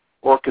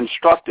 or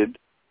constructed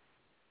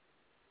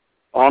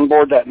on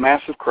board that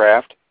massive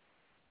craft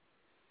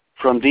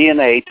from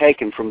DNA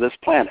taken from this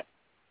planet.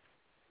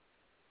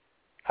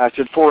 I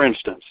said, for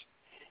instance,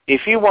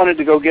 if you wanted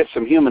to go get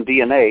some human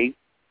DNA,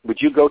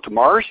 would you go to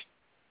Mars?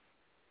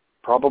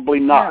 Probably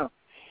not. No.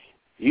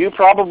 You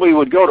probably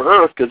would go to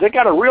Earth because they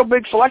got a real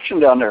big selection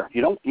down there.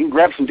 You can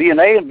grab some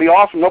DNA and be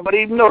off and nobody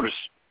even notice.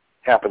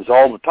 Happens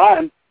all the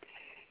time.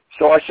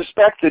 So I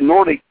suspect the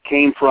Nordic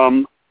came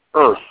from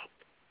Earth.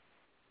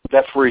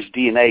 That's where his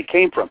DNA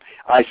came from.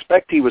 I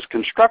expect he was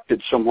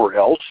constructed somewhere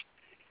else,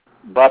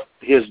 but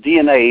his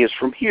DNA is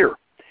from here.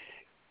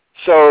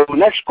 So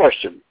next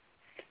question.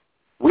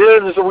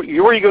 Where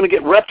are you going to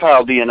get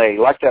reptile DNA,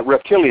 like that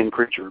reptilian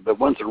creature, the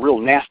ones that are real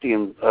nasty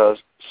and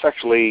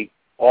sexually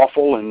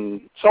awful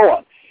and so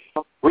on?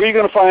 Where are you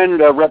going to find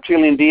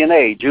reptilian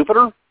DNA?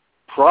 Jupiter?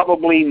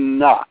 Probably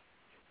not.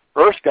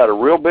 Earth's got a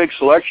real big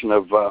selection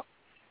of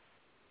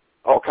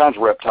all kinds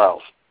of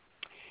reptiles.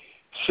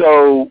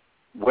 So,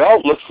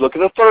 well, let's look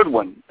at a third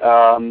one.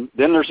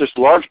 Then there's this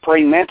large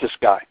praying mantis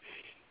guy.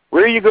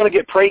 Where are you going to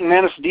get praying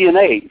mantis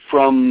DNA?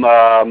 From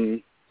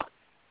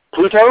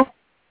Pluto?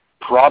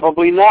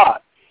 Probably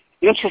not.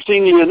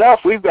 Interestingly enough,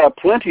 we've got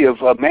plenty of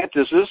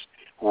mantises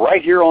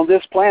right here on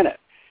this planet.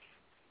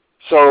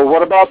 So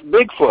what about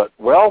Bigfoot?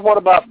 Well, what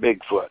about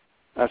Bigfoot?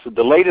 I said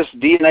the latest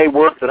DNA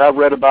work that I've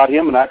read about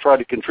him, and I tried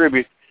to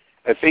contribute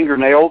a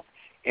fingernail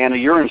and a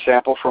urine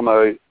sample from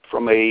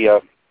the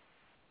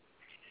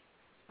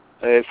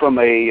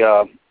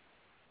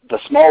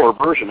smaller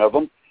version of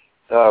them,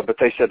 but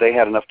they said they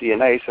had enough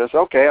DNA. Says,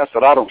 okay. I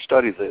said, I don't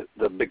study the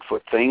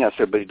Bigfoot thing. I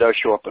said, but he does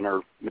show up in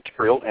our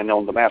material, and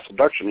on the mass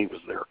abduction, he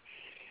was there.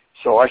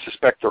 So I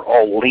suspect they're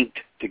all linked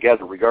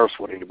together, regardless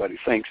of what anybody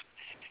thinks.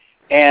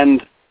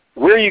 And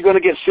where are you going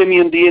to get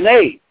simian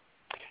DNA?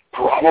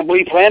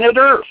 Probably planet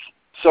Earth.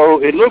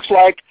 So it looks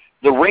like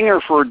the ringer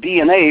for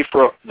DNA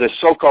for the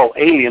so-called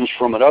aliens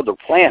from another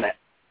planet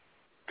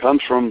comes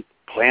from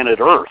planet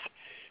Earth.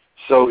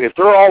 So if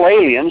they're all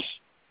aliens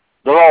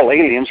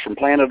from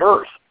planet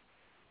Earth.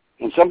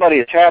 And somebody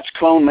attached,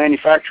 cloned,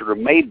 manufactured, or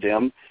made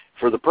them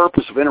for the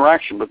purpose of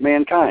interaction with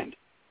mankind.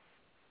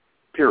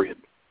 Period.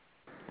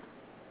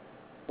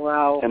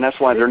 Wow. And that's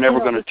why they're never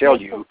going to tell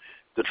you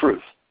the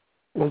truth.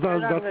 Well, they're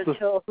not going to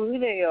tell who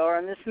they are,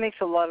 and this makes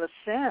a lot of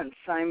sense.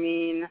 I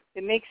mean,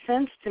 it makes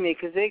sense to me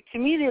because to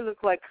me they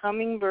look like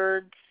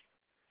hummingbirds,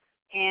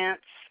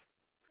 ants,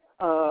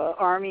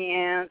 army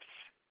ants.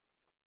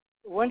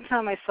 One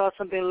time I saw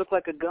something that looked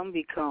like a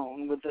Gumby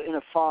cone in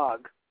a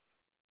fog.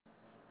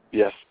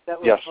 Yes. That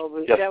was yes.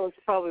 probably yes. that was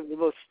probably the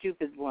most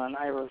stupid one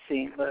I ever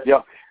seen. But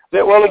yeah.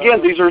 Well,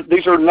 again, these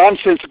are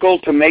nonsensical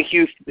to make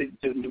you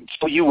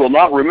so you will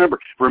not remember.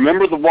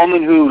 Remember the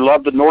woman who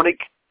loved the Nordic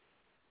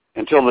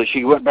until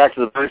she went back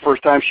to the very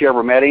first time she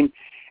ever met him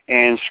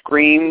and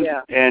screamed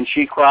and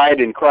she cried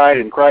and cried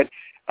and cried.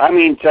 I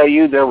mean, tell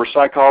you, there were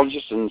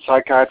psychologists and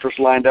psychiatrists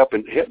lined up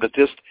and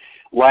hypnotists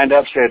lined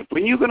up, said,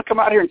 "When are you going to come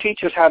out here and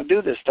teach us how to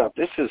do this stuff?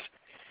 This is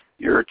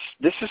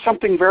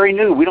something very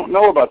new. We don't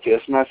know about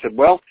this." And I said,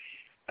 "Well,"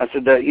 I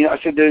said,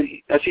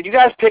 "You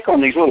guys pick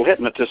on these little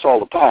hypnotists all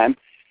the time."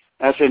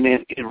 I said,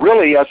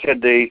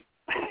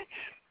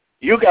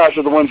 "You guys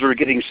are the ones that are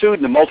getting sued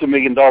in the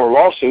multi-million-dollar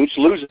lawsuits,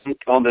 losing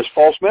on this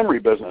false memory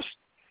business,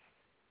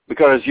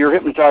 because you're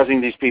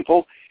hypnotizing these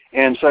people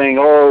and saying,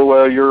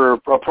 you're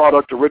a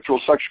product of ritual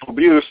sexual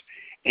abuse,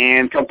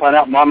 and come find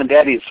out mom and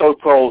daddy had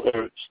so-called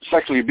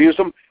sexually abused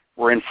them,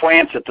 were in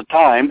France at the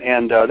time,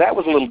 and that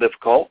was a little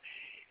difficult,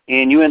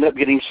 and you end up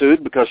getting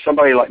sued because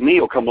somebody like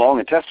me will come along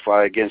and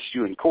testify against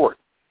you in court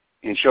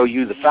and show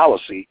you the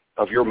fallacy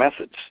of your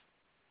methods."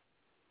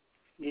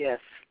 Yes.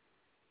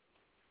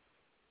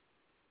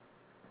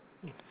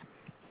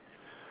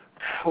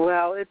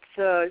 Well,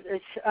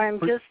 I'm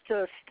just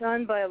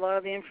stunned by a lot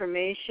of the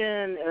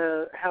information.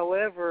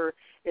 However,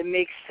 it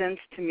makes sense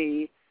to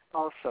me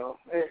also.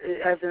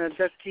 As an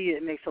abductee,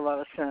 it makes a lot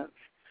of sense.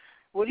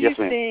 What do you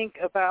think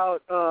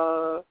about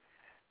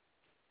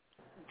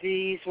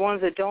these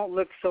ones that don't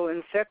look so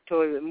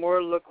insectoid, but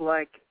more look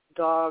like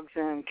dogs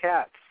and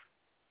cats?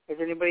 Has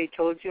anybody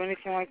told you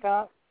anything like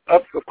that?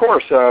 Of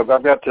course.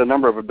 I've got a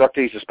number of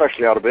abductees,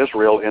 especially out of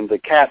Israel, and the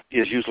cat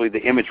is usually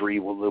the imagery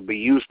will be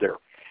used there.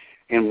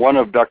 And one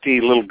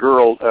abductee, little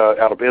girl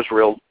out of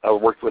Israel, I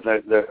worked with. I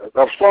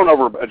was flown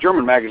over. A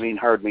German magazine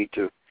hired me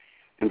to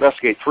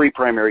investigate 3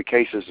 primary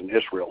cases in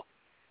Israel,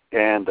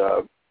 and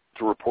to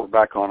report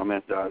back on them.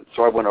 And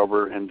so I went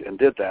over and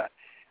did that.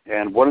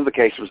 And one of the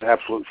cases was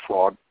absolute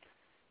fraud,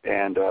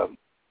 and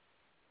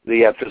they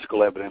had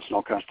physical evidence and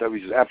all kinds of stuff.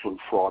 He was absolute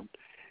fraud.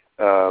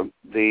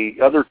 The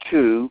other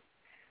 2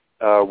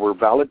 were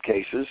valid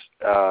cases,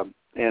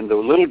 and the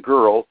little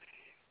girl,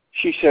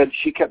 she said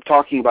she kept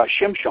talking about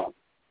Shimshon.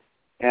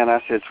 And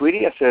I said,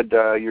 "Sweetie," I said,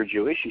 "you're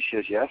Jewish?" She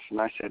says, "Yes."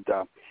 And I said,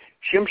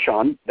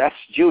 "Shimshon, that's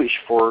Jewish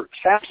for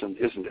Samson,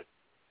 isn't it?"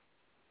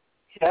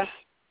 "Yes."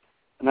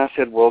 And I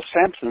said, "Well,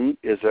 Samson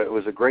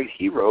was a great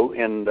hero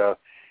in the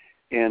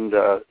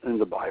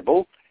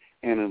Bible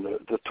and in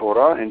the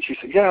Torah." And she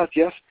said,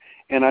 "Yes."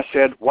 And I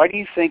said, "Why do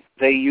you think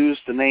they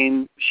used the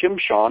name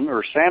Shimshon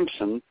or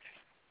Samson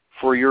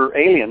for your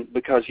alien?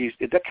 Because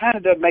that kind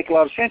of doesn't make a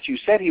lot of sense. You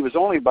said he was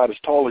only about as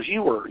tall as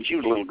you were, and she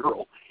was a little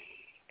girl."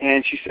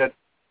 And she said,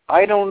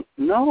 "I don't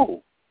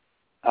know."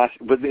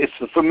 But it's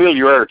the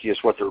familiarity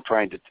is what they're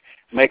trying to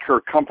make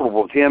her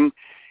comfortable with him.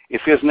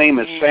 If his name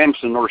is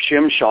Samson or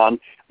Shimshon,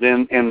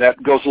 then and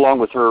that goes along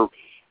with her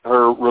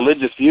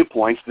religious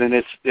viewpoints, then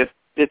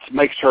it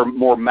makes her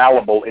more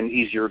malleable and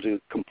easier to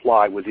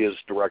comply with his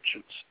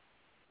directions.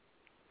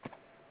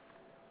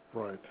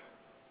 Right.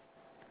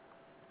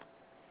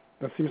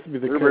 That seems to be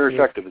the case. They're very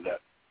effective at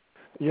that.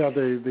 Yeah,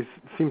 they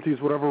seem to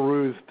use whatever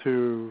ruse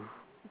to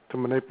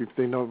manipulate. If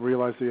they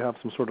realize that you have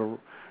some sort of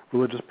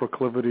religious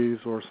proclivities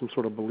or some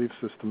sort of belief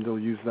system, they'll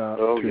use that.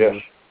 Oh,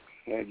 yes.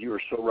 And you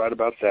are so right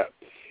about that.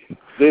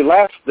 The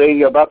last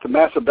thing about the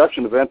mass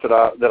abduction event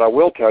that I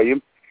will tell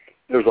you,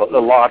 there's a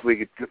lot. We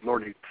could, good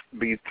Lord,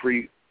 you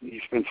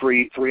spend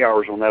three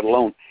hours on that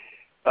alone.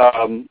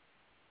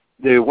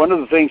 One of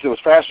the things that was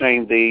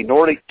fascinating, the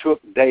Nordic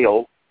took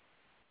Dale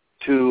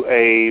to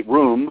a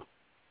room,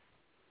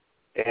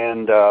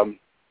 and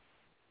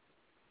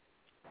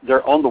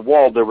there on the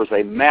wall there was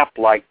a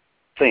map-like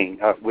thing.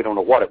 We don't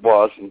know what it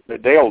was. And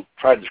Dale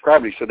tried to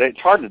describe it. He said it's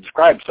hard to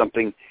describe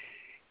something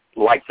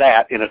like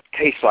that in a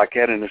case like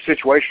that, in a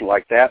situation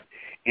like that,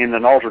 in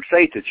an altered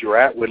state that you're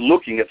at, with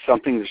looking at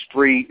something that's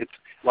it's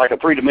like a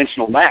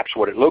three-dimensional map's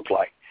what it looked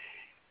like.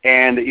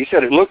 And he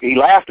said he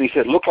laughed and he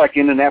said, it looked like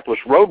Indianapolis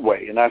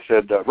roadway. And I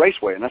said,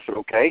 raceway. And I said,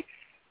 okay.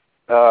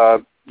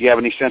 Do you have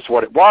any sense of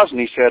what it was? And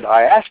he said,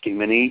 I asked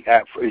him. And he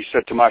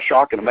said, to my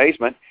shock and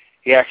amazement,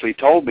 he actually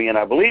told me, and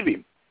I believe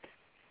him.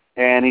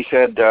 And he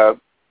said,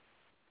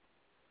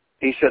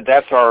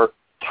 that's our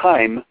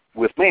time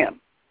with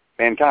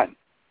mankind.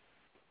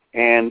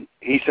 And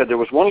he said there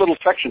was one little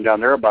section down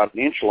there about an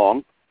inch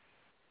long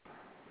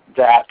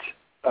that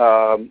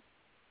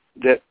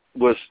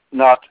was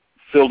not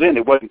filled in.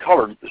 It wasn't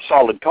colored,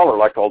 solid color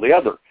like all the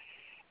other.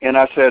 And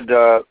I said,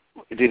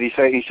 did he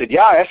say? He said,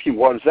 yeah. I asked him,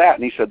 what is that?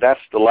 And he said, that's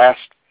the last.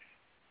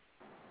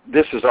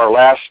 This is our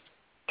last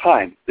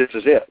time. This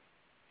is it.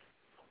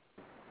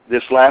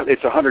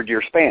 It's a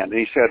 100-year span. And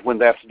he said, when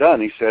that's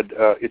done, he said,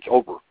 it's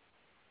over.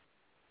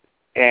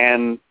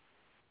 And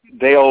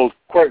Dale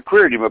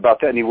queried him about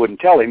that, and he wouldn't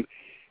tell him.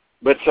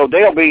 But so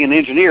Dale, being an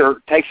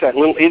engineer, takes that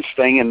little inch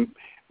thing and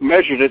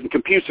measures it and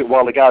computes it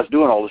while the guy's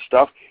doing all this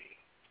stuff,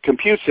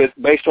 computes it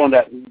based on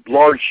that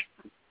large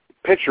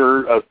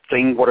picture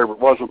thing, whatever it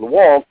was on the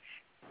wall,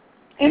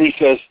 and he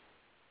says,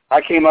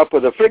 I came up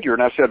with a figure,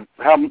 and I said,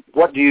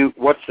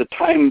 what's the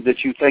time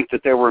that you think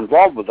that they were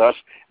involved with us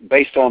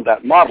based on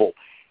that model?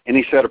 And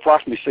he said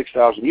approximately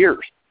 6,000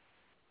 years.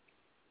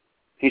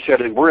 He said,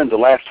 and we're in the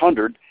last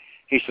 100.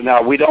 He said,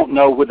 now, we don't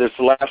know whether it's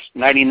the last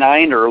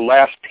 99 or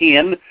last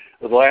 10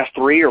 or the last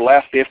 3 or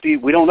last 50.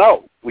 We don't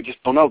know. We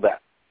just don't know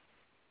that.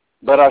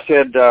 But I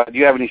said, do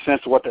you have any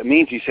sense of what that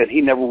means? He said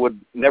he never would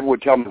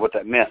tell me what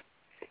that meant.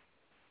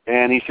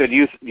 And he said,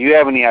 do you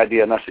have any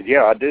idea? And I said,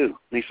 yeah, I do.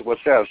 And he said,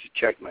 what's that? I said,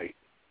 checkmate.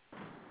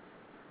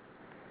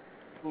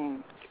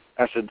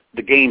 I said,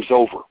 the game's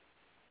over.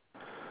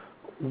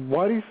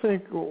 Why do you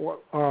think,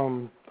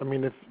 I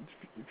mean, if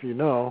you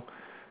know,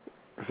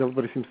 because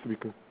everybody seems to be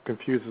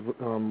confused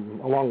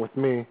along with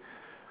me,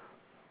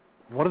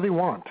 what do they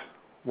want?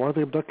 Why are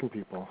they abducting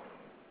people?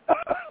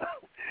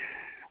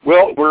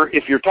 Well,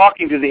 if you're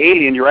talking to the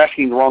alien, you're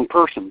asking the wrong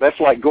person. That's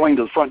like going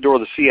to the front door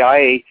of the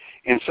CIA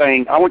and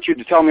saying, I want you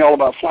to tell me all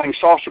about flying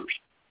saucers.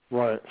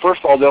 Right.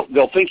 First of all,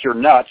 they'll think you're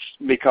nuts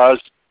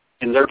because,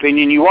 in their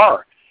opinion, you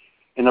are.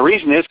 And the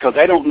reason is because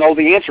they don't know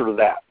the answer to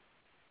that.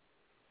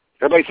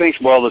 Everybody thinks,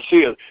 well, the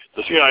CIA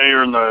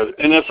and the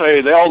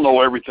NSA, they all know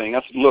everything.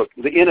 I said, look,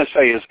 the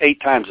NSA is 8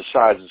 times the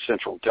size of the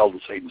Central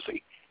Intelligence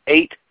Agency.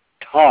 8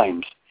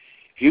 times.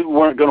 If you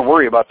weren't going to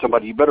worry about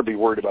somebody, you better be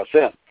worried about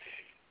them.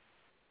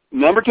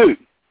 Number 2,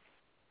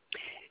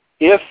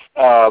 if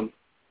the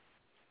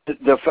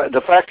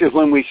fact is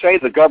when we say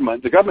the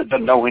government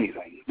doesn't know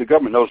anything. The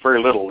government knows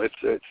very little.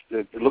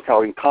 Look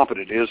how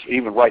incompetent it is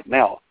even right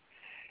now.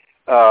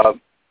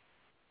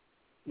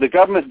 The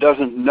government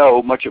doesn't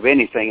know much of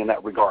anything in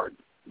that regard.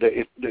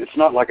 It's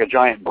not like a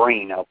giant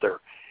brain out there.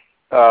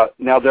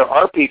 Now, there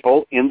are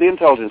people in the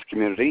intelligence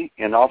community,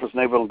 in Office of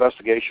Naval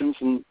Investigations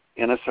and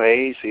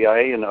NSA,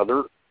 CIA, and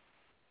other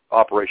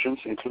operations,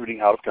 including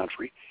out of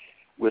country,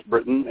 with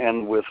Britain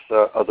and with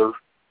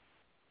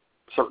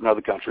certain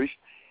other countries,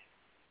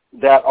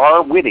 that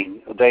are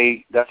witting.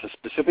 That's a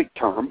specific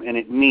term, and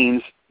it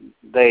means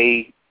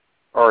they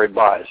are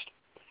advised.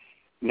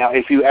 Now,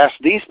 if you ask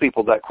these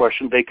people that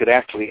question, they could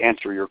actually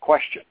answer your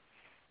question.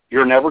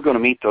 You're never going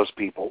to meet those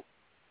people,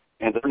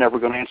 and they're never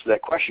going to answer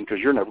that question because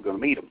you're never going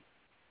to meet them.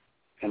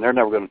 And they're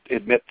never going to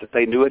admit that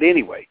they knew it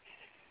anyway.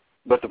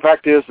 But the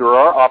fact is there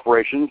are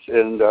operations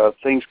and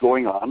things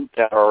going on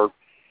that are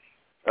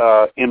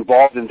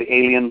involved in the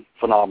alien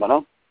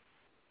phenomena.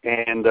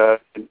 And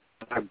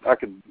I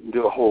could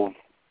do a whole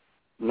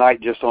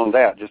night just on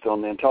that, just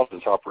on the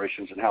intelligence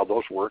operations and how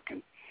those work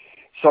and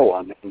so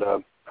on. And I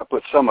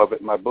put some of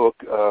it in my book,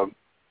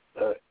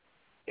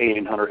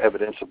 Alien Hunter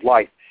Evidence of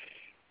Light.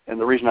 And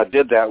the reason I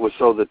did that was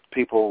so that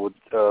people would,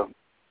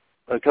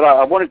 because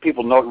I wanted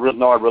people to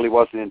know I really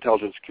was in the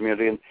intelligence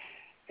community.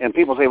 And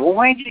people say, well,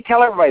 why did you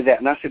tell everybody that?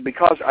 And I said,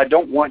 because I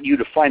don't want you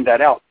to find that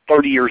out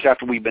 30 years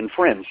after we've been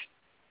friends.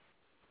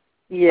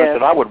 Yes. I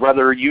said, I would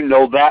rather you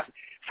know that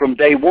from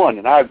day one.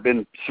 And I've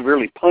been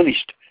severely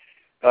punished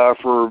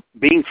for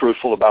being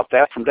truthful about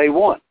that from day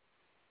one.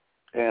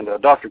 And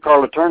Dr.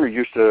 Carla Turner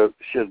she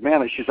said,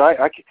 man,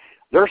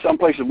 there are some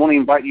places that won't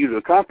even invite you to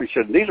the conference.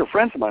 She said, these are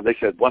friends of mine. They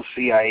said, once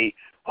CIA,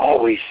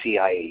 always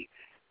CIA.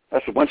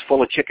 I said, once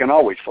full of chicken,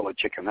 always full of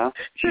chicken, huh?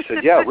 She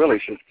said, yeah, really.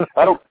 She said,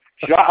 I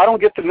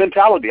don't get the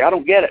mentality. I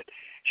don't get it.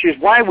 She says,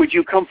 why would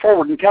you come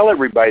forward and tell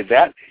everybody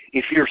that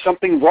if there's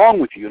something wrong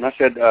with you? And I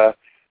said,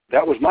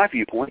 that was my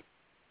viewpoint.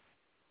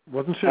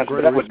 Wasn't she a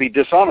great that would be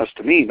dishonest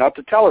to me not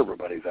to tell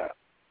everybody that.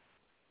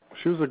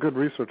 She was a good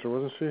researcher,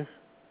 wasn't she?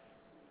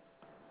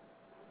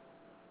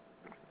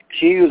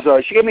 She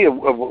gave me a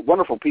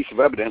wonderful piece of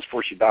evidence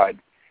before she died.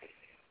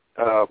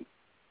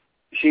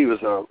 She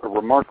was a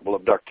remarkable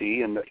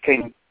abductee, and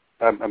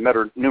I met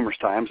her numerous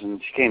times,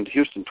 and she came to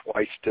Houston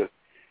twice to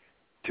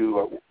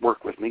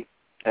work with me.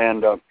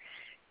 And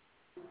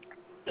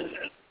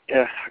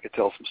yeah, I could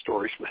tell some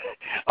stories, but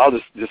I'll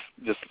just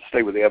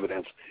stay with the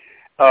evidence.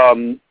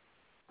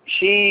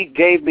 She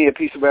gave me a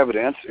piece of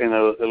evidence in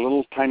a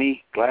little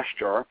tiny glass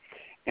jar,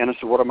 and I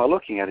said, what am I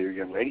looking at here,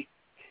 young lady?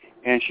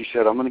 And she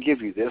said, I'm going to give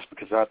you this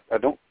because I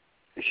don't,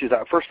 she said,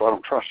 first of all, I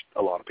don't trust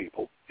a lot of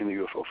people in the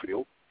UFO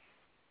field.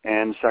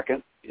 And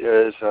second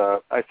is,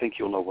 I think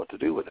you'll know what to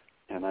do with it.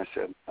 And I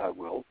said, I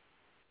will.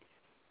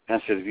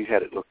 And I said, have you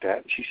had it looked at?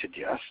 And she said,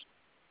 yes.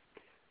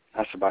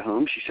 I said, by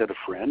whom? She said, a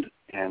friend,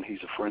 and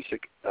he's a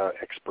forensic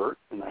expert.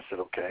 And I said,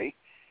 okay.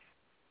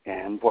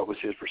 And what was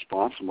his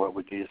response and what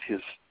is his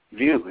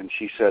view? And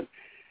she said,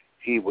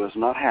 he was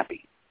not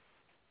happy.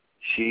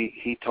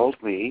 He told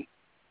me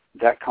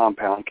that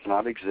compound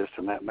cannot exist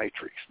in that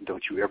matrix.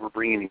 Don't you ever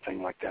bring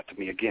anything like that to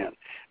me again.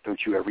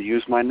 Don't you ever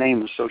use my name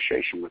in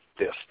association with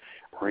this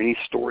or any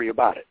story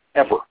about it,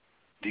 ever.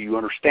 Do you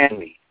understand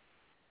me?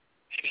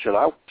 She said,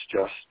 I was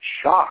just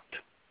shocked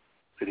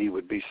that he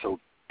would be so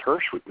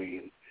terse with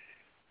me.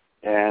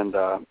 And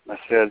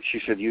she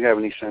said, do you have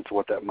any sense of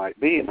what that might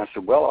be? And I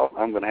said, well,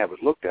 I'm going to have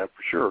it looked at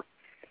for sure.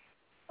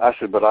 I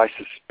said, but I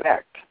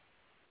suspect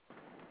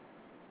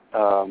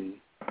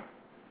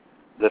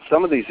that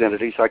some of these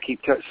entities, I keep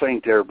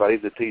saying to everybody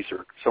that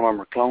some of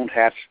them are cloned,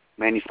 hatched,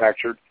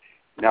 manufactured.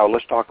 Now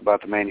let's talk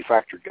about the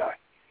manufactured guy.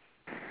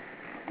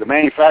 The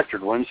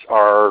manufactured ones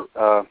are,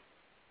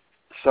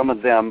 some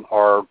of them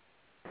are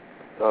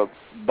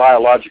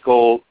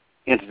biological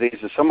entities,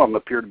 and some of them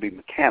appear to be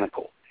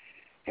mechanical.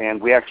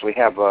 And we actually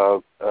have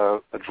a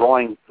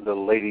drawing the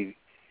lady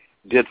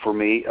did for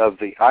me of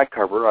the eye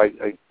cover.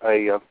 I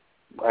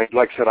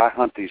like I said, I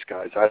hunt these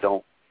guys. I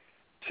don't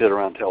sit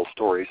around and tell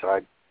stories.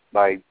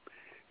 I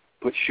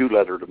put shoe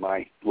leather to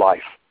my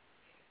life.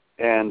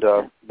 And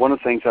one of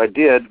the things I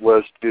did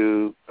was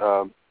to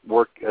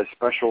work a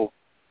special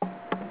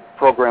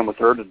program with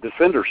her to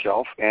defend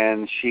herself,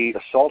 and she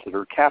assaulted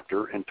her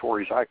captor and tore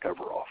his eye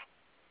cover off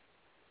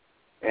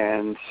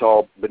and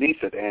saw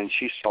beneath it, and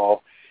she saw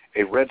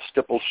a red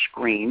stipple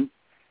screen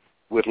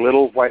with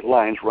little white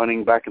lines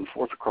running back and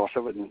forth across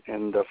of it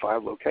in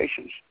 5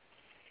 locations.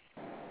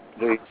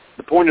 The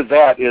point of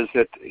that is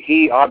that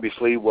he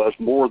obviously was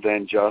more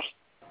than just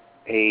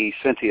a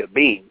sentient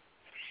being.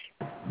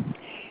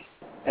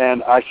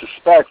 And I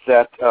suspect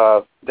that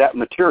that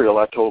material,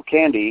 I told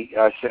Candy,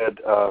 I said,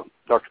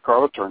 Dr.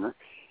 Carla Turner,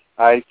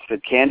 I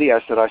said, Candy, I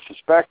said, I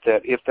suspect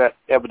that if that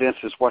evidence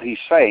is what he's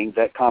saying,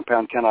 that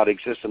compound cannot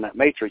exist in that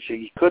matrix,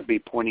 he could be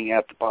pointing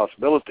at the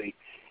possibility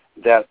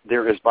that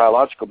there is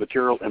biological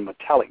material and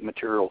metallic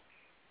material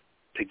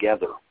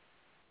together,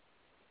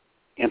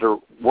 and are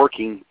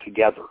working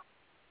together.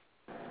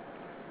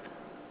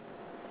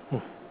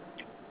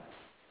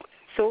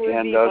 So,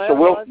 and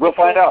so we'll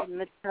find out.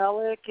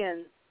 Metallic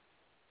and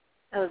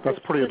that's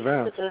pretty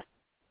advanced.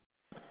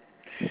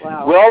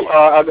 Wow. Well,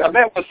 I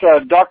met with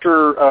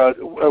Dr.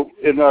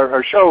 In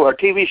our show, our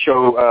TV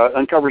show,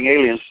 Uncovering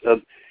Aliens.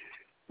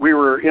 We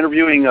were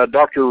interviewing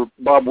Dr.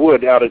 Bob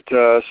Wood out at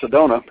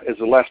Sedona as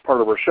the last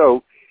part of our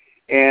show.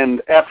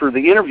 And after the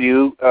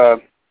interview,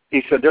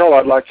 he said, Derrel,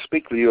 I'd like to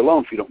speak with you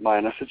alone if you don't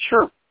mind. I said,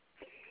 sure.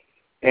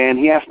 And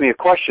he asked me a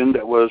question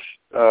that was,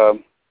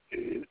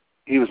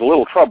 he was a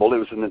little troubled. It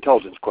was an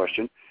intelligence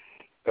question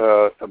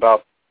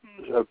about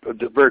a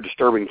very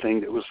disturbing thing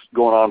that was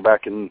going on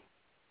back in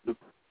the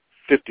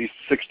 50s,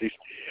 60s.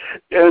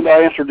 And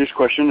I answered this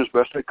question as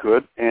best I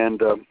could.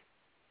 And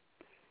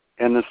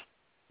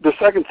the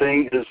second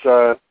thing is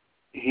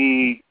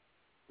we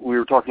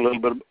were talking a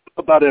little bit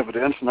about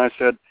evidence, and I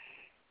said,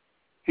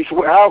 he said,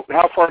 well,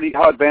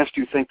 how advanced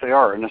do you think they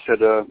are? And I said,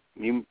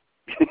 you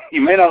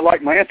may not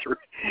like my answer.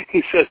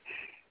 He said,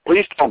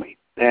 please tell me.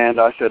 And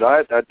I said,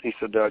 he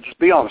said, just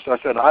be honest. I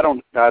said,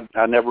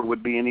 I never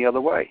would be any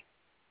other way.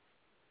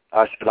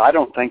 I said, I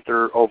don't think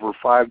they're over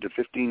 5 to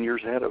 15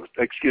 years ahead of us.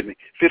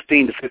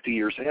 15 to 50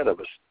 years ahead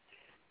of us.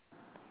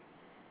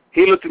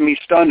 He looked at me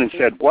stunned and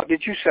said, what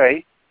did you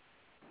say?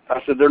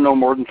 I said, they're no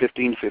more than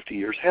 15 to 50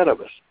 years ahead of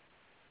us.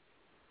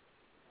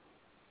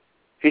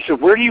 He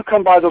said, where do you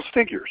come by those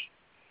figures?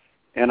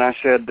 And I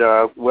said,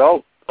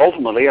 well,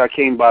 ultimately I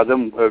came by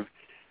them when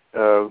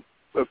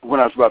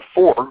I was about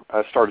 4.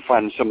 I started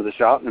finding some of this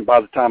out, and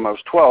by the time I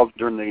was 12,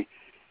 during the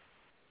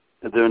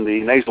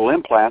nasal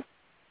implant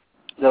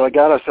that I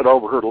got, I said I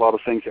overheard a lot of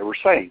things they were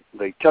saying.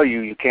 They tell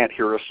you can't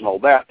hear us and all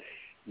that,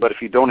 but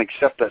if you don't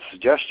accept that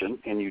suggestion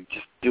and you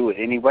just do it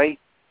anyway,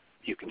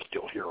 you can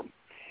still hear them.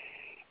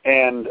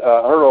 And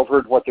I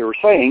overheard what they were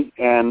saying,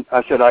 and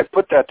I said I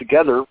put that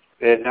together,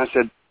 and I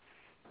said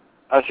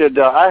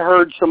I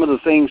heard some of the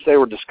things they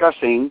were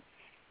discussing,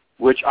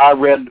 which I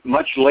read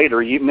much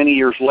later, many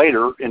years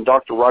later, in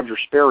Dr. Roger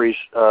Sperry's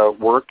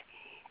work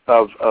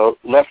of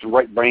left and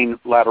right brain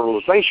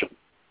lateralization.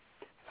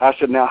 I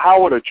said, now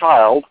how would a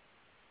child,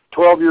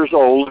 12 years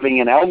old, living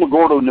in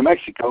Alamogordo, New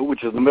Mexico,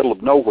 which is in the middle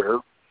of nowhere,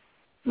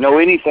 know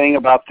anything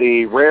about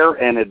the rare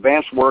and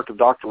advanced work of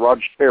Dr.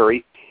 Roger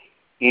Sperry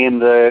in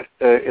the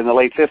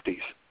late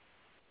 50s?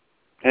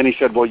 And he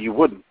said, well, you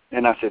wouldn't.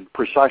 And I said,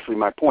 precisely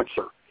my point,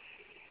 sir.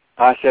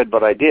 I said,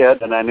 but I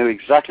did, and I knew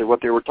exactly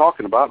what they were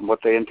talking about and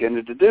what they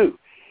intended to do.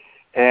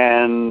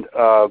 And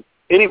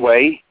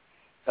anyway,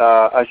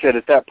 I said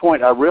at that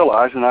point I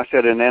realized, and I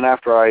said, and then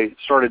after I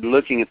started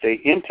looking at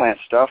the implant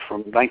stuff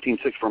from my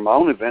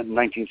own event in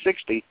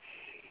 1960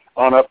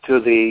 on up to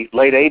the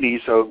late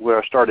 80s,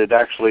 where I started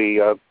actually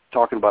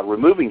talking about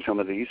removing some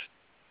of these,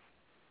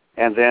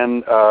 and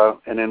then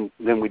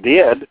we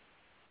did,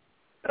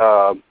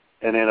 and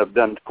then I've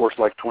done, of course,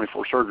 like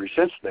 24 surgeries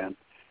since then.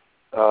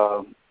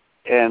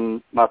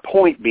 And my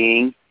point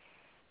being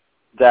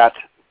that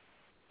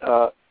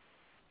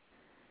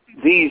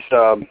these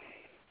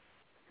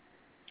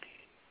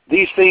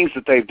things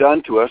that they've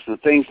done to us, and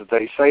the things that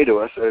they say to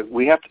us,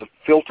 we have to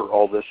filter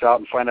all this out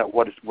and find out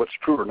what's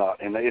true or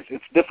not. And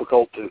it's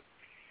difficult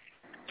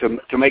to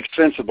make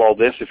sense of all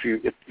this if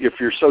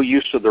you're so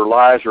used to their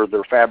lies or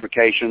their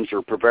fabrications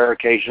or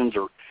prevarications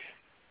or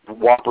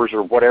whoppers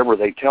or whatever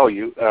they tell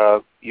you.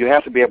 You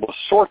have to be able to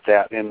sort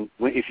that, and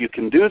if you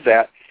can do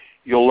that,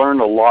 you'll learn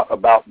a lot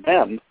about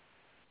them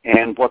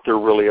and what they're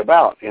really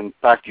about. In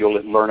fact,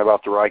 you'll learn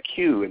about their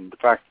IQ and the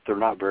fact that they're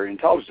not very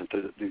intelligent.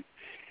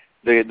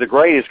 The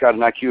gray has got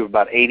an IQ of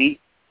about 80.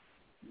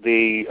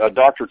 The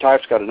doctor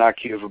type's got an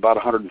IQ of about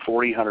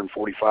 140,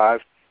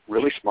 145,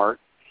 really smart.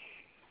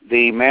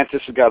 The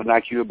mantis has got an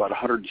IQ of about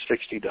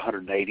 160 to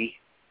 180.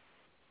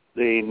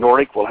 The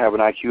Nordic will have an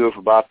IQ of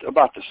about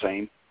the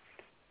same.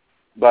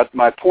 But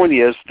my point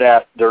is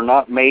that they're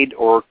not made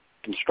or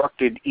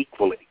constructed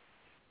equally.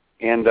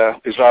 And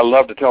as I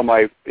love to tell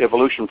my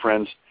evolution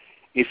friends,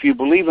 if you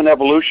believe in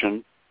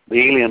evolution, the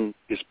alien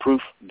is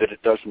proof that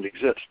it doesn't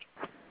exist.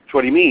 So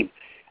what do you mean?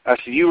 I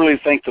said, you really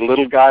think the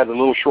little guy, the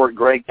little short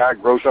gray guy,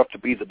 grows up to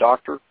be the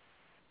doctor?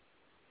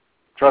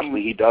 Trust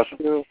me, he doesn't.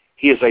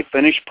 He is a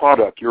finished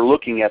product. You're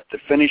looking at the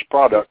finished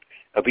product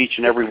of each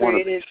and every one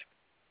of these.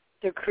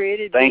 They're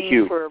created Thank being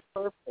you. for a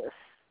purpose.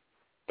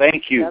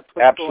 Thank you. That's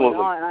what's Absolutely.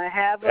 going on. And I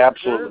have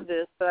Absolutely. observed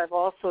this, but I've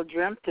also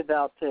dreamt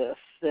about this,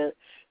 that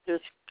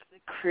there's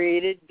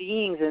created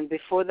beings, and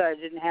before that I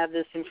didn't have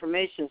this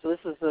information. So this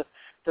is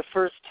the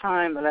first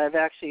time that I've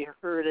actually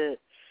heard it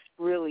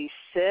really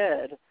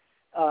said.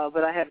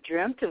 But I have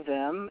dreamt of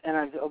them, and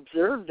I've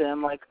observed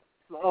them. And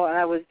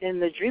I was in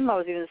the dream. I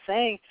was even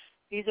saying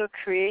these are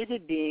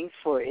created beings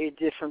for a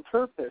different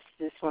purpose.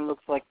 This one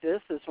looks like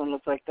this. This one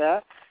looks like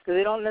that. Because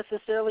they don't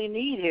necessarily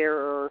need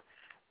hair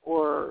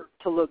or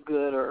to look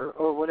good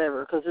or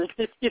whatever. Because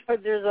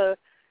there's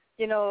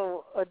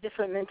a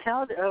different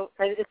mentality.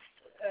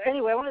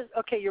 Anyway.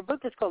 Your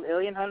book is called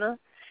Alien Hunter.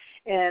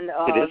 And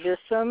there's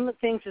some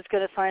things that's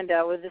going to find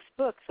out with this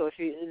book. So if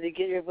you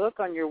get your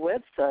book on your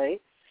website,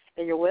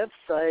 and your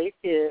website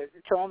is,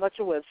 tell them about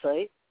your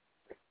website.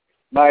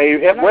 My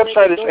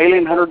website is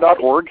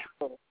alienhunter.org.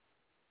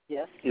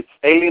 Yes. It's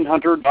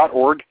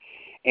alienhunter.org.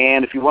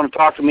 And if you want to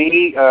talk to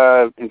me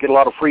and get a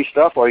lot of free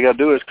stuff, all you got to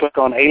do is click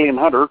on Alien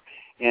Hunter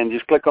and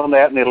just click on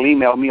that, and it'll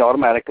email me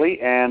automatically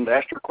and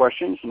ask your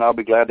questions, and I'll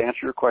be glad to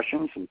answer your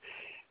questions. And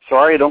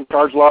sorry, I don't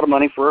charge a lot of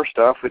money for our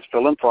stuff. It's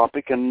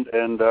philanthropic, and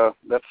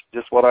that's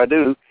just what I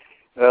do.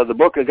 The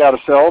book I got to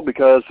sell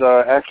because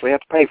I actually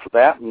have to pay for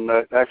that, and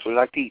I actually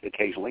like to eat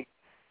occasionally.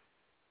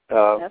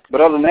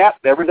 But other than that,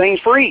 everything's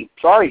free.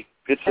 Sorry,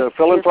 it's a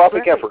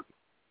philanthropic effort.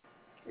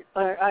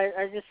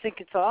 I just think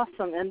it's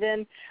awesome. And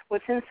then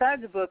what's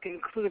inside the book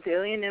includes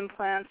alien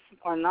implants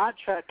are not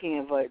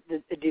tracking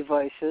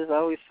devices. I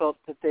always felt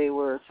that they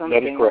were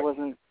something that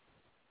wasn't.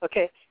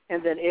 Okay,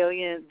 and then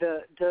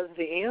does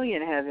the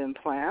alien have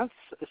implants?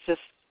 It's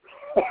just.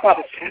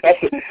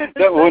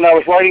 When I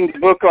was writing the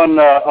book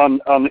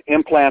on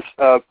implants,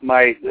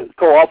 my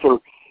co-author,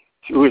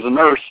 who is a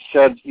nurse,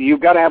 said,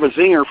 you've got to have a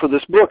zinger for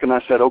this book. And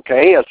I said,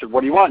 okay. I said,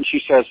 what do you want? And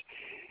she says,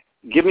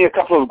 give me a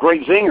couple of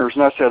great zingers.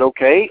 And I said,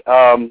 okay.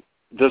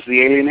 Does the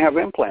alien have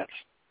implants?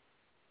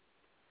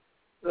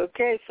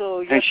 Okay,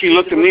 so... And she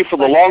looked at me for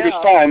the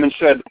longest time and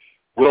said,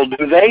 well,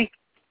 do they?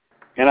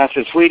 And I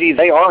said, sweetie,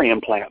 they are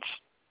implants.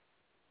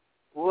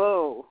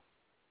 Whoa.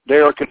 They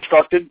are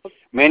constructed,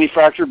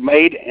 manufactured,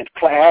 made, and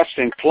classed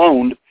and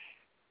cloned.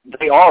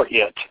 They are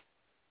it.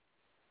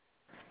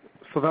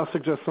 So that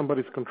suggests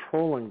somebody's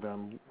controlling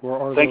them.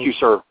 Thank you,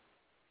 sir.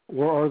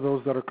 Where are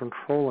those that are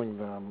controlling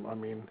them? I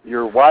mean,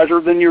 you're wiser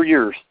than your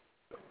years.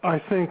 I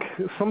think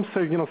some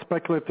say,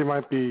 speculate they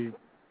might be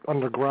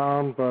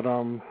underground, but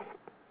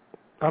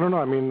I don't know.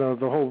 I mean, the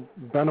whole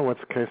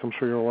Benowitz case, I'm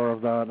sure you're aware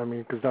of that. I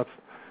mean, because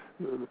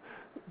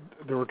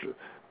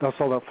that's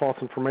all that false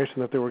information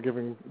that they were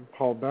giving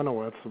Paul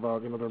Benowitz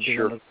about, they're being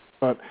sure.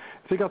 But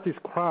if you got these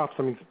crafts,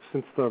 I mean,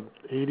 since the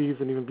 80s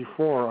and even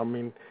before, I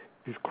mean,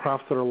 these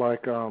crafts that are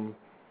like, a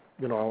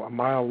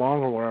mile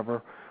long or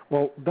whatever,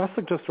 well, that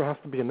suggests there has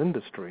to be an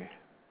industry.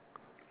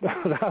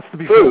 That has to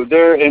be true.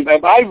 And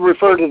I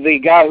refer to the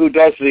guy who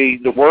does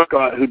the work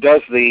who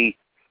does the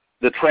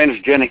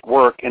transgenic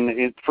work.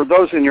 And for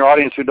those in your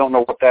audience who don't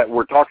know what that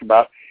we're talking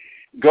about,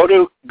 go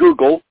to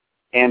Google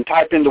and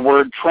type in the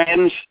word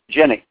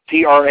transgenic,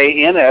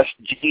 TRANSGENIC,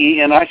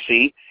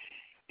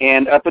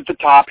 and up at the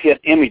top hit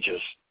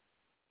images.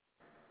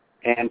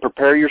 And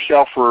prepare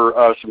yourself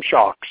for some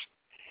shocks.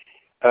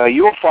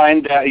 You'll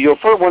find that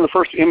one of the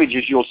first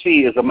images you'll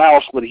see is a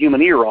mouse with a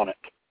human ear on it.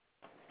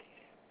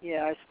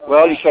 Yeah, I saw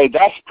well, that. You say,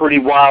 that's pretty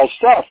wild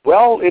stuff.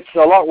 Well, it's a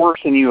lot worse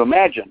than you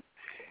imagine.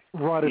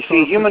 Right. You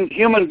see,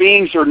 human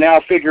beings are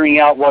now figuring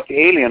out what the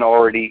alien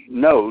already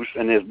knows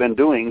and has been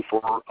doing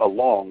for a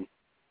long,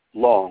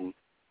 long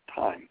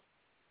time.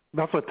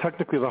 That's why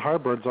technically the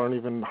hybrids aren't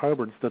even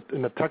hybrids. That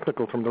in the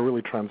technical term, they're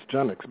really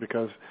transgenics,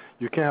 because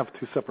you can't have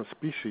two separate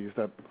species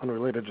that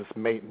unrelated just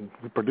mate and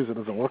reproduce. It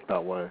doesn't work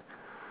that way.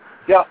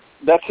 Yeah,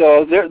 that's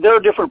there are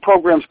different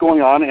programs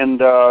going on, and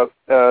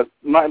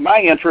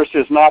my interest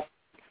is not,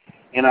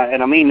 and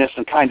I mean this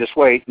in the kindest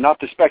way, not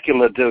the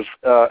speculative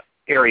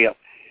area.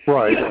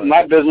 Right.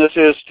 My business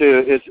is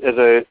as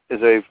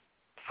a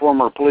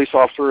former police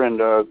officer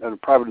and a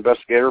private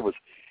investigator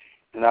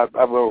and I've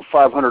over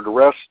 500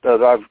 arrests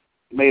that I've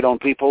made on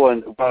people,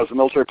 and I was a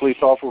military police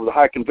officer with a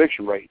high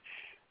conviction rate.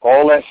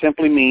 All that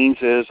simply means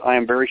is I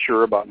am very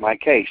sure about my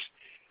case.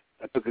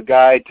 I took a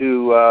guy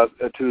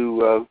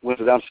went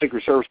down to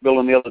Secret Service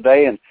building the other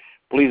day and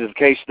pleaded the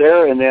case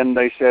there, and then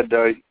they said,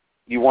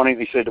 you want him?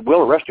 He said,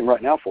 we'll arrest him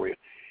right now for you,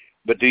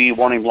 but do you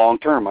want him long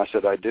term? I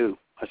said, I do.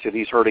 I said,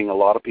 he's hurting a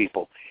lot of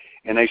people.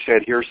 And they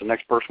said, here's the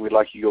next person we'd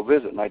like you to go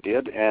visit, and I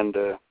did, and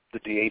the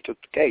DA took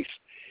the case.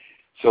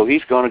 So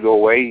he's going to go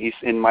away. He's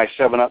in my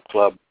 7-Up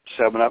club.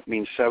 7-Up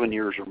means 7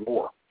 years or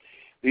more.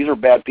 These are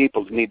bad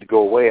people that need to go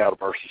away out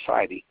of our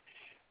society.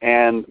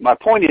 And my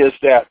point is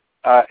that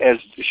as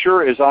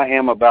sure as I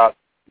am about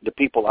the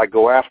people I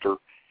go after,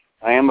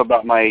 I am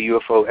about my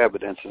UFO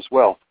evidence as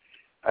well.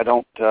 I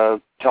don't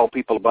tell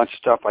people a bunch of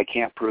stuff I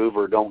can't prove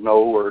or don't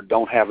know or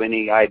don't have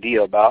any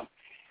idea about.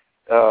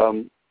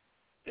 You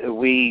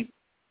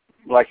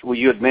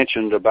had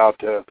mentioned about,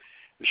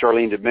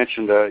 Charlene had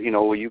mentioned,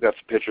 well, you got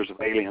some pictures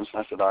of aliens.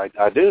 And I said,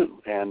 I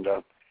do, and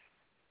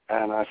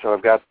I said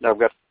I've got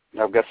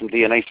some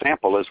DNA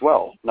sample as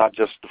well, not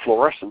just the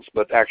fluorescence,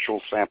 but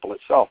actual sample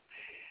itself.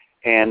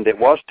 And it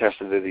was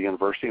tested at the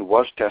university. It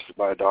was tested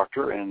by a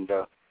doctor, and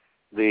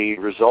the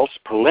results,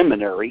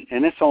 preliminary,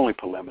 and it's only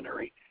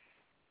preliminary,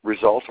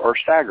 results are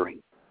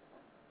staggering.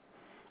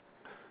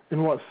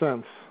 In what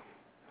sense?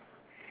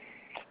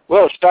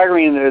 Well,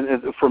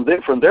 staggering from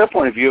their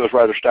point of view, it was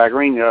rather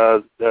staggering.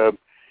 The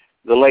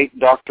late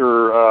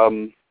Dr.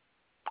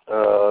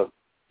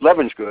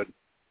 Levensgood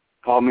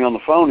called me on the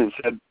phone and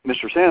said,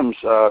 "Mr. Sims,"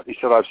 he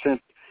said,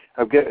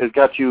 "I've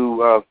got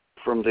you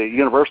from the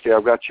university.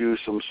 I've got you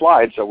some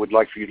slides I would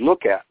like for you to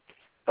look at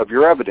of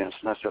your evidence."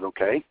 And I said,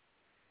 "Okay."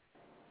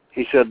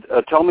 He said,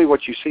 "Tell me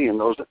what you see in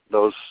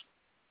those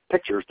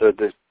pictures."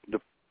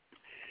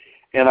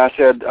 And I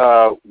said,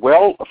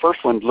 "Well, the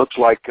first one looks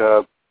like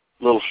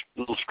little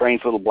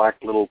strange, little black,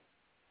 little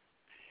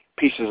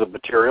pieces of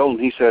material." And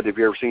he said, "Have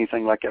you ever seen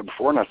anything like that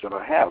before?" And I said,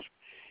 "I have."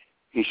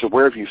 He said,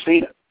 "Where have you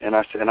seen it?" And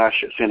I said, I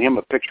sent him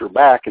a picture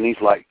back, and he's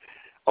like,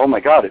 "Oh my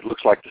God, it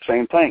looks like the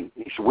same thing."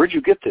 He said, "Where'd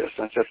you get this?"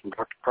 And I said, "From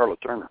Dr. Carla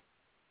Turner."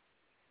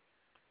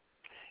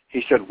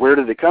 He said, "Where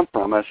did they come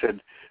from?" I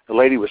said, "The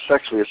lady was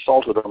sexually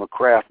assaulted on a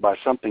craft by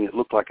something that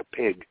looked like a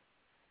pig.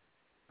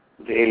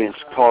 The aliens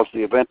caused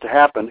the event to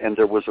happen, and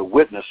there was a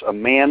witness. A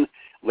man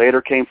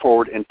later came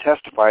forward and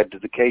testified to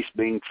the case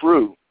being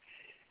true.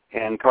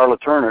 And Carla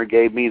Turner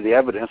gave me the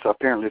evidence.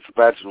 Apparently it's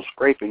vaginal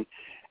scraping,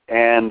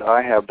 and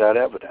I have that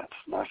evidence."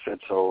 And I said,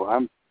 "So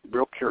I'm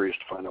real curious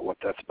to find out what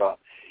that's about."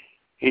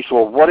 He said,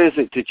 "Well, what is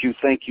it that you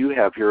think you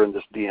have here in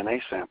this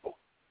DNA sample?"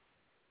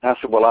 And I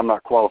said, "Well, I'm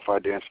not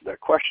qualified to answer that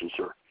question,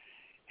 sir."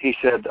 He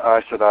said,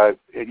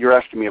 "You're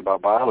asking me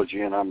about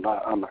biology, and I'm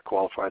not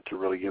qualified to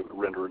really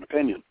render an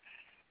opinion,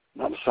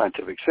 not in a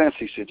scientific sense."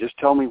 He said, "Just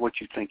tell me what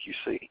you think you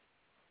see."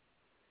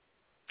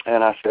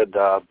 And I said,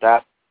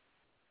 "That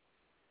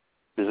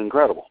is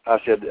incredible." I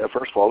said,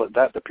 "First of all,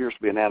 that appears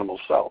to be an animal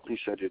cell." He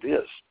said, "It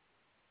is."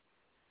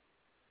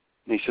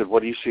 And he said,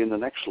 "What do you see in the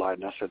next slide?"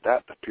 And I said,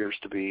 "That appears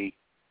to be,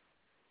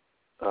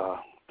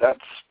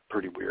 that's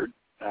pretty weird."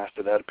 And I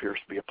said, "That appears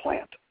to be a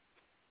plant."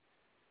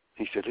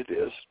 He said, "It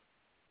is."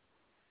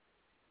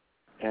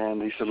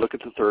 And he said, "Look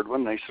at the third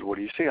one." And he said, "What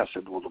do you see?" I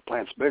said, "Well, the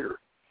plant's bigger."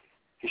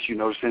 He said, "You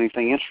notice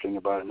anything interesting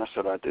about it?" And I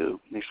said, "I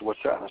do." And he said,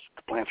 "What's that?" And I said,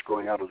 "The plant's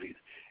growing out of the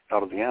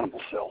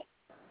animal cell."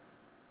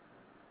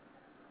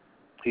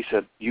 He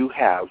said, "You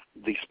have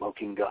the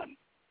smoking gun."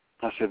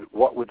 I said,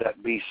 "What would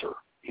that be, sir,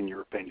 in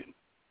your opinion?"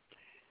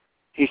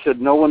 He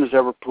said, "No one has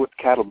ever put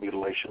cattle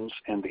mutilations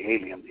and the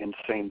alien in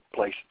the same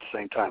place at the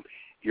same time.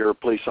 You're a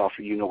police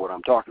officer. You know what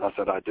I'm talking about." I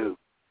said, "I do."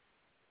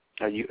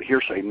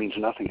 Hearsay means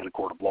nothing in a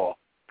court of law.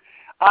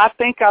 "I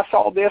think I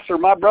saw this," or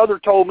 "My brother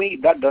told me."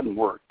 That doesn't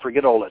work.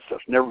 Forget all that stuff.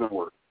 It's never going to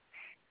work.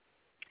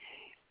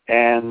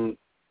 And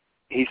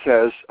he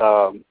says,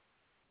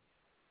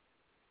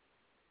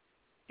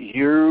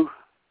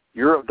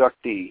 Your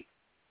abductee,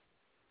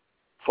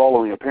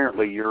 following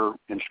apparently your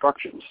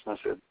instructions. I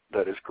said,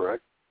 "That is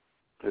correct,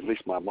 at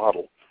least my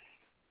model."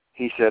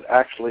 He said,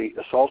 "Actually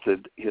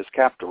assaulted his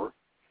captor,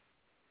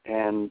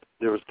 and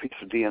there was a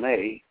piece of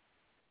DNA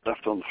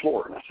left on the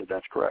floor." And I said,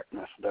 "That's correct."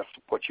 And I said, "That's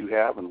what you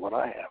have and what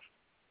I have."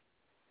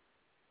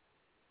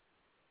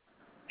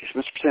 He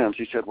said, "Mr. Sims,"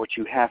 he said, "what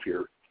you have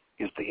here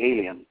is the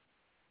alien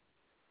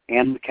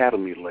and the cattle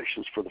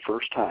mutilations for the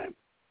first time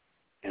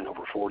in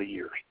over 40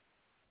 years.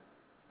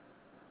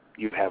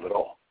 You have it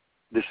all.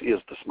 This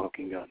is the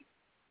smoking gun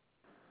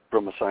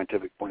from a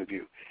scientific point of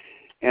view."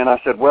 And I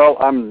said, "Well,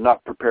 I'm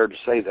not prepared to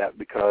say that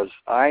because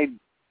I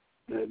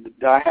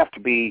have to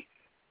be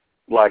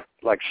like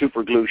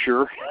super glue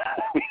sure."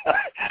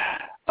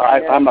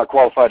 I'm not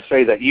qualified to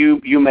say that.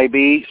 You may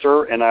be,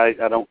 sir, and I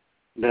don't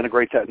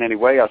denigrate that in any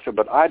way. I said,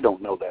 "But I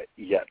don't know that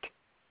yet.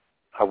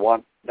 I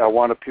want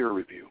a peer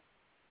review.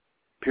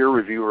 Peer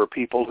reviewer are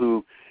people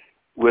who,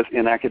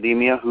 in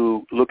academia,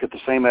 who look at the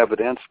same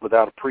evidence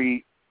without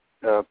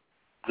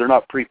they're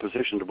not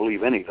prepositioned to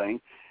believe anything,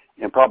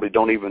 and probably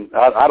don't even.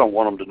 I don't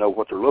want them to know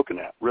what they're looking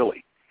at,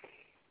 really.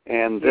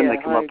 And then they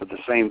come up with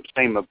the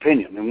same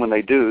opinion. And when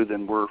they do,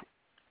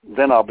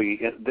 then I'll be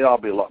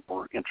a lot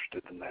more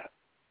interested in that."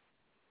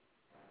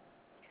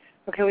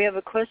 Okay, we have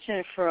a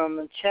question from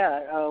the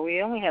chat.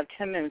 We only have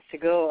 10 minutes to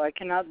go. I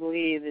cannot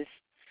believe this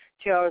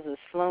 2 hours has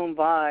flown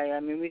by. I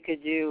mean, we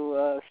could do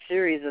a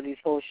series of these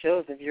whole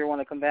shows if you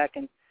want to come back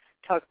and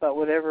talk about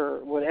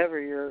whatever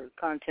your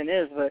content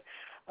is. But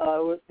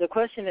the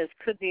question is,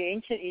 could the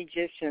ancient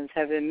Egyptians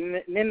have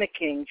been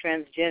mimicking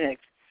transgenics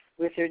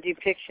with their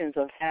depictions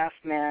of half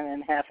man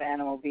and half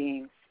animal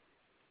beings?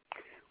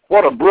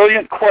 What a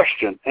brilliant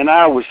question. And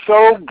I was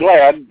so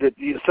glad that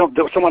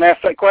someone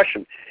asked that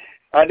question.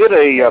 I did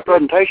a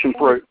presentation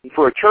for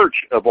a church,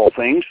 of all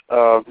things.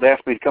 They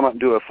asked me to come up and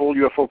do a full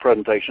UFO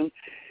presentation,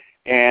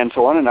 and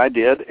so on, and I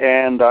did.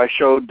 And I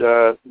showed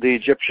the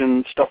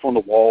Egyptian stuff on the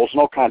walls and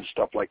all kinds of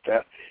stuff like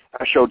that.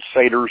 I showed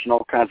satyrs and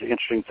all kinds of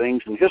interesting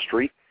things in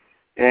history.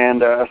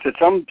 And I said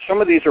some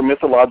of these are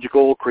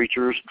mythological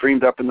creatures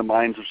dreamed up in the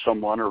minds of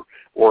someone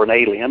or an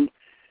alien.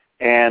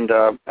 And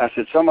I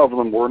said some of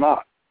them were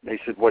not. They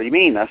said, "What do you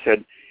mean?" I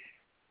said,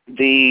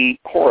 the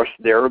horse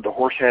there, the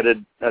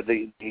horse-headed,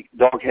 the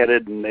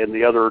dog-headed, and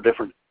the other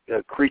different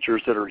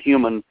creatures that are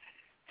human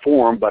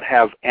form but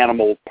have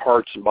animal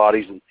parts and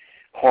bodies and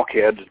hawk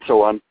heads and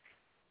so on.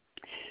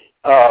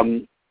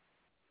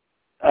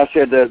 I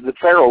said that the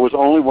Pharaoh was the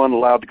only one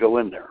allowed to go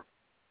in there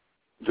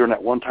during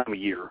that one time a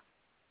year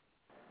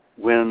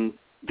when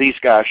these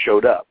guys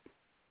showed up.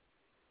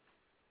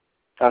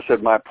 I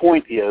said, my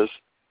point is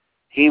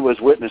he was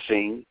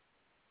witnessing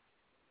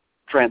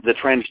the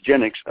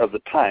transgenics of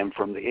the time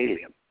from the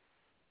alien.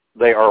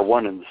 They are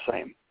one and the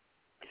same.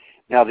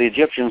 Now, the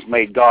Egyptians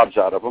made gods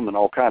out of them and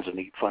all kinds of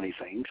neat, funny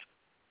things,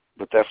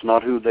 but that's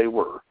not who they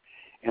were,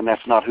 and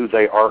that's not who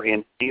they are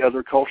in any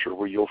other culture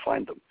where you'll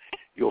find them.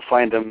 You'll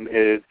find them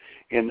in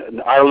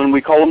Ireland.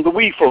 We call them the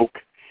wee folk.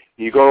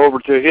 You go over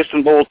to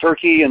Istanbul,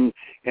 Turkey, and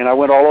I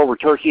went all over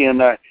Turkey,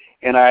 and I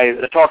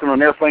talking on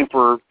an airplane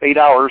for 8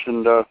 hours,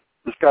 and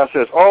this guy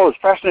says, "Oh, it's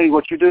fascinating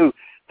what you do.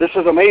 This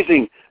is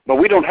amazing, but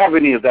we don't have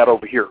any of that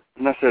over here."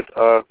 And I said,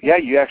 "Yeah,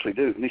 you actually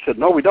do." And he said,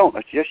 "No, we don't." I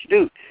said, "Yes, you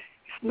do."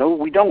 He said, "No,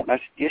 we don't." I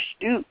said, "Yes,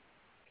 you do."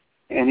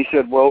 And he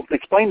said, "Well,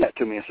 explain that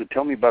to me." I said,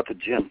 "Tell me about the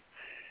jinn."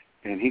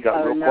 And he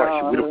got real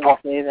quiet. We don't talk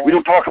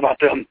about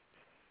them.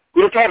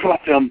 We don't talk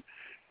about them.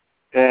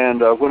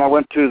 And when I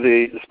went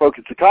to spoke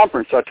at the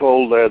conference, I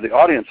told the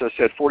audience, I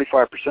said,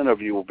 45%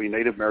 of you will be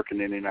Native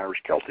American, Indian,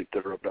 Irish, Celtic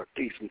that are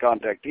abductees and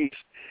contactees.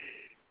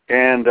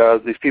 And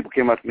these people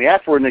came up to me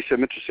afterward, and they said,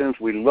 "Mr. Sims,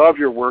 we love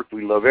your work.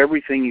 We love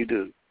everything you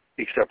do,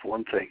 except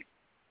one thing."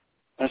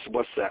 I said,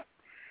 "What's that?"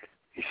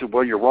 He said,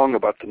 "Well, you're wrong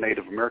about the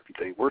Native American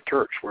thing. We're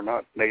Turks. We're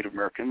not Native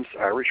Americans,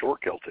 Irish, or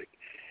Celtic."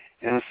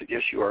 And I said,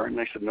 "Yes, you are." And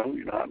they said, "No,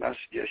 you're not." And I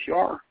said, "Yes, you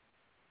are."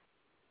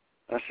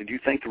 I said, "Do you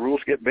think the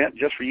rules get bent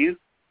just for you?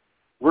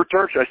 We're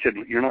Turks." I said,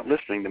 "You're not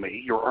listening to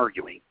me. You're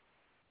arguing.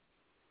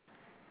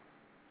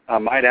 I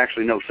might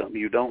actually know something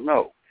you don't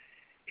know.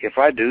 If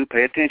I do,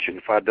 pay attention.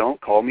 If I don't,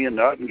 call me a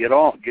nut and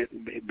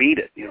beat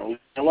it, leave me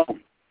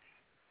alone."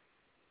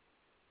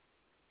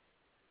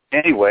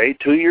 Anyway,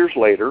 2 years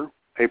later,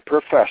 a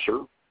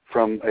professor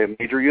from a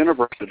major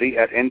university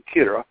at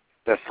Ankara,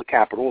 that's the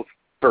capital of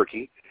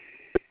Turkey,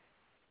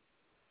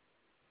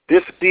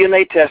 did some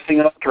DNA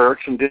testing on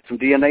Turks and did some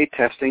DNA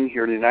testing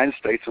here in the United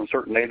States on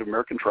certain Native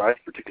American tribes,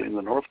 particularly in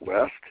the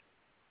Northwest.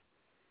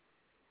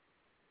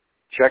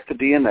 Checked the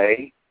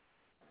DNA,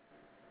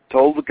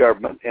 told the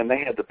government, and they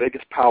had the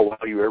biggest powwow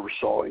you ever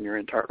saw in your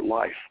entire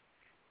life.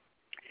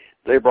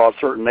 They brought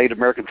certain Native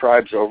American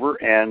tribes over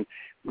and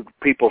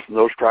people from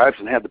those tribes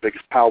and had the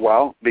biggest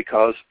powwow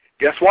because,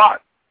 guess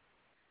what?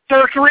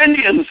 Turks are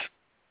Indians,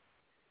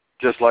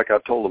 just like I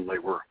told them they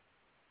were.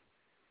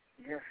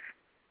 Yes.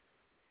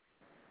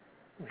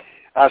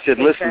 I said,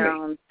 "Listen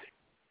to me."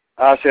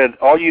 I said,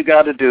 "All you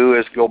got to do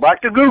is go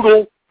back to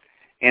Google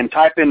and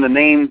type in the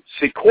name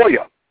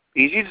Sequoia,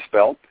 easy to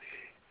spell,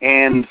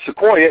 and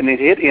Sequoia, and it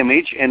hit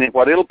image, and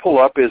what it'll pull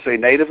up is a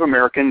Native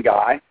American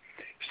guy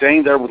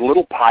standing there with a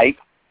little pipe,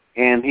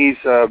 and he's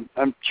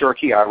I'm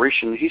Cherokee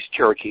Irish, and he's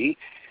Cherokee.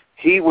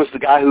 He was the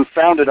guy who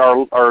founded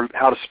our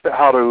how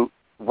to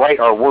write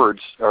our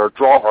words or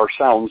draw our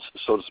sounds,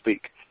 so to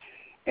speak,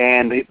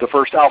 and the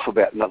first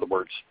alphabet, in other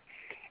words.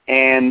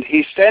 And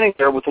he's standing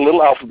there with a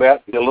little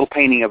alphabet, a little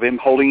painting of him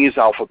holding his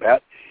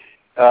alphabet.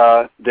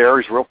 There,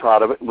 he's real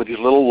proud of it, with his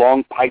little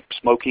long pipe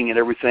smoking and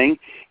everything.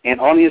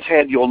 And on his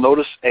head, you'll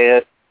notice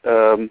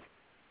an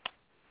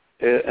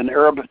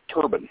Arab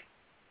turban.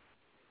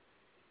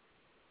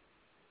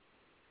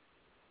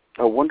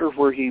 I wonder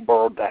where he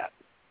borrowed that.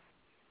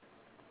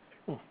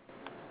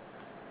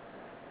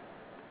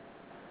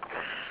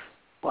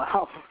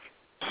 Wow.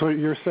 So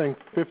you're saying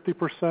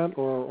 50%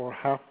 or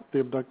half the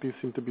abductees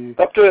seem to be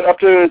up to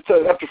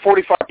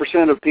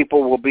 45% of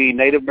people will be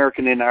Native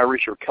American and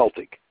Irish or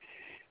Celtic.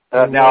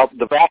 Now,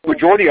 the vast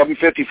majority of them,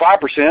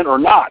 55%, are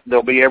not.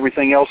 They'll be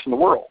everything else in the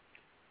world.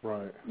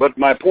 Right. But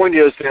my point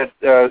is that,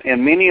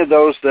 and many of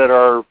those that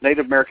are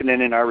Native American,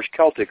 Indian, Irish,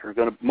 Celtic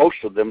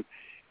most of them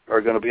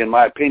are going to be, in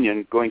my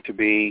opinion, going to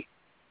be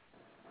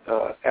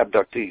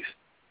abductees,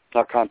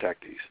 not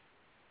contactees.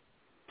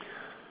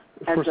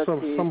 For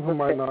some who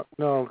might not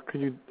know,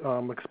 can you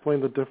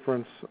explain the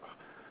difference,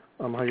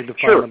 how you define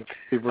Sure.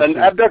 An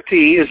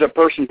abductee is a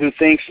person who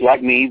thinks,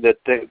 like me, that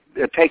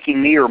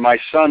taking me or my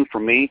son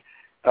from me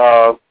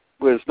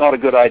was not a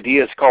good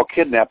idea. It's called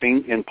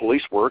kidnapping in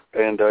police work,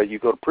 and you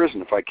go to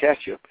prison if I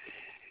catch you.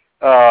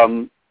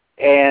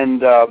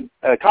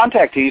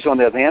 Contactees, on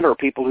the other hand, are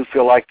people who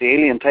feel like the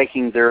alien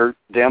taking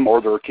them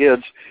or their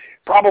kids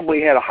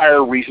probably had a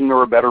higher reason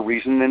or a better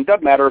reason, and it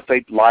doesn't matter if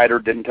they lied or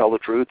didn't tell the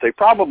truth. They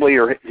probably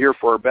are here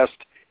for our best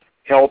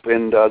help,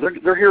 and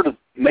they're here to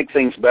make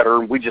things better,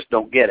 and we just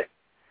don't get it.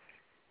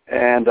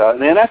 And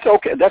that's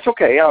okay. That's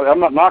okay. I'm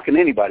not knocking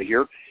anybody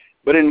here.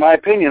 But in my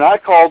opinion, I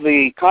call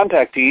the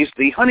contactees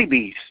the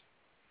honeybees.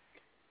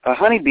 A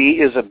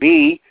honeybee is a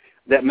bee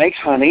that makes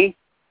honey.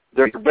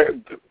 They're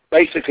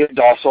basically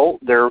docile.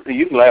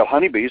 You can allow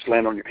honeybees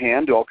land on your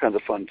hand, do all kinds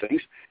of fun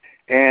things.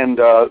 And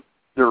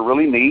they're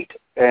really neat.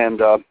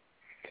 And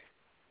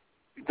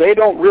they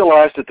don't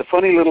realize that the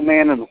funny little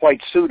man in the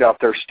white suit out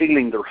there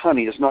stealing their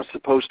honey is not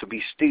supposed to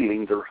be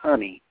stealing their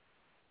honey.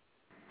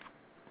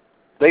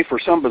 They, for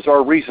some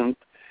bizarre reason,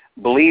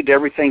 believed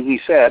everything he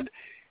said,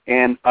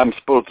 and I'm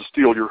supposed to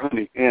steal your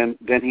honey, and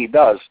then he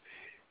does.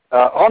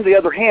 On the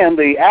other hand,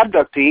 the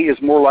abductee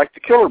is more like the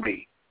killer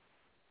bee.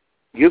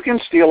 You can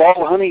steal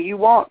all the honey you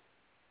want.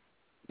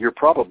 You're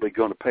probably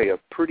going to pay a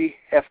pretty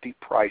hefty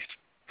price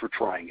for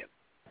trying it,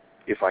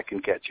 if I can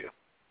catch you.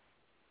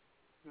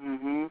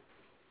 Mm-hmm.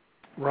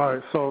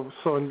 Right. So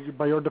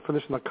by your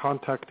definition, a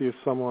contactee is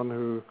someone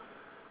who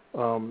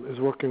is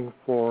working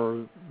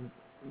for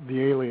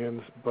the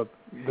aliens, but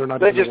they're not.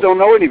 They just don't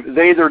know any.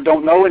 They either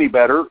don't know any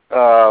better,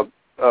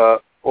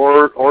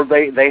 or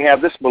they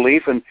have this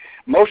belief, and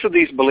most of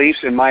these beliefs,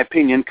 in my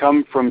opinion,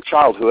 come from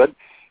childhood,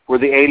 where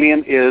the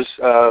alien is.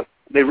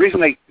 The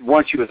reason they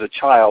want you as a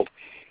child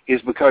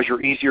is because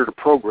you're easier to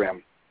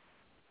program.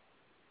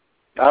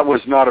 I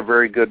was not a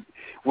very good.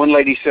 One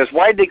lady says,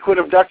 "Why did they quit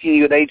abducting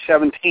you at age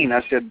 17?"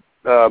 I said,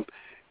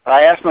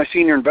 I asked my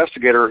senior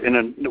investigator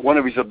in one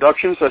of his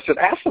abductions. I said,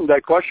 "Ask them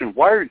that question.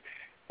 Why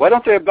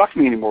don't they abduct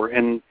me anymore?"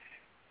 And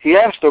he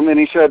asked them, and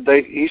he said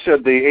the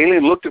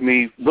alien looked at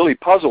me really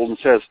puzzled and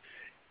says,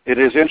 "It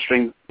is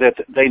interesting that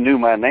they knew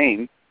my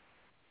name,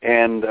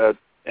 and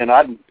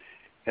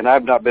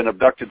I've not been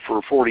abducted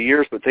for 40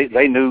 years, but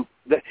they knew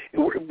that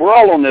we're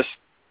all on this.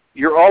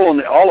 You're all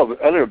on all of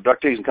other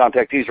abductees and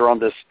contactees are on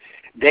this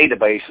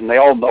database, and they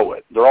all know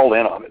it. They're all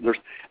in on it.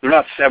 They're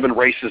not 7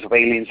 races of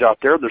aliens out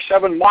there. There's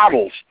 7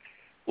 models,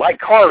 like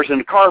cars in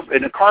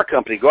a car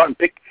company. Go out and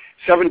pick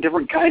 7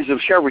 different kinds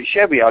of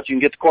Chevy out. You can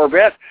get the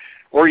Corvette,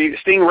 or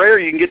Stingray, or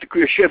you can get the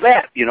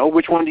Chevette. You know,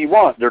 which one do you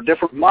want? They're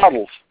different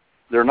models.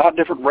 They're not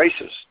different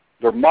races.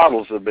 They're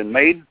models that have been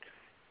made,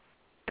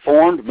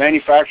 formed,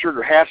 manufactured,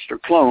 or hatched, or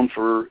cloned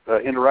for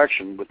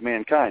interaction with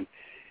mankind.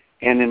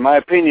 And in my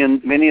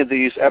opinion, many of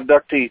these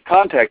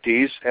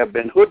contactees have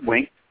been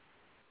hoodwinked.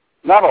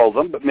 Not all of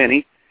them, but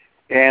many.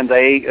 And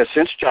they,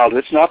 since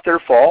childhood, it's not their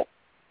fault.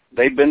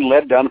 They've been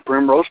led down the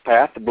primrose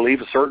path to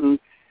believe a certain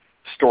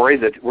story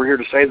that we're here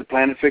to save the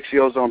planet, fix the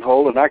ozone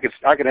hole, and I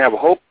could have a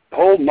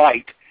whole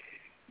night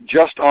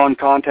just on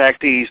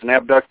contactees and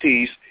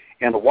abductees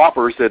and the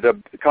whoppers that the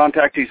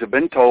contactees have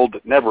been told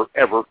that never,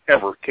 ever,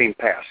 ever came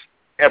past.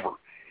 Ever.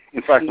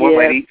 In fact, one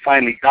lady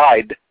finally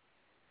died.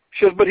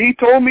 She says, "But he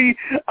told me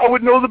I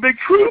would know the big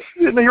truth."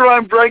 And here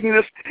I'm dragging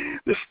this.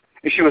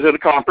 And she was at a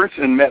conference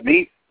and met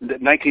me in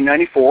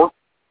 1994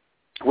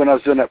 when I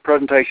was doing that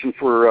presentation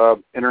for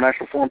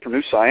International Forum for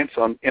New Science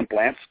on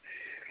implants.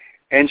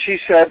 And she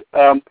said,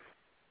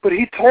 "But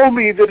he told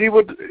me that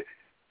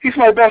he's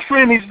my best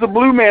friend. He's the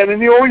blue man,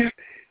 and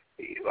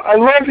I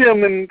love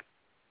him,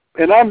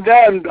 and I'm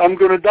done. I'm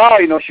going to die."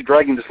 You know, she's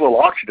dragging this little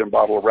oxygen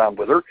bottle around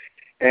with her.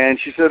 And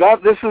she said,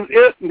 "This is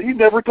it." And he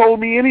never told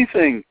me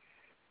anything.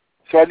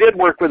 So I did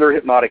work with her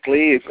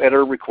hypnotically at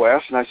her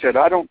request. And I said,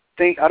 I don't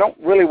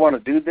really want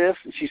to do this.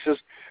 And she says,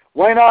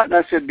 "Why not?" And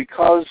I said,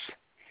 "Because,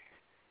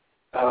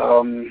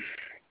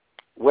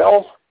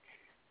 well,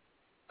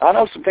 I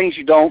know some things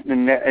you don't,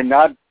 and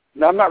I'm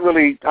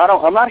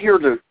not here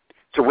to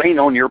rain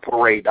on your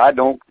parade. I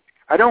don't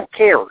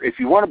care. If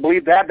you want to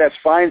believe that, that's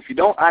fine. If you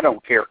don't, I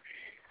don't care.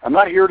 I'm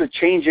not here to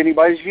change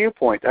anybody's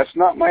viewpoint. That's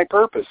not my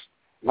purpose.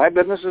 My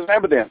business is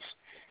evidence."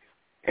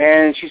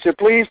 And she said,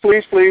 "Please,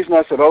 please, please." And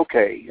I said,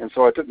 "Okay." And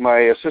so I took my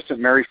assistant,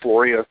 Mary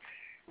Floria.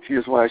 She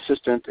was my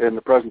assistant in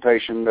the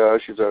presentation.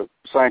 She's a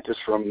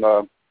scientist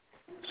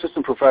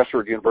assistant professor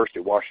at the University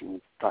of Washington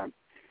at the time,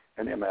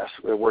 an MS,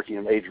 working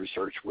in age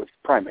research with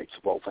primates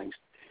of all things.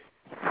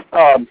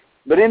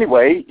 But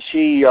anyway,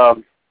 she, as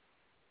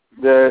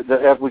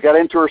we got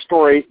into her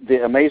story,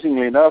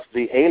 amazingly enough,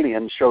 the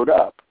alien showed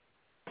up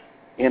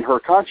in her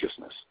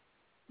consciousness.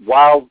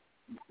 In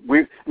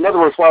other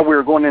words, while we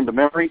were going into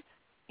memory,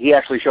 he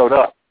actually showed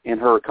up in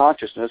her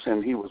consciousness,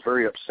 and he was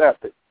very upset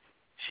that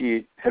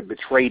she had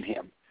betrayed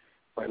him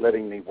by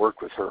letting me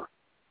work with her.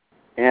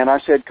 And I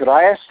said, "Could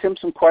I ask him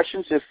some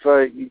questions?"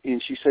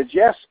 And she said,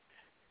 "Yes."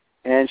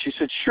 And she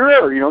said,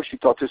 "Sure." You know, she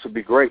thought this would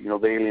be great. You know,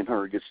 the alien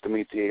hunter gets to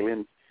meet the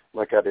alien,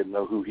 like I didn't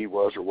know who he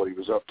was or what he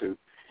was up to.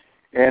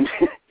 And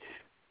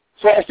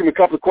so I asked him a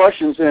couple of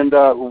questions, and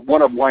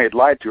one of them, why I had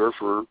lied to her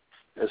for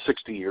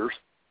 60 years,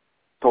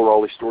 told her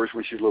all these stories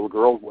when she was a little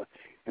girl,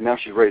 and now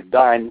she's ready to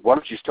die. And why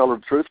don't you just tell her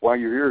the truth, why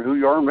you're here, who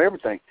you are, and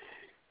everything.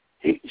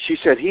 She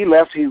said he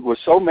left. He was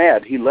so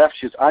mad. He left.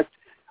 She said,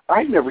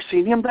 I've never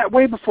seen him that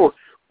way before.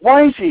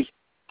 Why is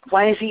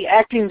he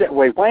acting that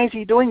way? Why is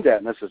he doing that?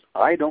 And I says,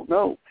 "I don't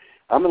know.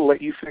 I'm going to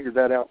let you figure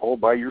that out all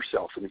by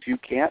yourself. And if you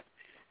can't,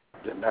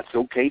 then that's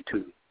okay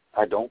too.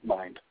 I don't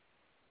mind."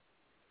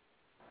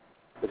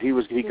 But he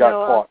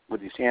got caught with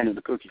his hand in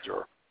the cookie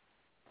jar.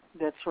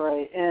 That's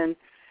right. And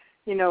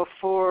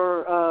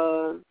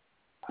we're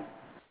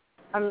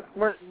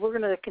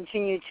going to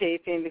continue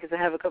taping because I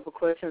have a couple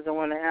questions I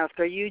want to ask.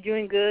 Are you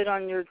doing good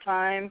on your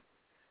time?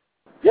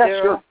 Yes,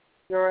 Derrel? sure.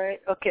 You all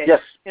right? Okay.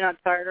 Yes. You're not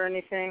tired or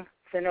anything?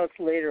 I know it's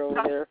later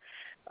over there.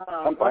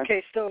 I'm fine.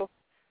 Okay, so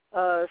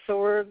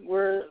we're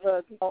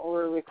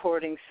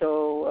recording.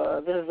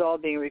 So this is all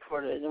being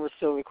recorded, and we're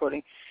still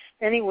recording.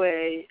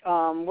 Anyway,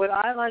 what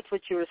I liked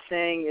what you were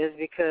saying is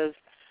because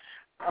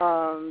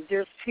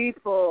there's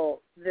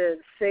people that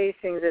say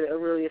things that are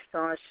really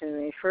astonishing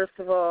me. First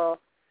of all,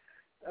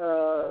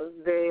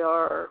 they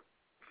are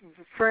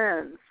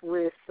friends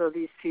with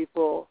these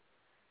people,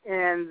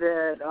 and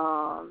that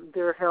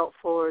they're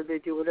helpful or they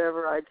do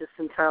whatever. I just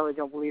entirely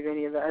don't believe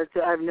any of that.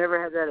 I've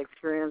never had that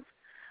experience.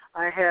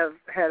 I have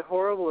had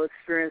horrible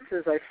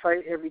experiences. I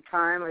fight every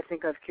time. I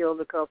think I've killed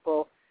a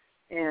couple,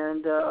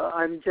 and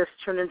I'm just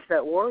turned into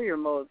that warrior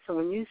mode. So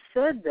when you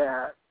said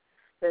that,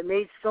 that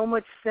made so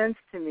much sense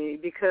to me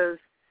because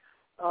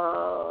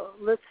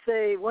let's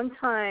say one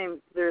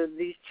time there are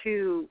these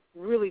two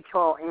really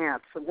tall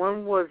ants.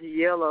 One was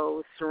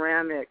yellow,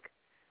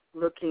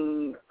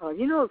 ceramic-looking,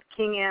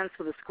 king ants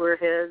with the square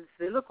heads.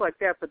 They look like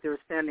that, but they were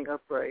standing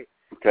upright.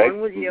 Okay. One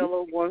was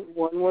yellow, one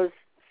was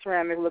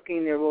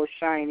ceramic-looking. They were real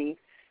shiny.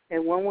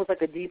 And one was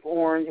like a deep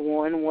orange,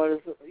 one was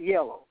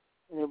yellow.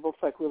 And they're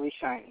both like really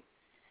shiny.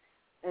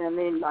 And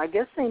then I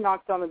guess they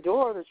knocked on the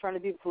door. They're trying to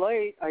be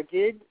polite. I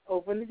did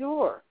open the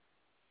door.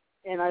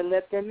 And I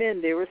let them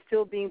in. They were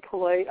still being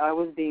polite. I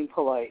was being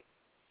polite.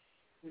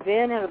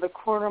 Then out of the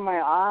corner of my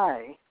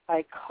eye,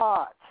 I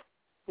caught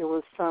there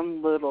was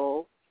some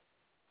little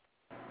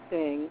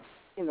thing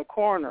in the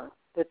corner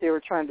that they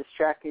were trying to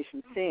distract me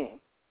from seeing.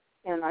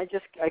 And I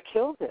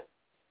killed it.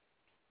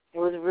 It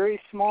was very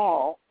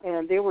small,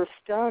 and they were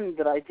stunned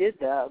that I did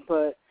that.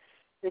 But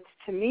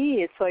to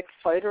me, it's like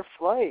fight or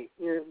flight.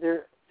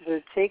 They're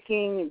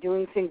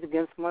doing things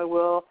against my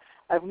will.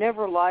 I've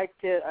never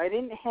liked it. I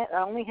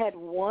only had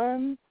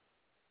one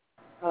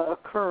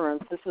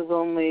occurrence. This is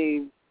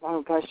only, I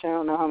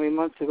don't know how many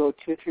months ago,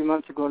 2 or 3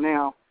 months ago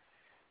now.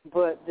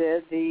 But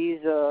these,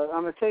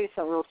 I'm going to tell you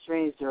something real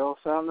strange, Derrel.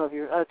 So I don't know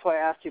if that's why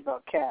I asked you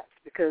about cats,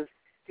 because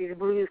these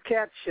blue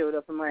cats showed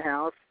up in my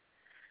house.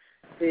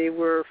 They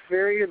were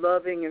very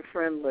loving and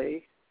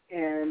friendly,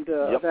 and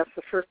that's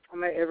the first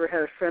time I ever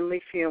had a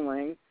friendly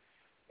feeling.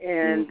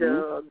 And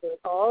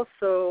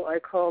also, I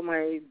call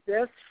my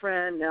best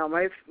friend now.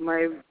 My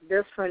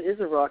best friend is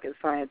a rocket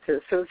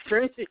scientist, so it's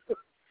strange you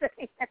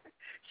say that.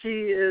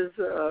 She is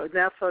a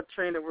NASA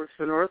trained that works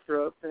for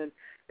Northrop, and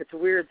it's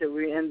weird that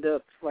we end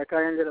up like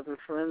I ended up in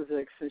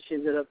forensics, and she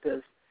ended up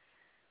as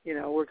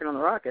working on the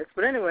rockets.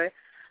 But anyway.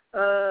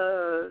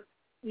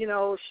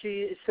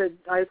 She said,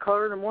 I called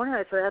her in the morning.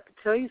 I said, I have to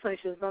tell you something.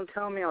 She says, don't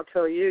tell me, I'll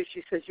tell you.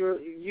 She says,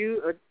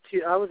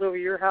 I was over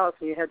your house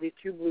and you had these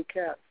 2 blue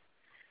cats.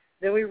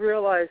 Then we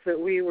realized that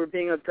we were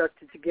being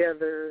abducted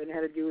together and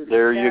had to do with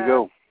There you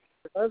go.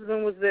 Her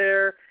husband was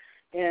there.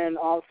 And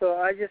also,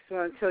 I just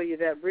want to tell you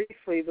that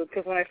briefly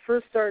because when I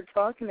first started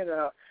talking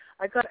about it,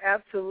 I got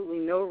absolutely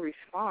no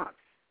response.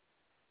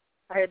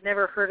 I had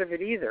never heard of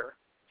it either.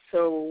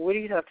 So what do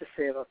you have to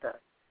say about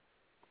that?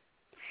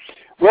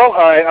 Well,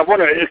 I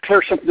want to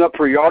clear something up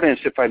for your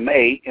audience, if I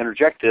may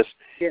interject this.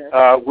 Yes.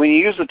 When you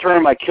use the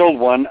term "I killed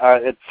one,"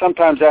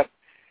 sometimes that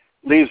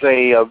leaves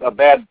a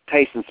bad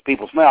taste in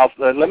people's mouths.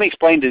 Let me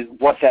explain to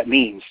what that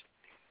means.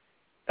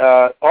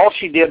 All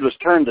she did was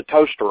turn the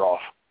toaster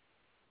off.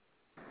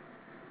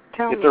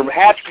 If they're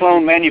hatch,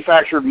 clone,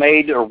 manufactured,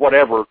 made, or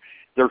whatever,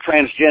 they're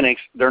transgenics.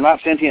 They're not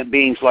sentient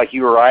beings like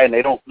you or I, and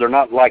they're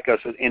not like us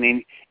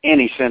in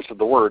any sense of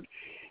the word.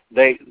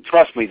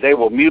 Trust me, they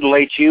will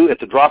mutilate you at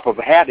the drop of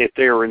a hat if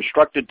they are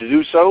instructed to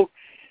do so,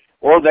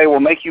 or they will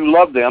make you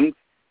love them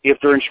if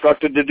they're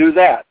instructed to do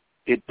that.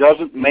 It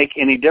doesn't make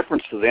any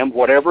difference to them.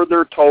 Whatever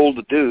they're told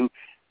to do,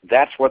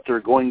 that's what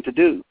they're going to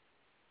do.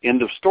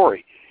 End of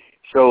story.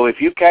 So if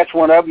you catch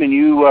one of them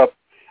and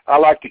I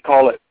like to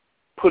call it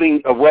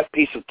putting a wet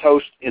piece of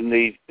toast in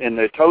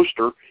the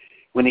toaster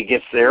when he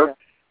gets there.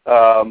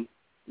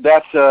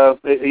 That's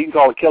you can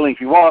call it killing if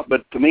you want,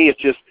 but to me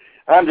it's just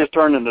I'm just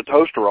turning the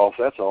toaster off.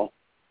 That's all.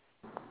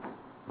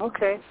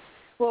 Okay.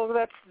 Well,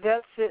 that's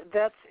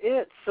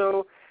it.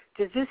 So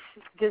does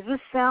this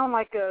sound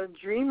like a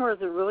dream, or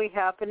is it really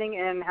happening?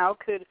 And how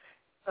could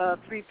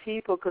 3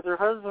 people? Because her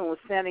husband was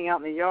standing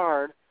out in the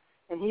yard,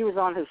 and he was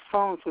on his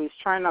phone, so he's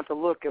trying not to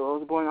look at what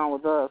was going on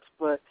with us.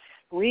 But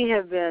we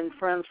have been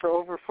friends for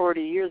over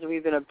 40 years, and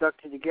we've been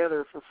abducted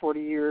together for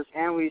 40 years,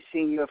 and we've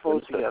seen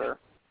UFOs together.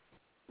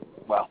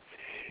 Wow.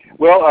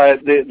 Well,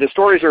 the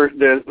stories are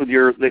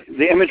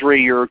the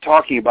imagery you're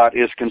talking about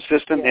is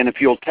consistent, and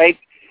if you'll take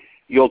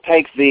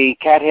the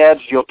cat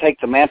heads, you'll take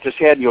the mantis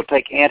head, you'll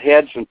take ant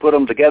heads, and put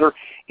them together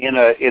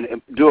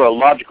do a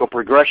logical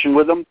progression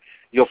with them,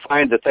 you'll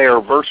find that they are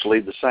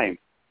virtually the same.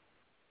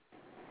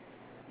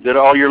 That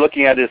all you're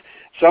looking at is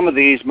some of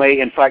these may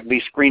in fact be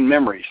screen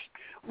memories.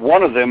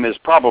 One of them is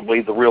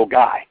probably the real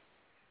guy.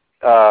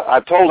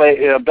 I've told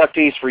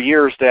abductees for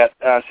years that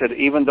I said,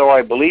 even though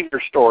I believe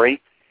your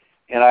story,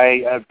 and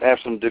I have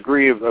some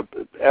degree of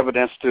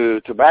evidence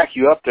to back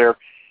you up there.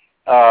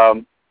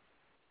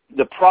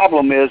 The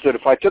problem is that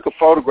if I took a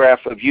photograph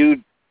of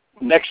you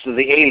next to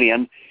the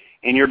alien,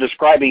 and you're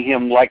describing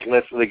him like,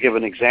 let's give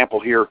an example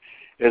here,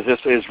 is this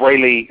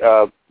Israeli,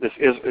 a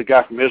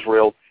guy from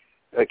Israel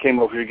came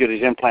over here to get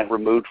his implant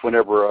removed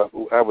whenever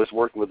I was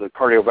working with a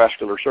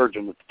cardiovascular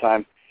surgeon at the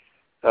time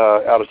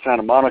out of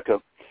Santa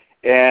Monica,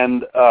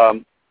 and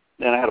I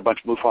had a bunch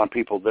of MUFON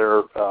people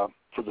there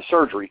for the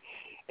surgery,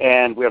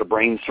 and we had a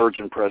brain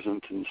surgeon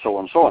present, and so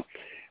on and so on.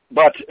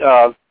 But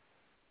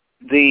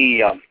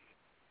the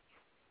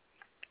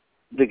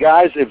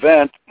guy's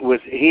event was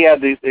he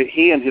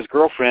and his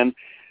girlfriend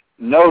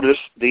noticed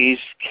these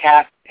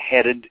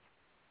cat-headed.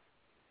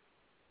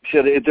 He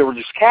said there were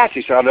just cats.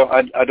 He said,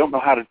 I don't know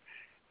how to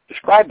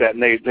describe that.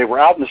 And they were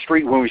out in the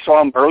street when we saw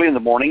them early in the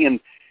morning and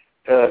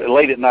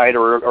late at night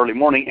or early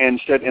morning, and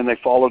they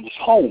followed us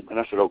home. And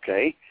I said,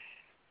 okay.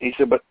 And he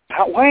said, but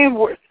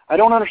I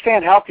don't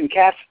understand. How can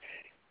cats?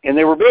 And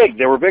they were big.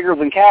 They were bigger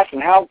than cats.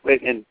 And how?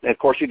 And of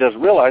course, he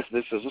doesn't realize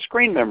this is a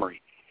screen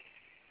memory.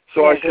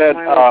 So I said,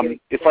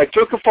 if I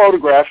took a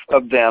photograph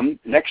of them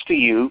next to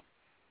you,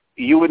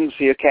 you wouldn't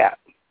see a cat.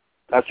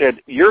 I said,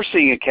 you're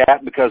seeing a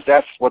cat because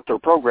that's what they're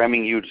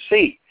programming you to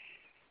see.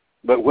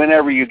 But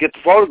whenever you get the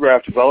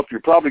photograph developed,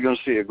 you're probably going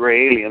to see a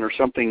gray alien or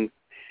something,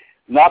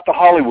 not the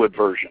Hollywood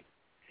version.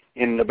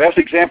 And the best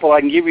example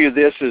I can give you of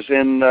this is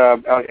in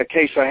a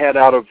case I had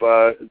out of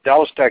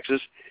Dallas,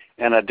 Texas,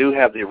 and I do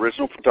have the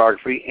original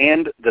photography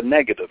and the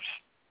negatives.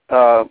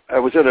 I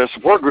was at a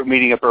support group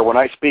meeting up there one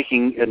night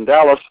speaking in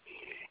Dallas,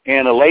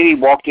 and a lady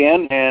walked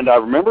in, and I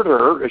remembered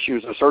her. She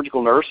was a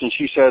surgical nurse, and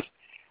she says,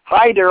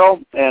 "Hi,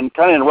 Derrel," and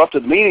kind of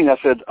interrupted the meeting. I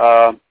said,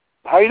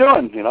 how you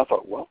doing? And I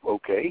thought, well,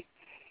 okay.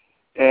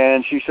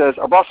 And she says,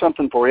 I brought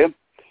something for you.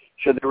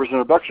 She said, there was an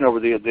abduction over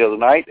the other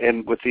night,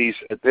 and with these,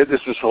 this is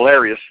a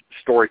hilarious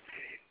story.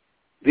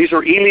 These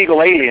are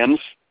illegal aliens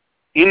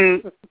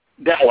in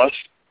Dallas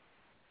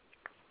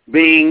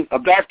being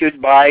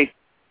abducted by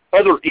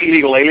other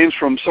illegal aliens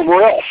from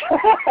somewhere else.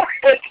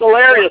 It's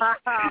hilarious.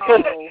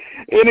 Wow.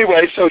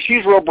 Anyway, so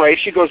she's real brave.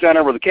 She goes down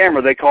there with the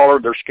camera. They call her.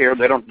 They're scared.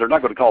 They're not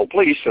going to call the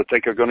police. So they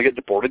think they're going to get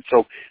deported.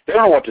 So they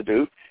don't know what to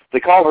do. They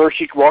call her.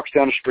 She walks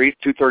down the street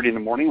 2:30 in the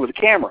morning with a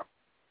camera.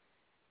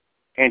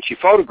 And she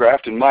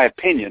photographed, in my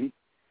opinion,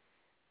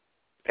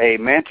 a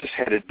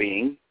mantis-headed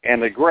being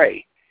and a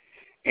gray.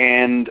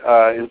 And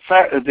in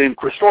fact,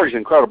 the story is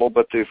incredible,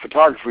 but the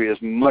photography is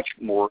much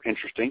more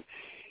interesting,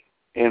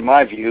 in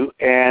my view.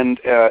 And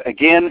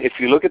again, if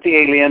you look at the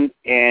alien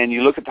and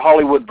you look at the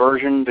Hollywood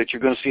version that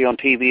you're going to see on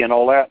TV and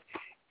all that,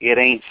 it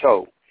ain't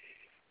so.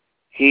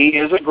 He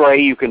is a gray,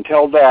 you can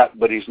tell that,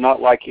 but he's not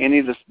like any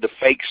of the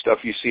fake stuff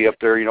you see up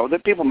there. You know,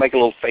 that people make a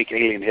little fake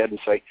alien head and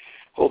say,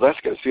 oh, that's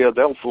good. See,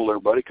 that'll fool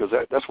everybody because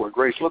that's what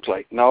grays look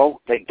like. No,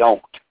 they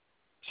don't.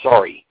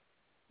 Sorry.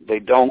 They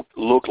don't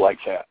look like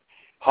that.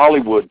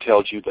 Hollywood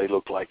tells you they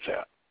look like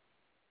that.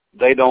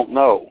 They don't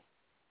know.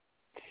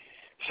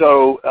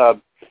 So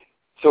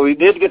he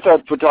did get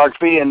that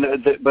photography,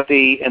 but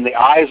the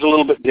eye is a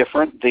little bit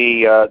different.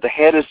 The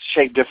head is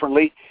shaped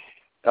differently.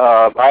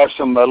 I have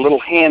some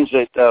little hands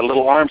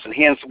little arms and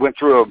hands that went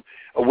through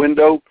a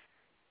window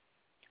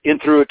in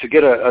through it to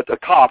get a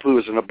cop who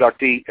was an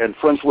abductee in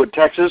Friendswood,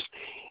 Texas,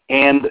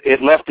 and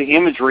it left the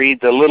imagery,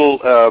 the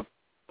little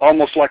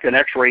almost like an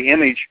X-ray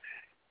image,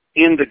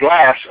 in the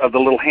glass of the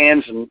little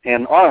hands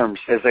and arms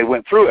as they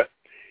went through it.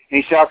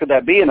 And he said, how could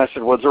that be? And I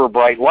said, was there a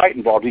bright light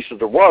involved? He said,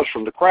 there was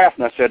from the craft.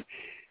 And I said,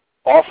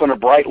 often a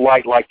bright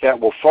light like that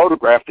will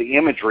photograph the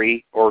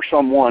imagery or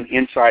someone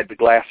inside the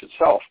glass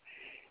itself.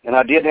 And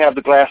I did have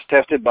the glass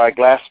tested by a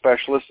glass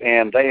specialist,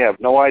 and they have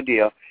no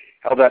idea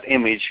how that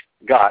image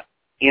got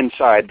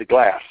inside the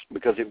glass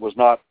because it's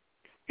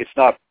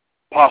not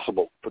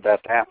possible for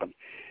that to happen.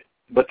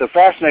 But the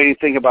fascinating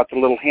thing about the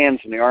little hands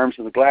and the arms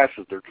and the glass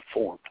is they're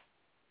deformed.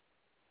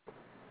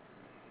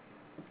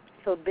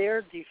 So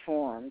they're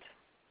deformed.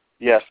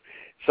 Yes.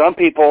 Some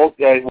people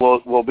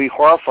will be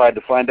horrified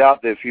to find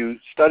out that if you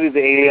study the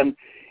alien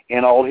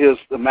and all his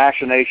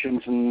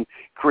machinations and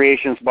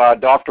creations by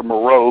Dr.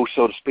 Moreau,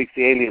 so to speak,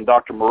 the alien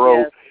Dr.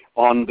 Moreau, yes,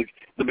 on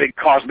the big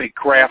cosmic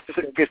craft,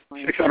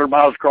 600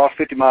 miles across,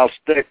 50 miles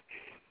thick,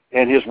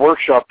 and his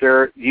workshop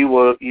there, you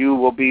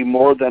will be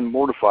more than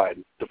mortified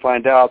to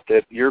find out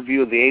that your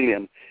view of the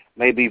alien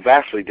may be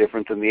vastly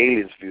different than the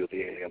alien's view of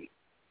the alien.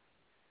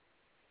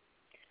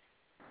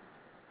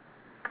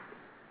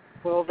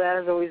 Well, that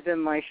has always been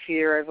my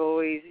fear. I've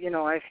always,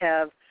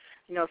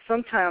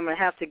 sometime I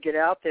have to get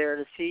out there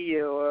to see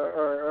you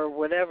or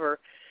whatever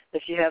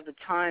if you have the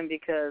time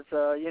because,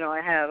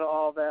 I have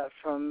all that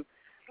from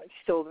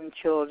stolen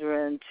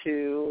children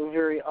to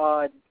very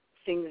odd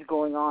things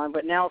going on.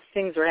 But now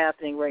things are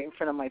happening right in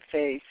front of my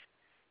face,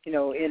 in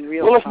real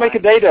time. Well, let's make a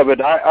date of it.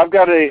 I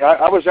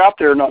was out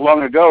there not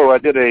long ago. I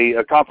did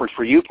a conference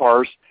for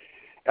UPARs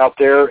out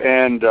there,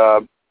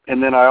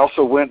 and then I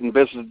also went and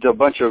visited a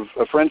bunch of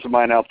friends of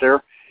mine out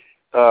there,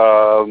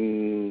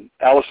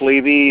 Alice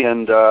Levy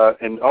and a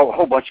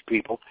whole bunch of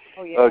people,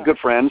 good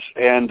friends.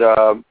 And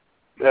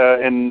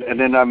and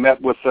then I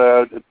met with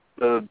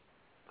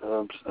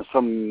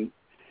some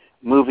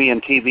movie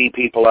and TV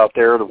people out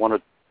there that want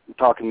to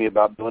talk to me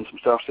about doing some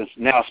stuff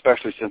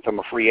especially since I'm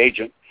a free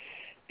agent.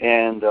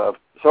 And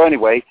so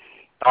anyway,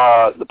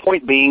 the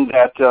point being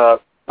that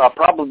I'll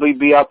probably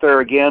be out there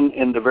again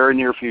in the very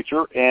near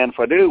future, and if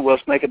I do,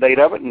 let's make a date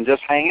of it and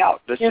just hang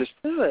out. Let's just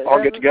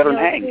all get together and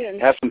hang,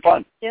 have some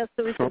fun. Yes,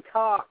 so we can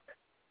talk.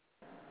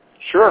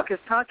 Sure. Because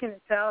talking to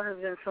Sal has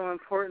been so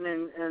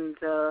important, and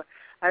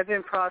I've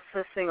been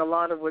processing a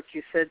lot of what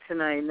you said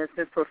tonight, and it's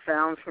been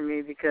profound for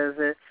me because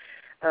it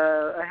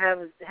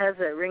has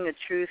that ring of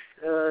truth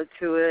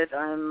to it.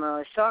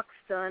 I'm shocked,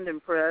 stunned,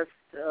 impressed.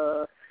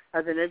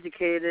 I've been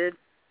educated.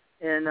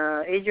 And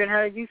Adrian,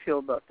 how did you feel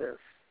about this?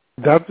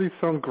 That'd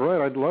sound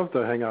great. I'd love to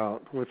hang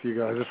out with you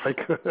guys if I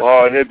could.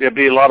 Oh, it'd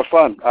be a lot of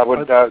fun.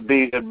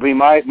 It'd be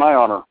my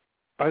honor.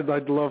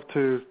 I'd love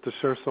to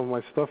share some of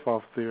my stuff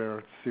off the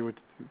air,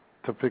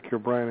 to pick your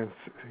brain and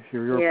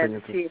hear your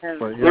opinions.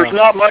 There's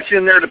not much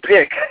in there to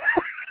pick.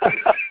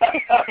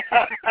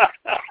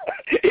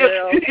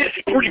 It's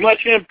pretty much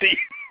empty.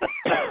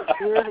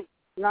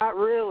 Not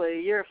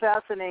really. You're a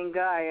fascinating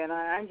guy, and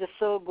I'm just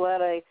so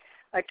glad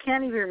I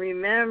can't even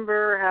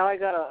remember how I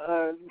got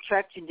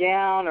tracked you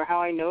down or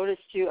how I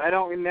noticed you. I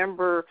don't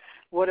remember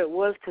what it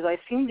was because I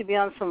seem to be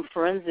on some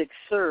forensic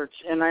search,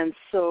 and I'm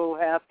so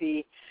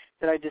happy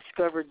that I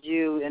discovered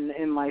you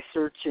in my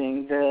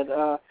searching.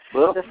 To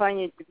find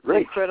you an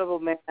incredible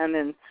man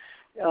and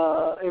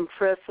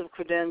impressive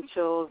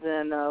credentials,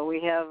 and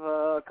we have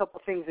a couple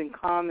things in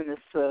common as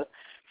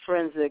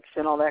forensics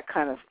and all that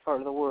kind of part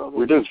of the world.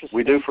 We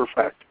do for a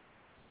fact.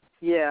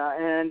 Yeah,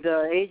 and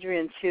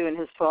Adrian, too, and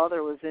his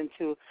father was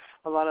into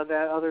a lot of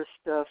that other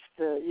stuff,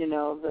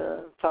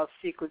 the top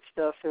secret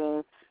stuff,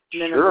 and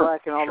Men in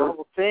Black and all the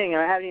whole thing.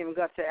 And I haven't even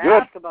got to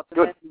ask about the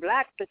Men in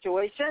Black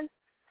situation.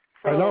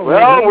 So, I know.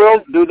 Well,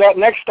 we'll do that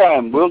next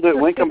time. When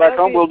we come back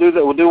home, we'll do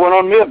that. We'll do one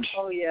on Mibs.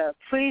 Oh, yeah.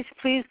 Please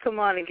come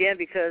on again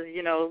because,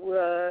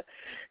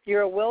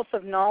 you're a wealth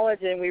of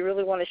knowledge, and we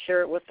really want to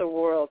share it with the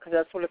world because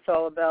that's what it's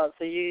all about.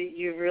 So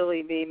you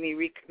really made me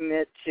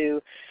recommit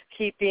to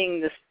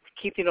keeping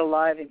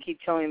alive and keep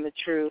telling the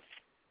truth.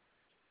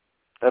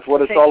 That's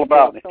what it's all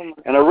about. So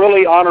and I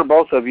really honor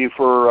both of you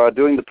for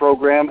doing the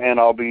program, and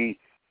I'll be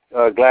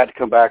glad to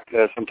come back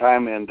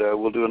sometime, and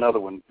we'll do another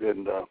one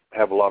and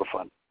have a lot of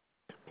fun.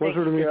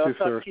 Pleasure to meet you, I'll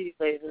sir. Talk to you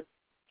later.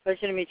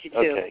 Pleasure to meet you, too.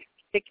 Okay.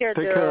 Take care,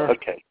 Take Derrel. care.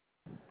 Okay.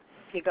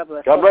 God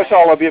bless. God bless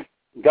all of you.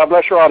 God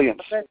bless your audience.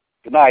 Okay.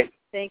 Good night.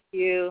 Thank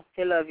you.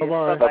 I love you.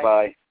 Bye-bye.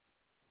 Bye-bye.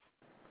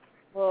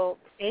 Well,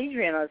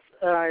 Adrian,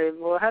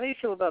 how do you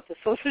feel about this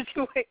whole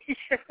situation?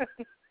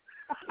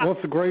 Well,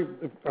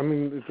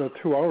 it's the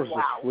 2 hours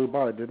just flew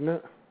by, didn't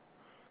it?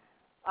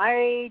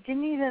 I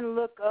didn't even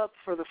look up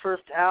for the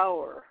first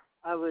hour.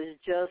 I was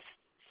just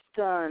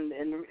stunned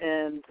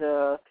and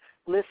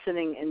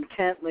listening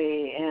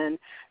intently. And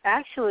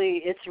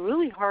actually, it's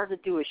really hard to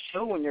do a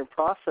show when you're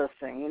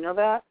processing. You know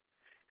that?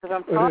 Because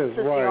I'm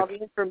processing all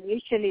the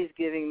information he's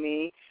giving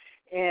me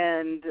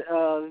and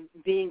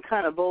being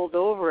kind of bowled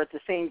over at the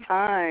same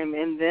time.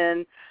 And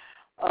then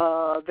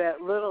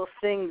that little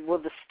thing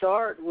with the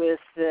start with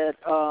that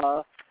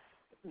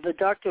the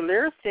Dr.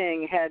 Lear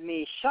thing had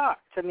me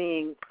shocked. I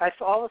mean,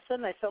 all of a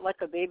sudden I felt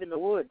like a babe in the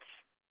woods.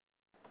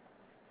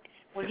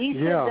 When he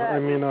said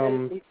that,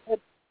 he said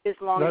his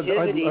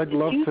longevity. I'd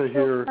love to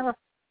hear.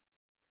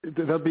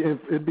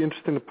 It'd be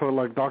interesting to put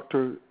like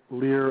Dr.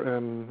 Lear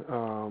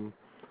and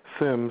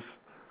Sims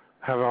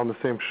have it on the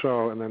same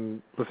show and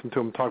then listen to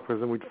them talk, because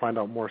then we'd find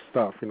out more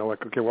stuff. What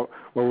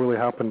really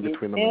happened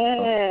between them.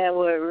 Yeah,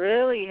 what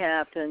really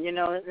happened.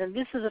 And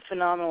this is a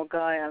phenomenal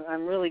guy.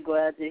 I'm really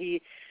glad that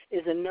he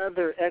is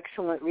another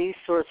excellent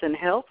resource and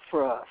help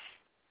for us.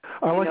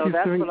 I like he's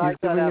giving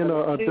in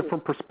a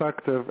different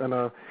perspective,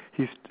 and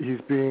he's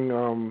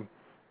being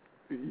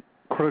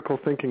critical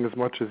thinking as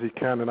much as he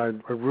can, and I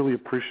really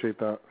appreciate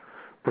that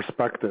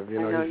perspective. I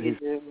know you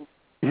do.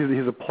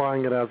 He's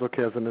applying it as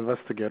an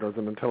investigator, as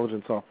an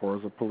intelligence officer,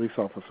 as a police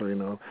officer.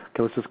 Okay,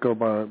 let's just go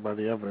by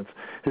the evidence.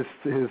 His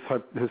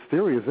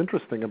theory is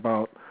interesting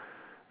about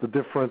the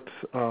different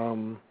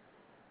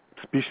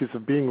species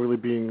of being really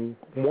being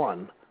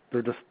one.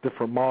 They're just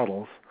different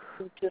models.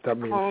 That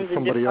means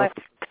somebody else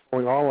is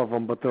controlling all of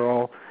them, but they're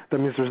all. That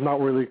means there's not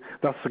really.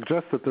 That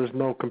suggests that there's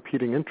no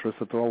competing interests.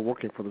 That they're all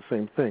working for the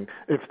same thing.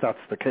 If that's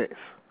the case.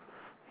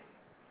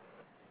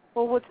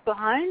 Well, what's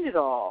behind it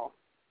all?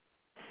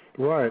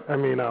 Right. I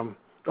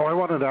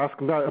wanted to ask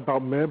him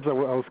about Mibs. I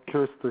was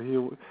curious to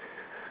hear.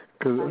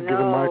 We're going to get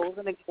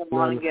him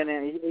on again,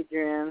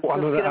 Adrian.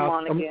 Let's get him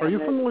on again. Are you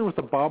familiar with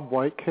the Bob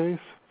White case?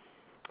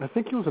 I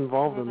think he was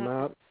involved in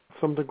that to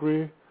some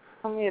degree.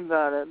 Tell me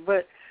about it.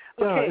 But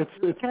okay,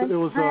 can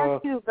I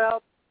ask you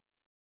about?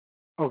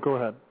 Oh, go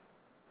ahead.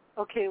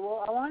 Okay.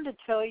 Well, I wanted to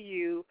tell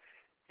you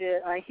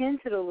that I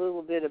hinted a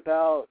little bit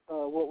about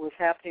what was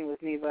happening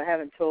with me, but I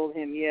haven't told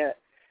him yet.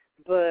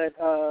 But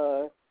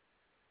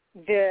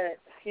that,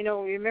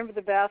 remember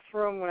the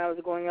bathroom when I was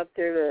going up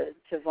there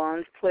to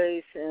Vaughn's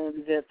place,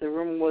 and that the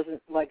room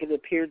wasn't like it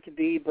appeared to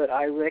be, but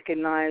I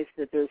recognized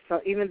that there's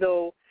some, even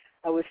though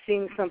I was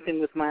seeing something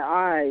with my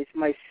eyes,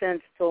 my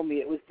sense told me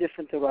it was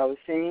different than what I was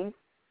seeing.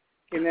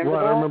 You remember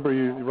that? I remember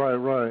you.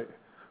 Right.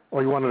 Oh,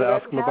 you wanted to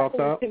ask him about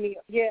that? To me.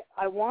 Yeah,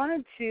 I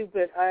wanted to,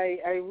 but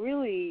I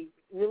really,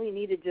 really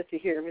needed just to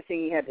hear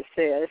everything he had to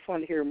say. I just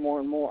wanted to hear more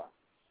and more.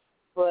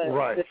 But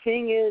the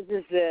thing is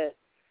that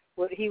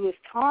what he was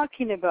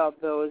talking about,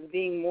 though, is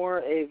being more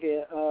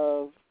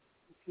of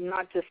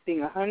not just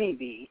being a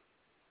honeybee,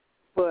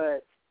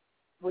 but,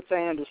 which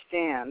I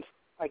understand,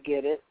 I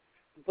get it,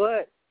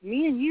 but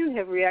me and you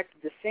have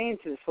reacted the same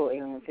to this whole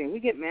alien thing. We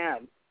get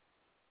mad.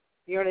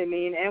 You know what I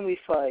mean? And we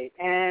fight,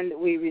 and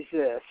we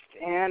resist,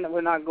 and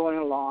we're not going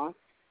along.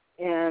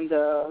 And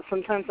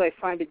sometimes I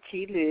find it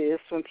tedious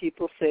when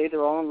people say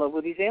they're all in love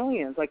with these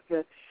aliens. Like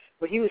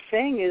what he was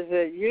saying is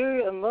that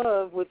you're in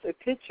love with a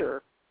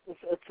picture.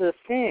 It's a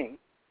thing.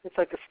 It's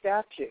like a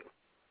statue.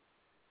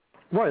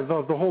 Right.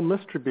 The whole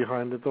mystery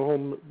behind it, the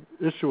whole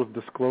issue with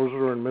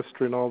disclosure and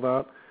mystery and all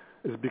that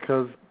is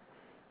because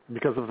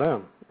of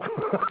them,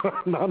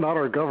 not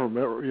our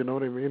government. You know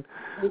what I mean?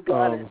 You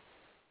got it.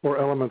 Or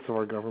elements of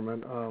our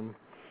government.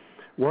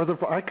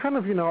 I kind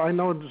of, I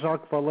know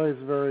Jacques Vallée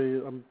is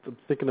I'm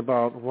thinking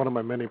about one of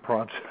my many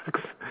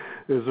projects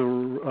is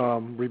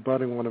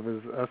rebutting one of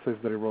his essays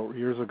that he wrote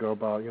years ago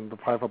about, the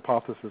 5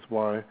 hypotheses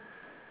why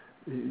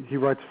he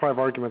writes 5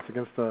 arguments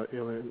against the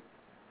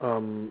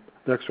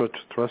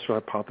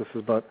extraterrestrial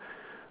hypothesis, but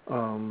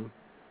I'm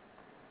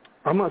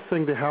not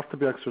saying they have to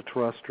be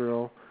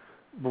extraterrestrial,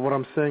 but what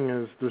I'm saying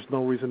is there's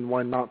no reason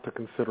why not to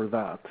consider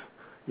that.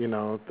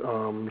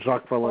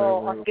 Jacques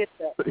Vallée, get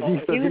that.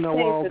 he said,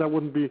 that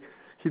wouldn't be,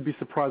 he'd be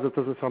surprised. That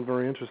doesn't sound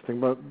very interesting,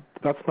 but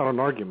that's not an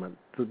argument.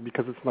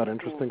 Because it's not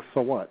interesting,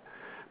 so what?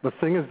 The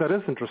thing is that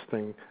is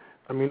interesting.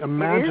 I mean,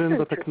 imagine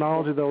the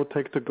technology that would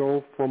take to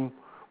go from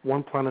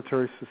one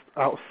planetary system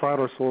outside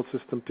our solar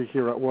system to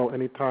here at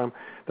any time.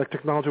 That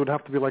technology would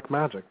have to be like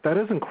magic. That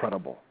is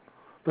incredible.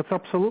 That's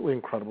absolutely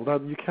incredible.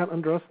 That you can't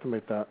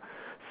underestimate that.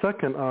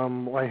 Second,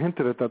 I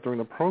hinted at that during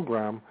the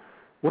program.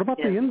 What about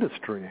the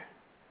industry?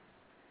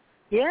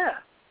 Yeah.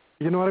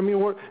 You know what I mean?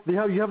 You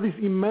have these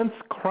immense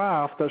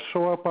craft that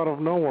show up out of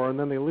nowhere and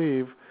then they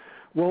leave.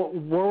 Well,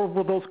 where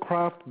were those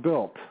craft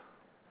built?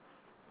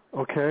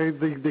 Okay,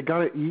 they got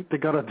to eat. They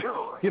got to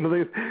do. They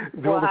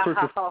do all the sorts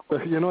of.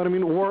 You know what I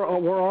mean? Where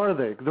are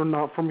they? They're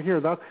not from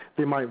here.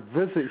 They might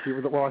visit here.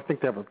 Well, I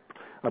think they have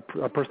I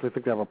personally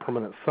think they have a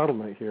permanent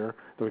settlement here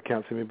that we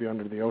can't see, maybe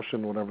under the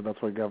ocean, whatever.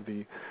 That's why you have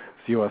the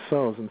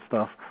USOs and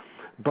stuff.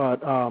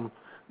 But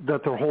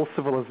that their whole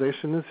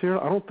civilization is here,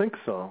 I don't think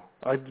so.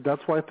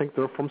 That's why I think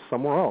they're from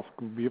somewhere else,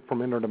 be it from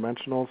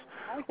interdimensionals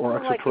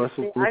or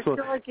extraterrestrials.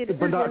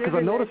 Because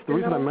I noticed the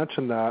reason I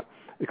mentioned that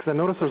because I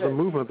noticed there's a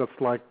movement that's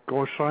like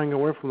shying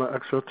away from the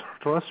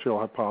extraterrestrial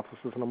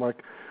hypothesis, and I'm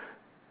like,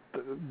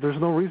 there's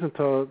no reason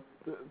to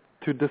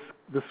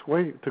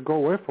go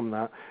away from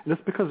that. And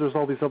it's because there's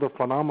all these other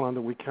phenomena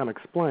that we can't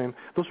explain.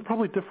 Those are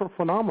probably different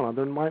phenomena.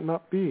 There might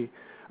not be.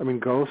 I mean,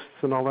 ghosts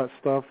and all that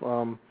stuff.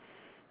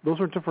 Those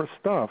are different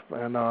stuff,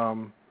 and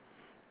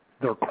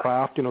their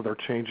craft, they're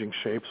changing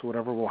shapes,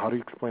 whatever. Well, how do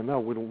you explain that?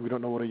 We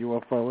don't know what a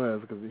UFO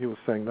is, because he was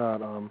saying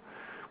that.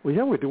 Well,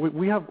 yeah, we do.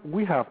 We have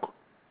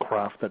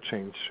craft that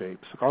change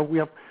shapes. We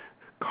have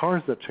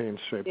cars that change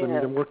shapes. Yeah. I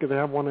mean, they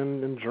have one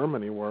in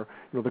Germany where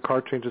the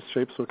car changes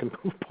shape so it can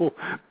pull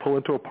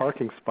into a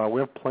parking spot.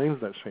 We have planes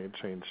that change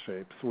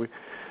shapes. RVs,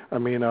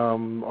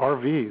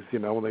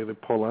 when they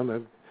pull in,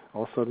 and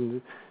all of a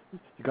sudden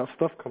you got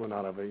stuff coming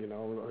out of it,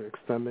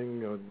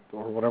 extending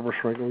or whatever,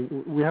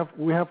 shrinking. We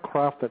have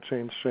craft that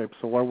change shape,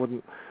 so why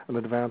wouldn't an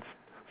advanced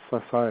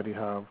society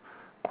have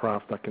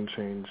craft that can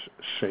change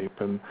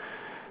shape and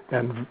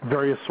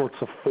various sorts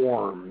of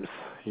forms,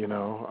 too.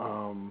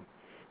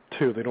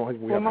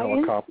 We have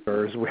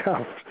helicopters, we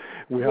have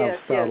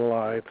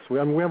satellites. We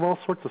have all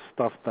sorts of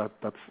stuff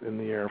that's in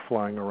the air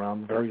flying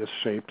around, various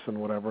shapes and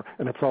whatever,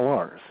 and it's all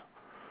ours.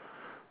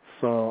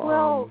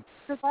 So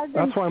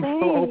that's why I'm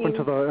so open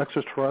to the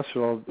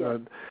extraterrestrial.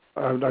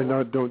 I know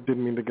I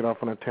didn't mean to get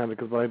off on a tangent,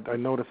 because I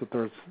noticed that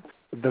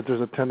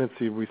there's a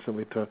tendency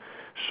recently to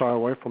shy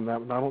away from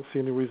that, and I don't see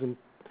any reason.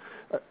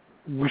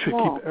 We should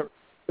keep.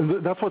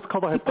 That's what's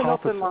called a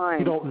hypothesis.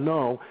 We don't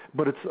know,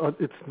 but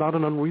it's not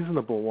an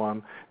unreasonable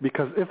one,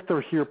 because if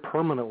they're here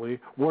permanently,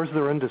 where's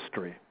their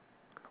industry?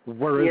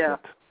 Where is it?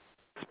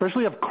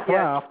 Especially if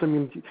craft. I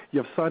mean,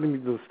 you have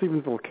citing the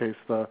Stephenville case,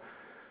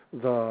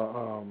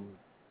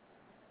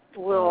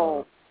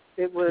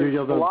 it was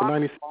the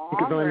 90s,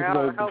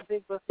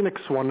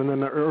 Phoenix one, and then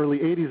the early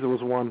 80s there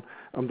was one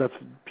that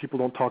people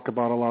don't talk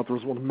about a lot. There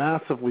was one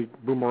massively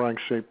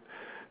boomerang-shaped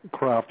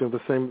craft, the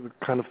same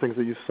kind of things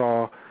that you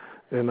saw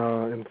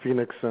in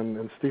Phoenix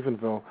and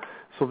Stephenville.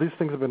 So these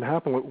things have been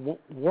happening.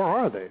 Where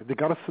are they? They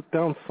got to sit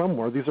down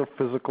somewhere. These are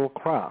physical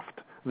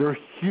craft. They're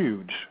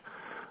huge.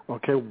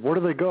 Okay, where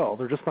do they go?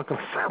 They're just not going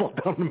to settle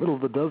down in the middle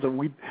of the desert.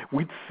 We'd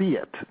see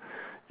it,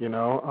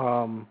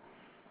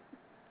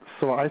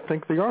 So I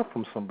think they are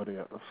from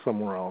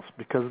somewhere else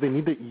because they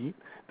need to eat.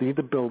 They need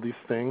to build these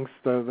things.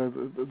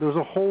 There's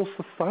a whole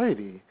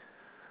society.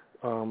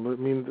 I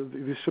mean,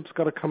 these ships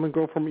got to come and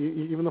go from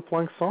even the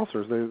flying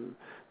saucers.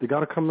 They got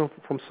to come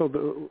from.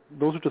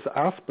 Those are just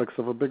aspects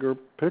of a bigger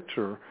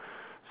picture.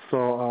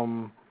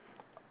 So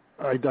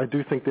I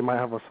do think they might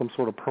have some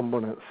sort of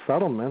permanent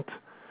settlement,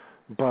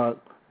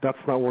 but that's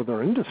not where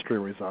their industry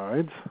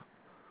resides,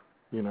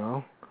 you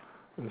know.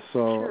 And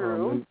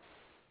so,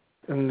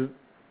 and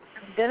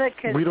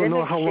we don't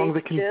know how long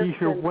they can be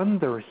here when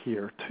they're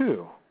here,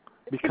 too,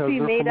 because it could be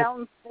they're made out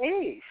in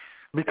space.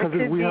 Because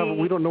we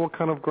don't know what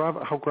kind of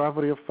how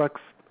gravity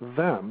affects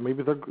them.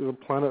 Maybe the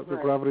planet, the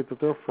gravity that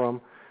they're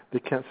from, they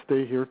can't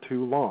stay here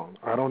too long.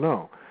 I don't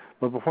know.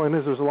 But the point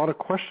is, there's a lot of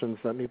questions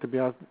that need to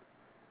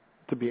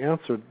be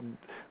answered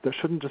that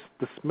shouldn't just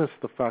dismiss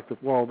the fact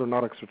that, well, they're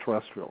not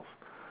extraterrestrials.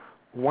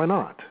 Why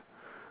not?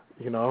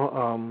 You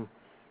know,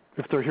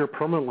 if they're here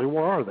permanently,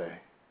 where are they?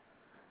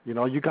 You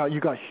know, you got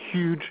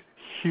huge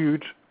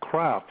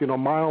craft, you know,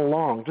 mile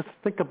long. Just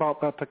think about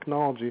that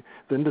technology,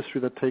 the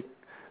industry that takes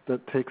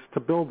to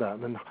build that,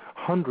 and then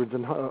hundreds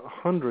and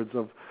hundreds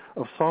of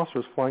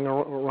saucers flying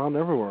around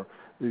everywhere.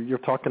 You're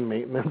talking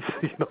maintenance,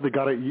 you know, they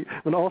got to eat,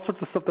 and all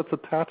sorts of stuff that's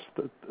attached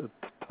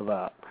to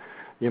that.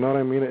 You know what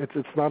I mean?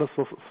 It's not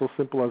so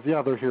simple as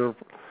they're here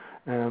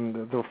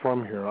and they're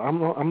from here. I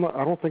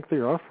don't think they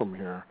are from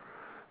here.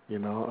 You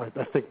know,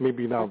 I think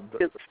maybe now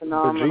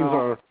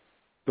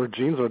their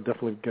genes are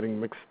definitely getting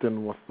mixed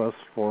in with us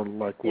for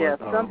like what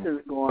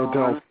something's going on.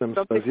 Derrel Sim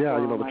says, you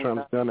know, the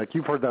transgenic.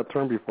 You've heard that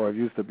term before. I've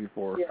used it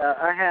before. Yeah,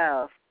 I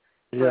have.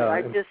 Yeah,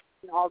 I just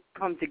all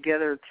come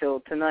together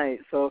till tonight,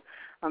 so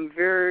I'm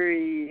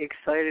very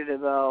excited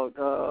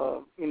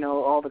about you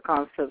know, all the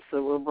concepts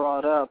that were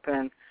brought up,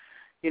 and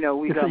you know,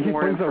 we got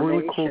more information. He brings a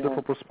really cool,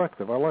 different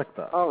perspective. I like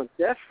that. Oh,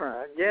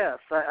 different. Yes,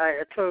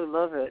 I totally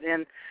love it.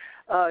 And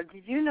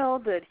did you know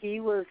that he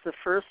was the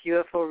first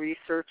UFO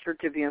researcher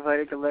to be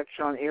invited to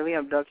lecture on alien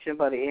abduction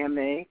by the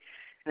AMA? And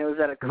it was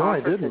at a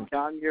conference at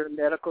John Muir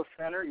Medical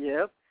Center.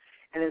 Yep.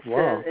 And it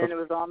said, and it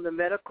was on the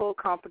medical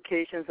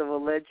complications of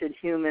alleged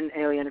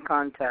human-alien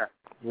contact.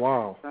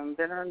 Wow. Dun,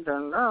 dun,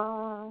 dun,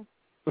 dun.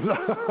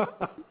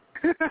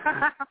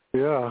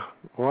 Yeah.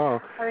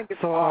 Wow. I think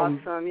it's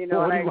awesome. You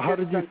know, how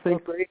did you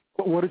think?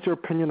 What is your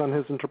opinion on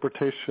his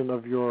interpretation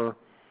of your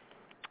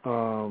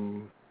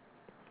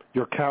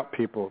cat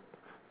people?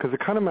 Because it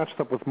kind of matched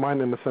up with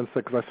mine in the sense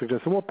that, because I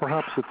suggested, well,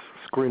 perhaps it's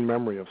screen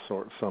memory of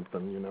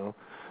something, you know.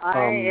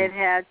 It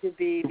had to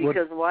be,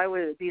 because why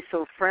would it be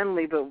so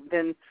friendly? But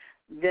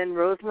then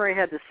Rosemary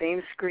had the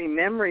same screen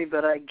memory,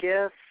 but I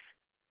guess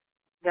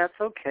that's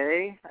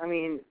okay. I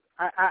mean,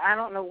 I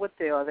don't know what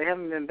they are. They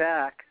haven't been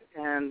back.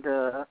 And,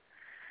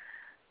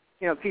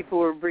 you know, people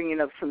were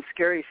bringing up some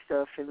scary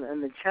stuff in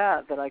the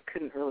chat that I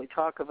couldn't really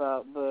talk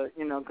about, but,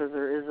 you know, because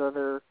there is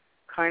other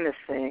kind of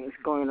things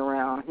going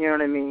around, you know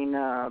what I mean,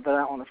 but I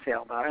don't want to say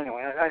all about it.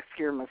 Anyway, I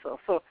scared myself.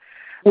 So,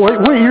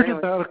 what year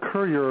did that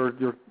occur,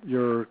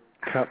 your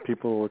cat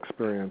people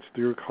experience?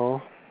 Do you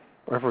recall?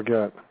 I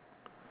forget.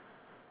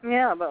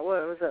 Yeah, about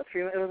what was that?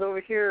 It was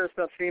over here. It was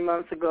about 3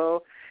 months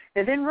ago.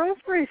 And then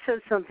Rosemary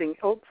said something.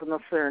 Oops, I'm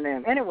not saying her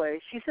name. Anyway,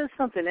 she said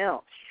something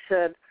else. She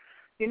said,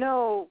 you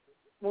know,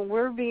 when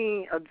we're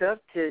being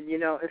abducted, you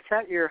know, it's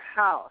at your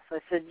house. I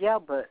said, yeah,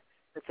 but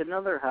it's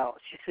another house.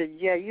 She said,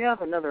 yeah, you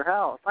have another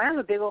house. I have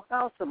a big old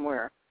house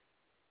somewhere.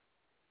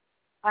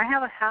 I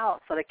have a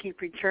house that I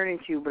keep returning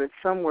to, but it's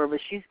somewhere,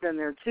 but she's been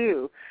there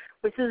too,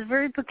 which is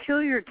very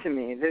peculiar to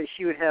me that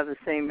she would have the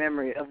same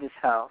memory of this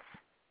house.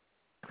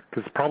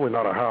 Because it's probably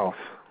not a house.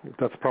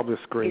 That's probably a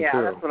screen, too.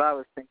 Yeah, that's what I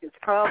was thinking. It's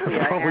probably,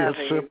 a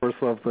ship or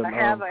something. I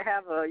have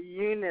a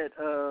unit,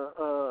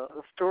 a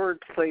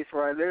storage place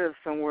where I live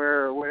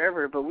somewhere or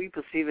whatever, but we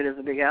perceive it as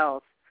a big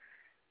house,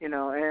 you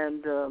know.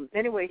 And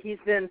anyway, he's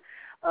been,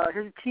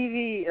 his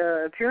TV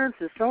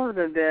appearances, some of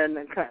them have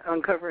been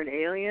uncovering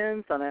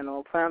aliens on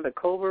Animal Planet, the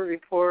Colbert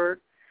Report,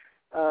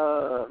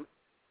 Paranormal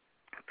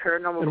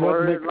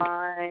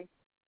Borderline.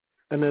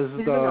 And his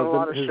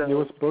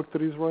newest book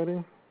that he's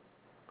writing?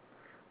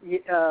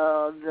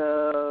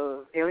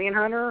 The Alien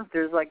Hunter.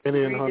 There's like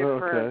Alien 3 Hunter,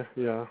 different. Okay,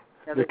 yeah.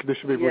 They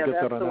should be able to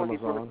get that on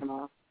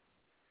Amazon.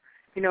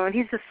 You know, and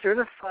he's a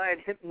certified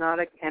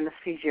hypnotic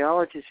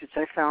anesthesiologist, which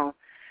I found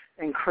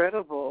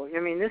incredible. I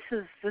mean, this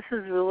is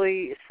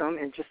really some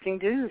interesting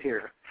dude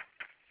here.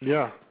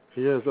 Yeah,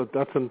 he is.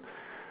 That's an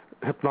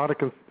hypnotic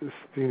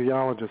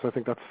anesthesiologist. I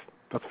think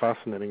that's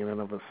fascinating in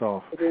and of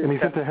itself. And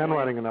he's into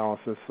handwriting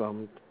analysis.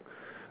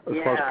 As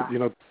far as, you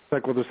know,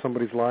 check whether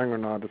somebody's lying or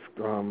not. It's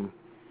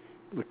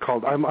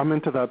called. I'm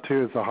into that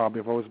too as a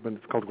hobby. I've always been.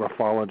 It's called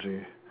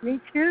graphology. Me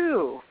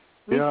too.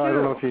 Me too. I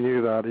don't know if you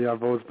knew that. Yeah, I've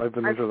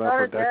been into that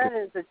for decades. I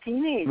started that as a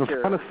teenager.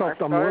 It's kind of stuff.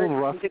 I'm a little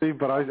rusty,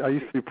 but I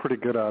used to be pretty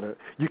good at it.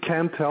 You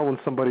can tell when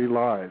somebody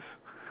lies.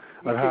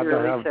 You can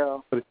really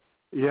tell. But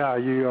yeah,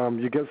 you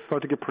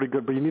start to get pretty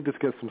good, but you need to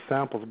get some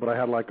samples. But I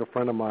had like a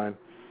friend of mine.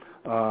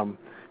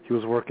 He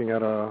was working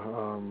at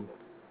a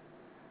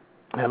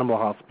animal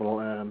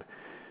hospital, and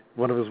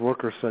one of his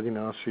workers said,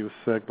 she was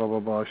sick, blah, blah,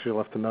 blah. She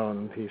left a note,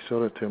 and he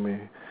showed it to me.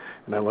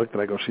 And I looked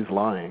and I go, she's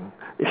lying.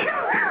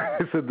 I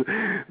said,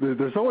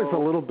 there's always a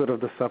little bit of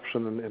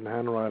deception in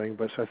handwriting,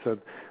 but I said,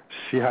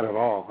 she had it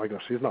all. I go,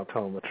 she's not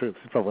telling the truth.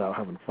 She's probably out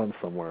having fun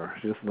somewhere.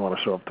 She doesn't want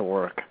to show up to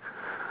work.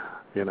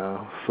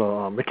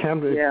 So it can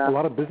be, a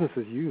lot of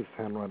businesses use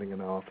handwriting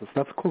analysis.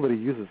 That's cool that he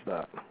uses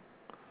that.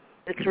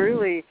 It's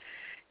really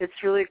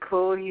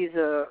cool. He's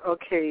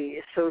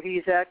so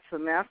he's at the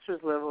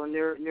master's level in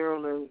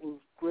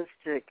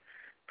neuro-linguistic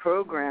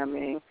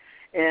programming.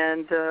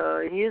 And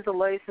he is a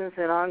licensed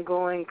and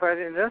ongoing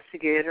private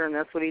investigator, and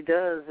that's what he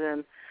does.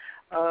 And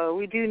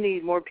we do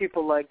need more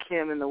people like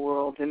him in the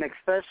world, and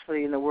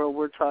especially in the world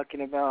we're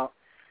talking about,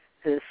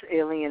 this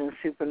alien and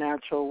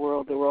supernatural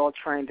world that we're all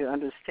trying to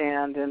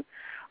understand. And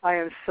I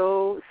am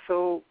so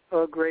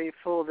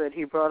grateful that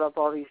he brought up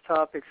all these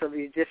topics of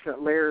these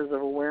different layers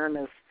of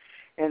awareness,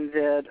 and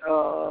that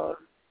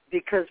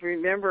because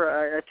remember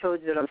I told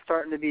you that I'm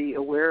starting to be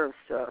aware of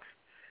stuff.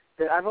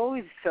 That I've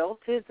always felt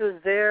it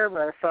was there,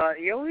 but I thought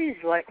you always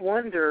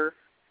wonder,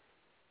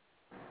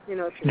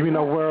 if you mean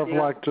aware of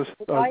just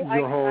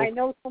your whole I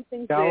know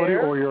something's reality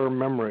there. Or your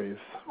memories?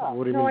 Yeah.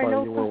 What do you mean by I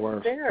know you were aware?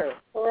 Something's there,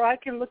 or I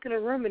can look in a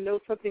room and know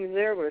something's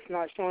there, but it's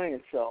not showing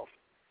itself.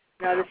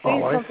 Now to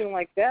say something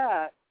like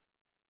that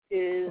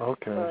is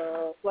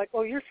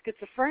you're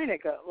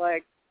schizophrenic.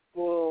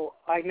 Well,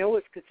 I know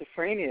what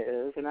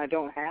schizophrenia is, and I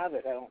don't have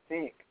it. I don't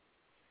think,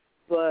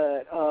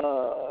 but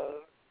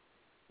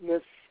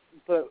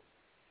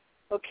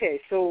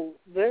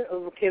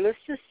let's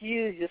just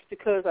use, just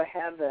because I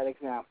have that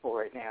example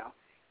right now,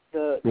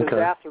 the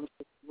bathroom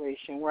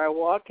situation where I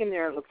walk in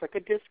there, it looks like a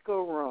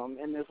disco room,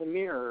 and there's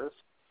mirrors.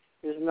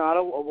 There's not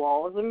a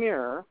wall is a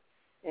mirror,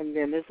 and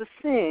then there's a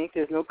sink.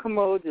 There's no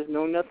commode. There's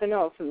no nothing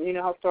else. And you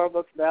know how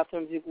Starbucks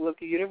bathrooms, you look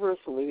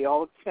universally, they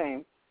all look the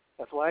same.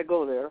 That's why I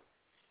go there.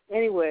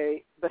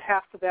 Anyway, but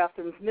half the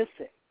bathroom's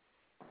missing.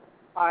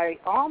 I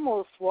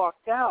almost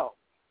walked out,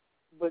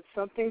 but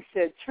something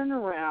said, turn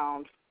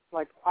around.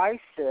 Like I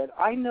said,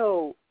 I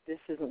know this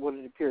isn't what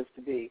it appears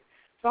to be.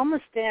 So I'm going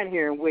to stand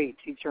here and wait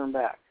till you turn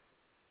back.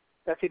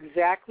 That's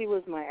exactly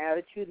was my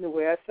attitude and the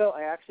way I felt.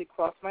 I actually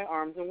crossed my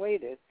arms and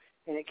waited,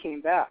 and it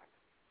came back.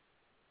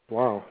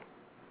 Wow.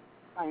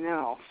 I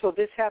know. So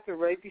this happened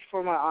right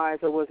before my eyes.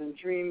 I wasn't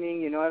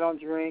dreaming. I don't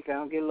drink. I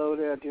don't get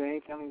loaded. I don't do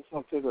anything. I don't even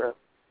smoke cigarettes.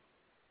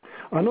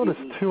 I noticed,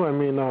 too, I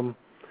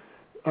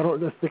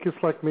think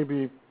it's like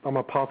maybe I'm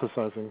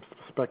hypothesizing,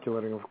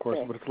 speculating, of course,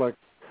 but it's like,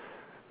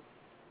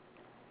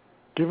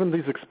 given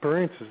these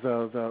experiences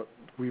that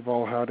we've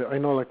all had, I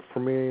know, for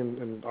me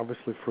and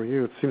obviously for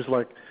you, it seems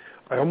like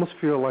I almost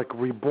feel like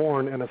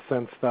reborn in a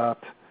sense that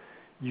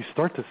you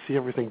start to see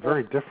everything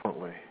very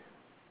differently.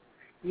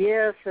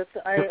 Yes,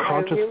 I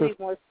really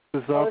was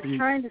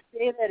trying to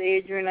say that,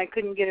 Adrian. I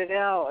couldn't get it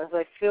out, as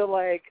I feel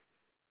like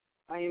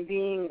I am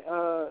being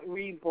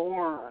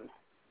reborn.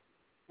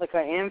 Like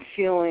I am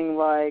feeling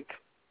like...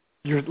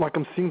 You're like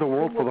I'm seeing the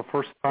world for the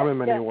first time in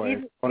many ways.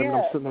 I'm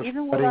sitting there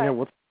studying it,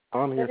 what's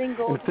on here.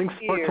 And things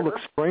start to look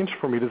strange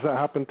for me. Does that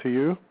happen to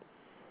you?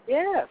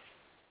 Yes.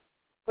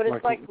 But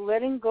it's like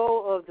letting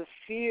go of the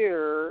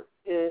fear.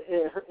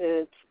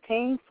 It's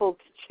painful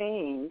to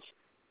change.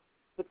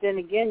 But then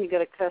again, you got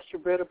to cast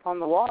your bread upon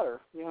the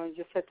water. You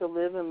just have to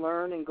live and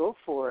learn and go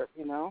for it,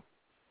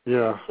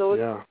 Yeah, so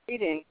it's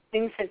exciting.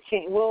 Things have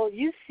changed. Well,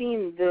 you've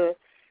seen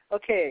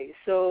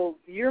so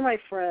you're my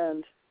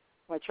friend,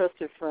 my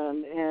trusted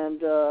friend,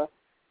 and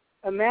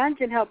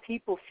imagine how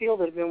people feel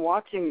that have been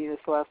watching me this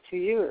last 2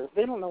 years.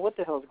 They don't know what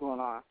the hell's going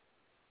on.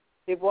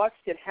 They've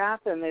watched it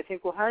happen. They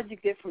think, well, how did you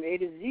get from A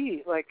to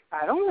Z? Like,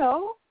 I don't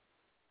know.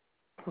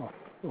 Oh,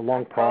 a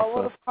long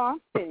process.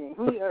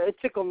 It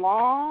took a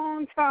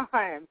long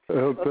time.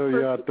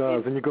 It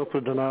does. And you go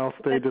through denial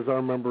stages. I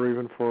remember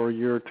even for a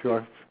year or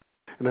two,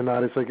 and then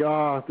it's like,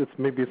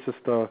 maybe it's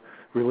just a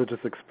religious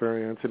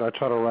experience. I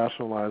try to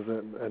rationalize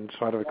it and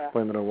try to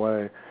explain it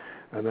away,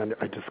 and then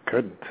I just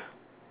couldn't.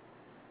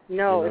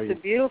 No, it's a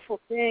beautiful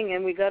thing,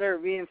 and we got to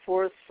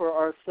reinforce for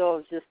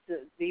ourselves just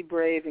to be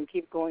brave and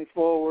keep going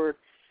forward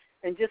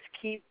and just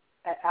keep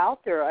out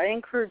there. I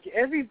encourage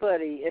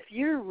everybody, if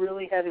you're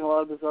really having a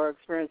lot of bizarre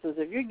experiences,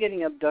 if you're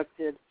getting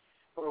abducted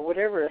or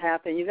whatever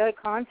happened, you got to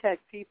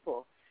contact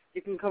people.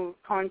 You can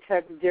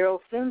contact Derrel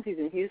Sims. He's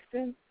in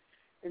Houston,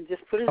 and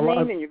just put his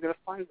name in. You're going to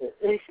find it.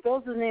 He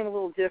spells his name a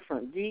little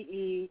different.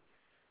 Derrel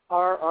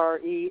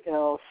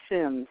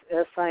Sims,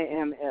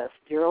 S-I-M-S,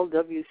 Derrel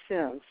W.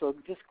 Sims. So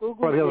just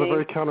Google his name. But he has a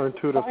very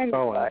counterintuitive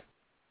spelling.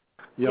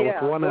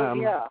 With one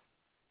M.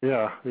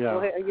 Yeah.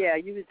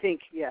 You would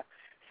think,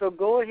 So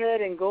go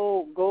ahead and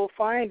go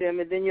find him.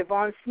 And then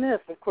Yvonne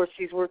Smith, of course,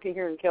 she's working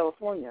here in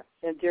California.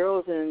 And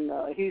Derrel's in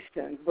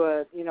Houston.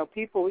 But,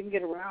 people, we can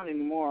get around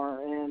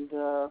anymore. And,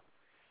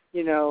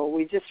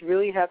 we just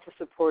really have to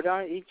support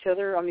each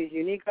other on these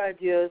unique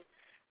ideas.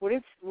 What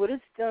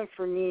it's done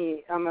for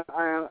me, I'm an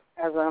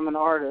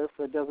artist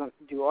that doesn't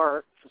do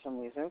art for some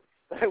reason,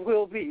 but I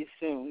will be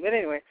soon. But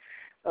anyway,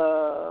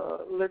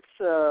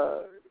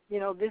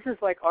 this is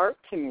like art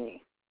to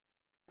me.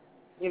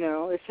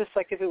 It's just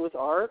like if it was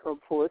art or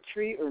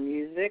poetry or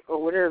music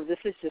or whatever, this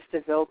is just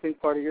developing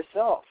part of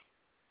yourself.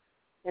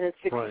 And it's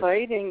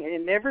exciting, and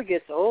it never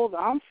gets old.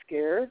 I'm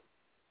scared,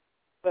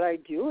 but I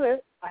do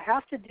it. I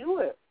have to do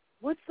it.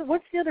 What's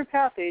the other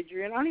path,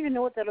 Adrian? I don't even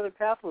know what that other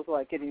path was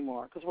like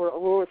anymore because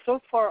we're so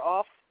far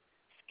off,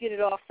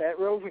 skidded off that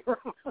road.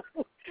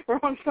 We're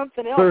on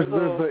something else. There's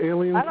the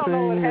alien thing. I don't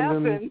know what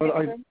happened.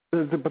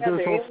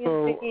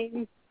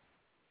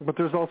 But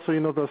there's also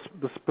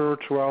the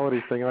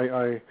spirituality thing.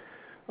 I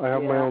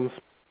have my own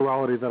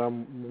spirituality that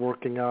I'm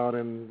working out,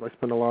 and I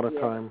spend a lot of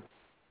time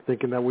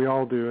thinking that we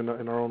all do in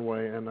our own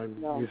way. And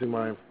I'm using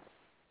my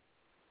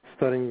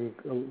studying.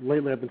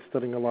 Lately, I've been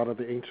studying a lot of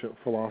the ancient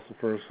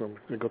philosophers. So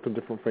I go through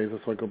different phases.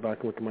 So I go back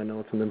and look at my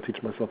notes, and then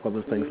teach myself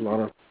other things. A lot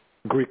of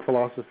Greek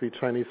philosophy,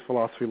 Chinese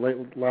philosophy.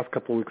 Last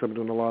couple of weeks, I've been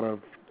doing a lot of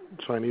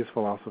Chinese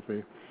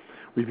philosophy,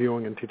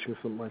 reviewing and teaching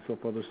myself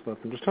other stuff.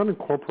 I'm just trying to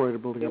incorporate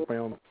it, building up my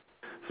own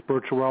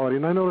spirituality.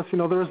 And I notice,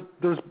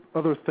 there's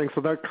other things.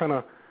 So that kind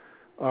of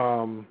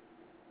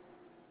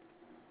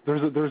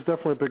there's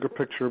definitely a bigger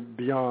picture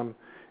beyond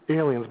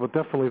aliens, but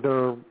definitely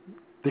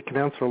they can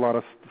answer a lot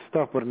of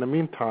stuff. But in the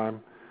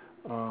meantime,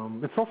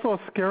 it's also a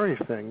scary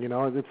thing.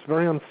 It's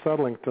very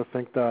unsettling to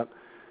think that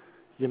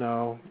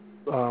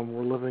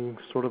we're living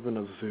sort of in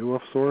a zoo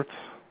of sorts.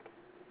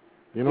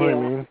 You know what I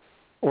mean?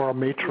 Or a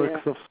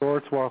matrix of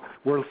sorts. While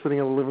we're sitting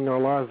and living our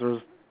lives,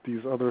 there's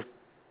these other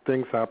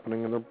things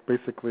happening, and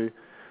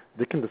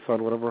they can decide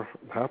whatever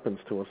happens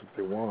to us if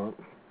they want.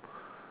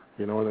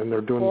 And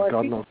they're doing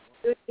God knows.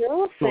 They're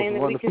all saying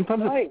that we can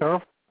sometimes fight. It's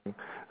terrifying.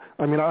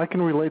 I mean, I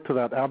can relate to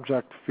that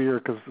abject fear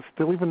because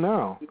still, even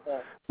now,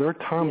 there are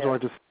times where I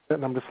just sit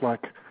and I'm just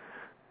like,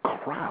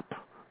 crap.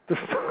 This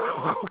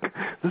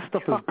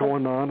stuff is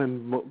going on,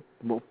 and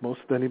most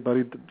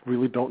anybody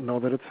really don't know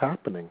that it's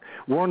happening.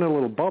 We're in a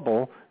little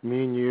bubble,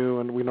 me and you,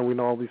 and we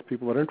know all these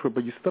people that are into it.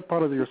 But you step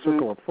out of your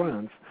circle of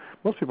friends,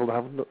 most people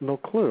have no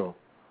clue.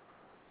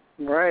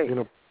 Right.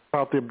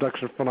 About the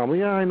abduction phenomenon.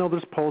 Yeah, I know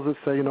there's polls that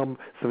say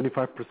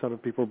 75%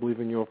 of people believe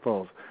in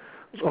UFOs.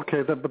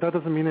 Okay, but that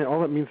doesn't mean it. All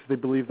that means is they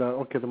believe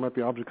that there might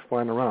be objects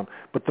flying around.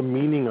 But the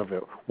meaning of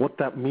it, what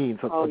that means,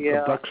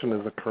 abduction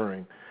is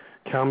occurring,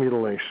 cow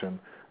mutilation.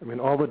 I mean,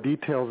 all the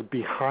details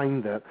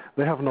behind that,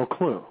 they have no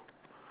clue.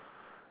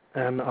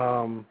 And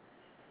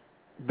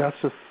that's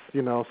just,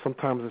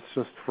 sometimes it's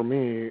just, for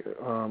me,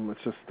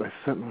 it's just, I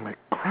sit and I'm like,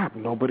 crap,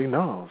 nobody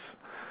knows,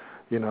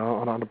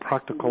 on a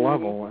practical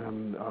level.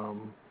 And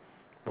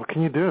what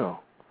can you do?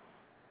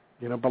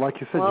 But like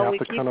you said, you have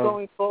to kind of...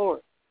 going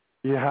forward.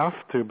 You have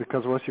to,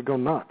 because or else you go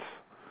nuts.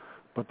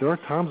 But there are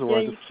times where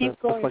I just... you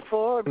keep going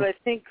forward, but I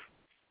think...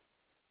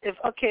 this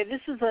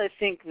is, I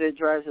think, that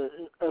drives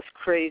us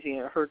crazy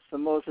and it hurts the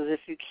most, is if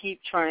you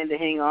keep trying to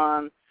hang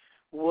on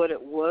what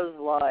it was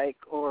like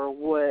or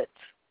what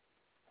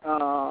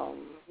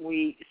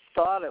we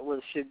thought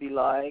it should be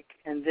like,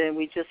 and then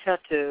we just have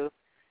to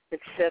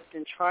accept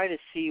and try to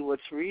see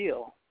what's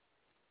real.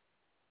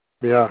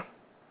 Yeah.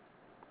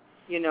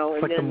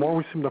 It's like the more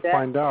we seem to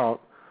find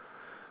out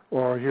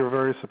or hear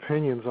various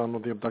opinions on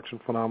the abduction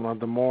phenomenon,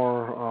 the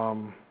more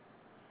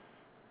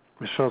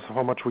it shows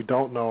how much we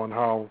don't know and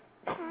how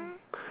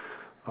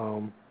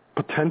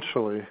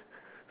potentially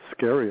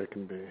scary it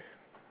can be.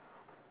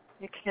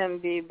 It can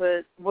be,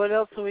 but what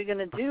else are we going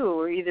to do?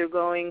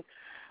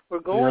 We're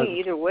going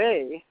either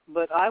way,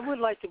 but I would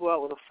like to go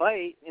out with a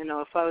fight,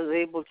 if I was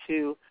able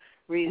to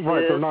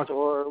resist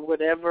or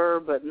whatever,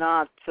 but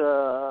not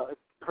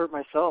hurt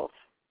myself.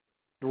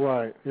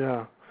 Right,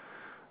 yeah.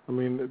 I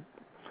mean,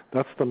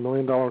 that's the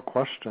 $1,000,000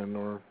 question,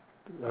 or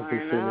as they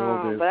say in the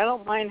old days. But I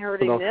don't mind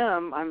hurting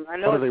them. I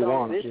know it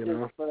sounds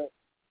vicious, but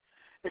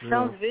it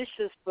sounds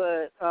vicious,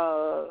 but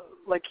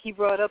like he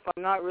brought up,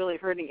 I'm not really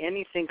hurting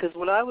anything, because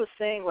what I was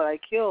saying, what I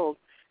killed,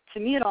 to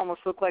me it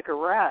almost looked like a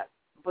rat,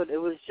 but it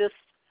was just,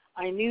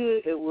 I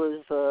knew it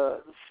was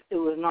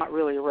not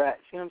really a rat.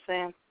 See what I'm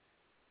saying?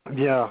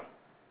 Yeah.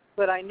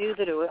 But I knew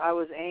that I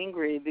was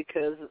angry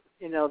because,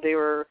 they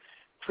were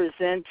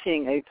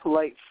presenting a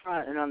polite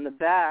front, and on the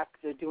back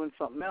they're doing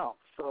something else.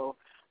 So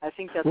I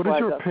think that's what why. What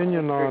is your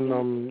opinion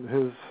on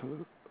his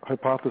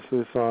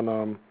hypothesis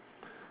on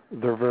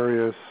their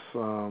various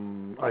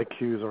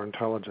IQs or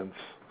intelligence?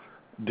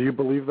 Do you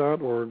believe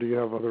that, or do you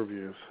have other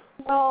views?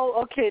 Well,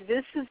 okay,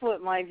 this is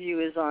what my view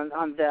is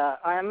on that.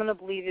 I'm going to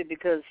believe it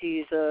because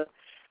he's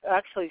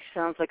actually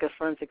sounds like a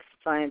forensic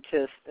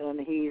scientist, and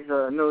he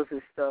knows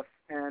his stuff.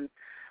 And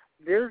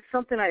there's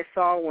something I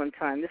saw one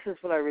time. This is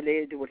what I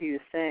related to what he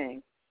was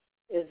saying,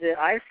 is that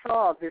I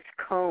saw this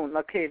cone.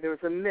 Okay, there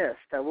was a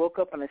mist. I woke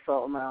up and I saw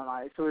it with my own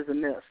eyes. There was a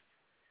mist.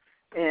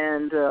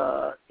 And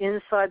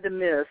inside the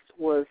mist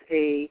was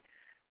a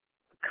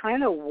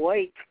kind of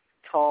white,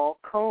 tall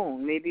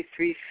cone, maybe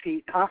 3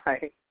 feet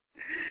high.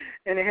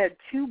 And it had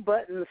 2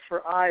 buttons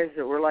for eyes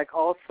that were like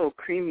also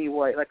creamy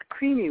white, like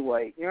creamy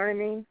white, you know what I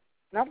mean?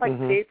 Not like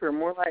paper,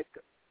 more like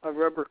a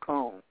rubber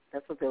cone.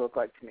 That's what they look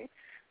like to me.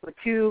 With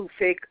 2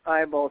 fake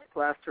eyeballs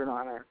plastered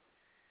on it.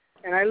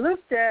 And I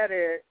looked at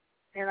it,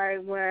 and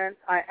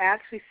I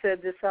actually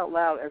said this out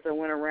loud as I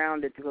went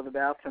around it to go to the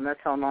bathroom. That's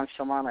how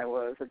nonchalant I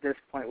was at this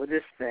point with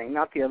this thing,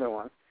 not the other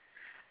one.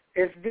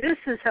 If this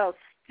is how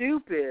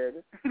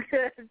stupid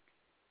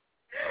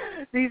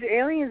these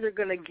aliens are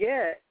going to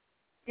get,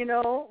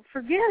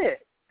 forget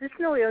it. There's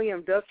no alien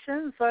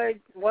abduction, so I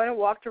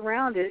walked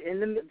around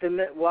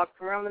it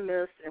walked around the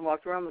mist and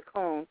walked around the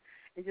cone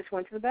and just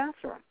went to the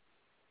bathroom.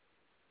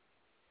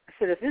 I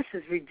said, if this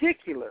is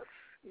ridiculous,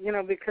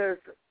 because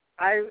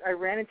I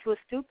ran into a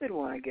stupid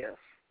one, I guess.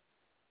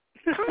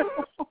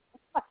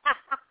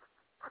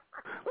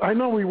 I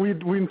know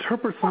we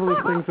interpret some of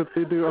the things that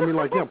they do. I mean,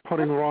 like,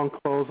 putting the wrong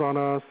clothes on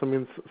us. I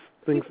mean,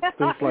 things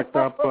like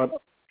that.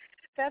 But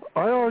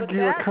I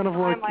argue kind of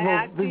like,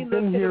 well, they've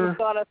been here.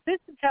 Thought, this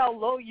is how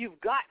low you've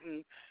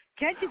gotten.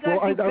 Can't you guys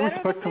do better I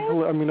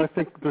respectfully, I mean, I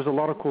think there's a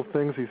lot of cool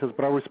things he says,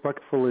 but I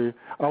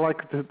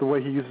like the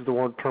way he uses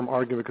the term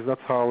argument, because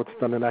that's how it's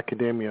done in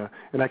academia.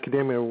 In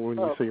academia, when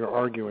you say you're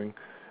arguing,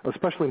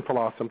 especially in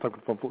philosophy, I'm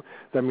talking about,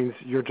 that means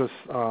you're just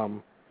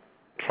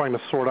trying to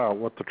sort out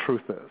what the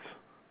truth is.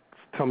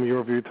 Tell me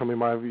your view, tell me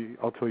my view,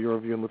 I'll tell your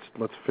view, and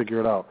let's figure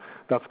it out.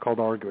 That's called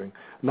arguing.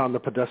 Not in the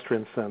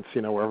pedestrian sense,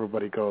 where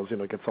everybody goes,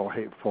 gets all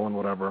hateful and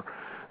whatever.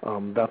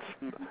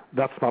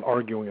 That's not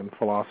arguing in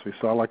philosophy.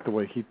 So I like the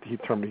way he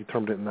termed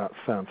it in that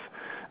sense.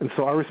 And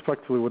so I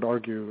respectfully would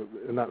argue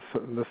in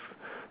this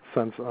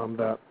sense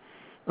that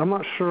I'm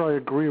not sure I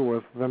agree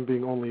with them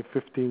being only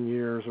 15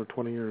 years or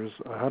 20 years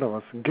ahead of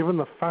us, given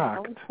the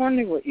fact. I was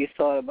wondering what you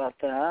thought about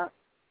that.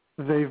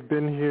 They've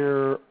been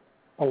here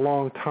a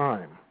long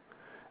time.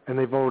 And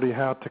they've already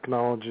had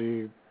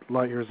technology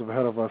light years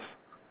ahead of us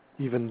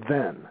even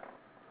then.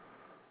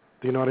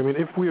 Do you know what I mean?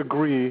 If we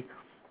agree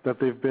that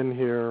they've been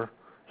here,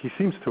 he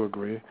seems to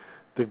agree,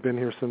 they've been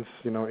here since,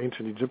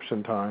 ancient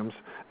Egyptian times,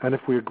 and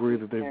if we agree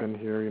that they've been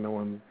here,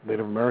 when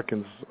Native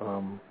Americans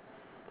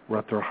were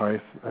at their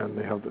height and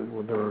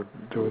when they were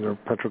doing their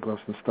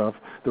petroglyphs and stuff,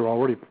 they were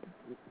already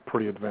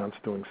pretty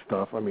advanced doing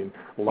stuff. I mean,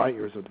 light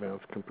years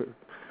advanced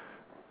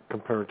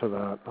compared to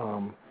that.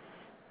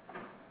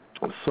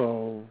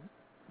 So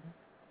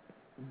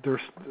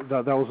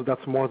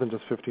that's more than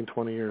just 15,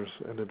 20 years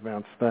in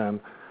advance then.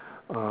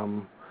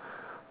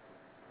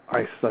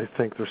 I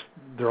think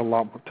they're a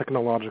lot more,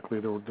 technologically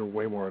they're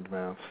way more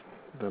advanced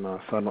than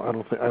us. I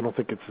don't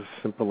think it's as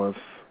simple as,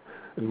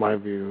 in my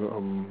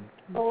view,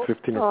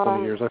 15 or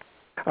 20 years.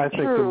 I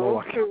think they're more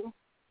like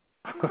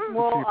a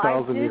few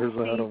thousand years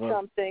ahead of us.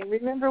 Something.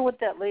 Remember what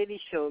that lady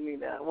showed me,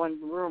 that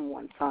one room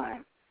one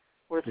time,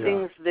 where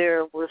things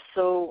there were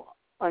so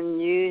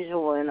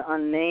unusual and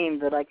unnamed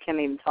that I can't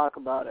even talk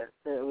about it.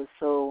 That it was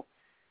so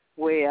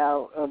way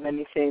out of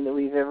anything that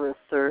we've ever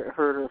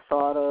heard or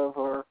thought of,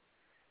 or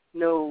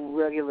no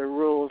regular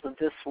rules of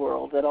this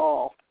world at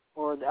all,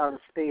 or out of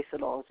space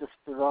at all. It's just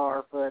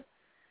bizarre. But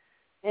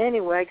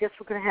anyway, I guess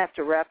we're going to have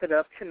to wrap it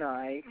up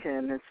tonight,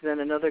 and it's been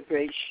another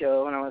great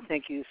show, and I want to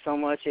thank you so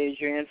much,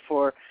 Adrian,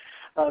 for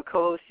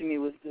co-hosting me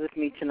with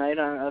me tonight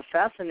on a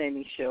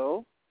fascinating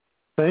show.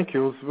 Thank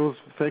you.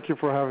 Thank you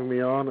for having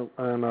me on,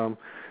 and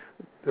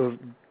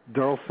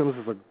Derrel Sims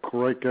is a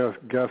great guest.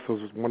 It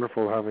was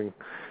wonderful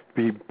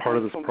be part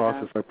of this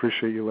process. I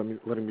appreciate you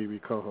letting me be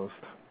co-host.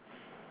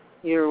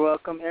 You're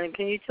welcome. And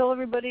can you tell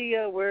everybody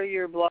where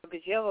your blog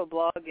is? You have a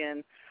blog,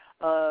 and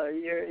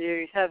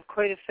you have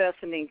quite a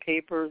fascinating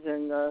papers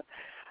and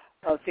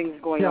things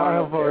going on. Yeah, I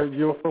have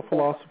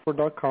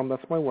ufophilosopher.com.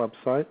 That's my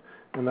website,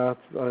 and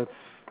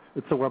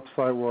it's a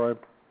website where I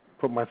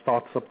put my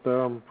thoughts up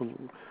there. I'm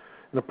in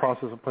the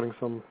process of putting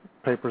some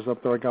papers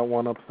up there. I got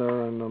one up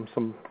there, and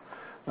some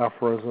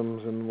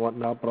aphorisms and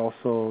whatnot, but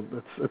also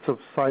it's a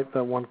site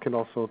that one can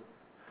also,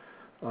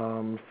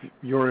 if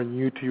you're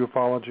new to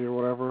ufology or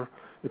whatever,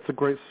 it's a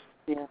great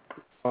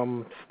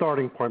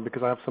starting point,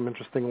 because I have some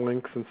interesting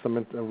links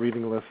and a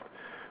reading list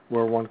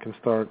where one can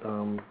start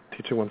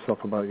teaching oneself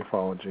about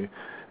ufology,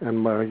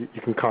 and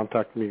you can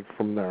contact me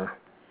from there.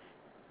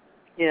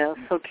 Yes,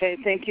 okay.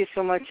 Thank you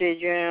so much,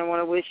 Adrian. I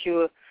want to wish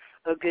you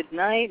a good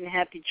night and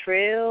happy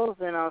trails,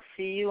 and I'll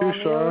see you on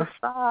the other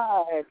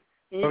side.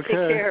 And you take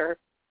care.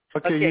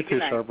 Okay, you too,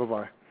 Shar.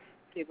 Bye-bye.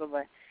 Okay,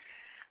 bye-bye.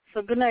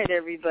 So good night,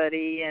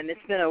 everybody, and it's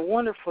been a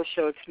wonderful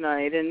show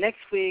tonight. And next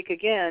week,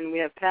 again, we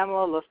have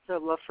Pamela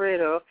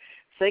Lafredo,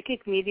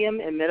 psychic medium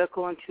and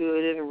medical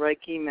intuitive and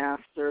Reiki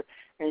master,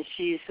 and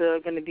she's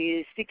going to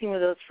be speaking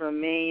with us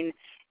from Maine,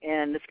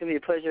 and it's going to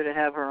be a pleasure to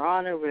have her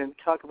on. We're going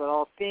to talk about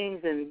all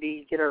things and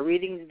get our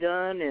readings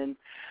done and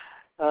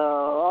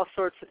all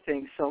sorts of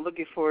things. So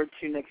looking forward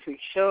to next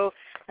week's show.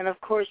 And, of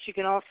course, you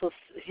can also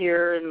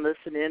hear and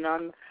listen in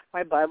on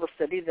my Bible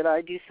study that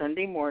I do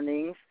Sunday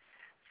mornings,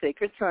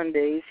 Sacred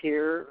Sundays,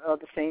 here at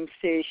the same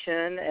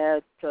station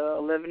at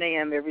 11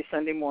 a.m. every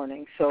Sunday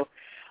morning. So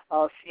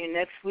I'll see you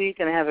next week,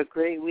 and have a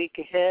great week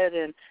ahead.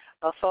 And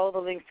I'll follow the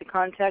links to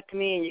contact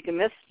me, and you can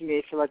message me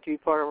if you'd like to be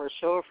part of our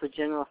show for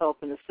general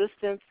help and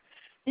assistance.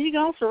 And you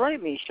can also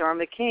write me, Char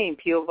McCain,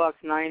 P.O. Box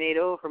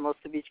 980,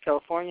 Hermosa Beach,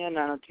 California,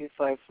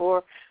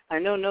 90254. I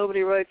know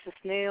nobody writes a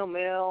snail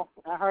mail.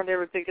 I hardly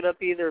ever pick it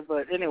up either,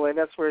 but anyway,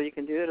 that's where you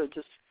can do it, or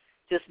just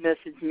just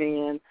message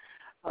me, and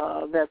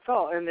that's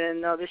all. And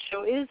then the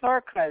show is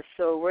archived,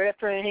 so right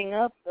after I hang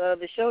up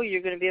the show,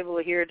 you're going to be able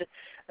to hear it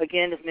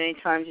again as many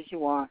times as you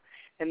want.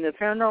 And the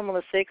Paranormal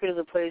is Sacred is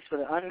a place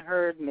where the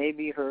unheard may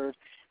be heard,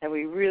 and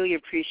we really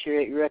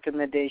appreciate your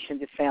recommendation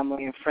to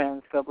family and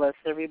friends. God bless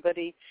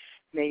everybody.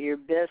 May your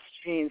best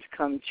dreams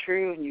come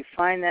true, and you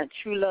find that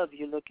true love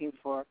you're looking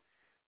for.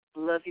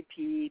 Love you,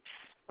 peeps.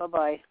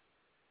 Bye-bye.